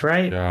 I guess,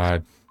 right?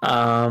 God.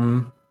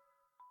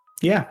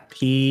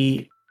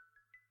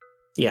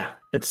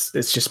 It's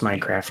just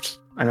Minecraft.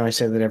 I know I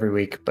say that every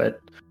week,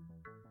 but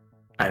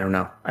I don't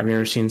know. I've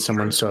never seen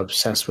someone so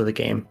obsessed with a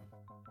game,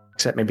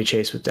 except maybe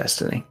Chase with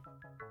Destiny.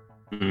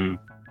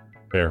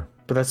 Fair.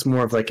 But that's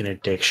more of like an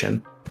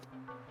addiction.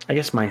 I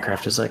guess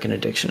Minecraft is like an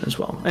addiction as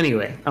well.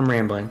 Anyway, I'm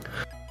rambling.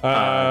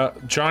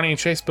 Johnny and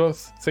Chase,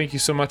 both, thank you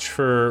so much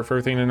for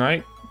everything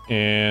tonight,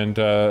 and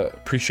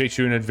appreciate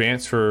you in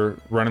advance for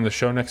running the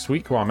show next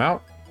week while I'm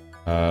out.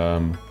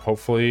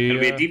 Hopefully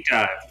It'll be a deep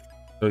dive.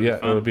 So yeah,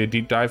 it'll be a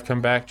deep dive.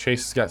 Come back.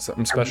 Chase has got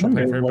something special I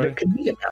planned for wonder what everybody. it could be about.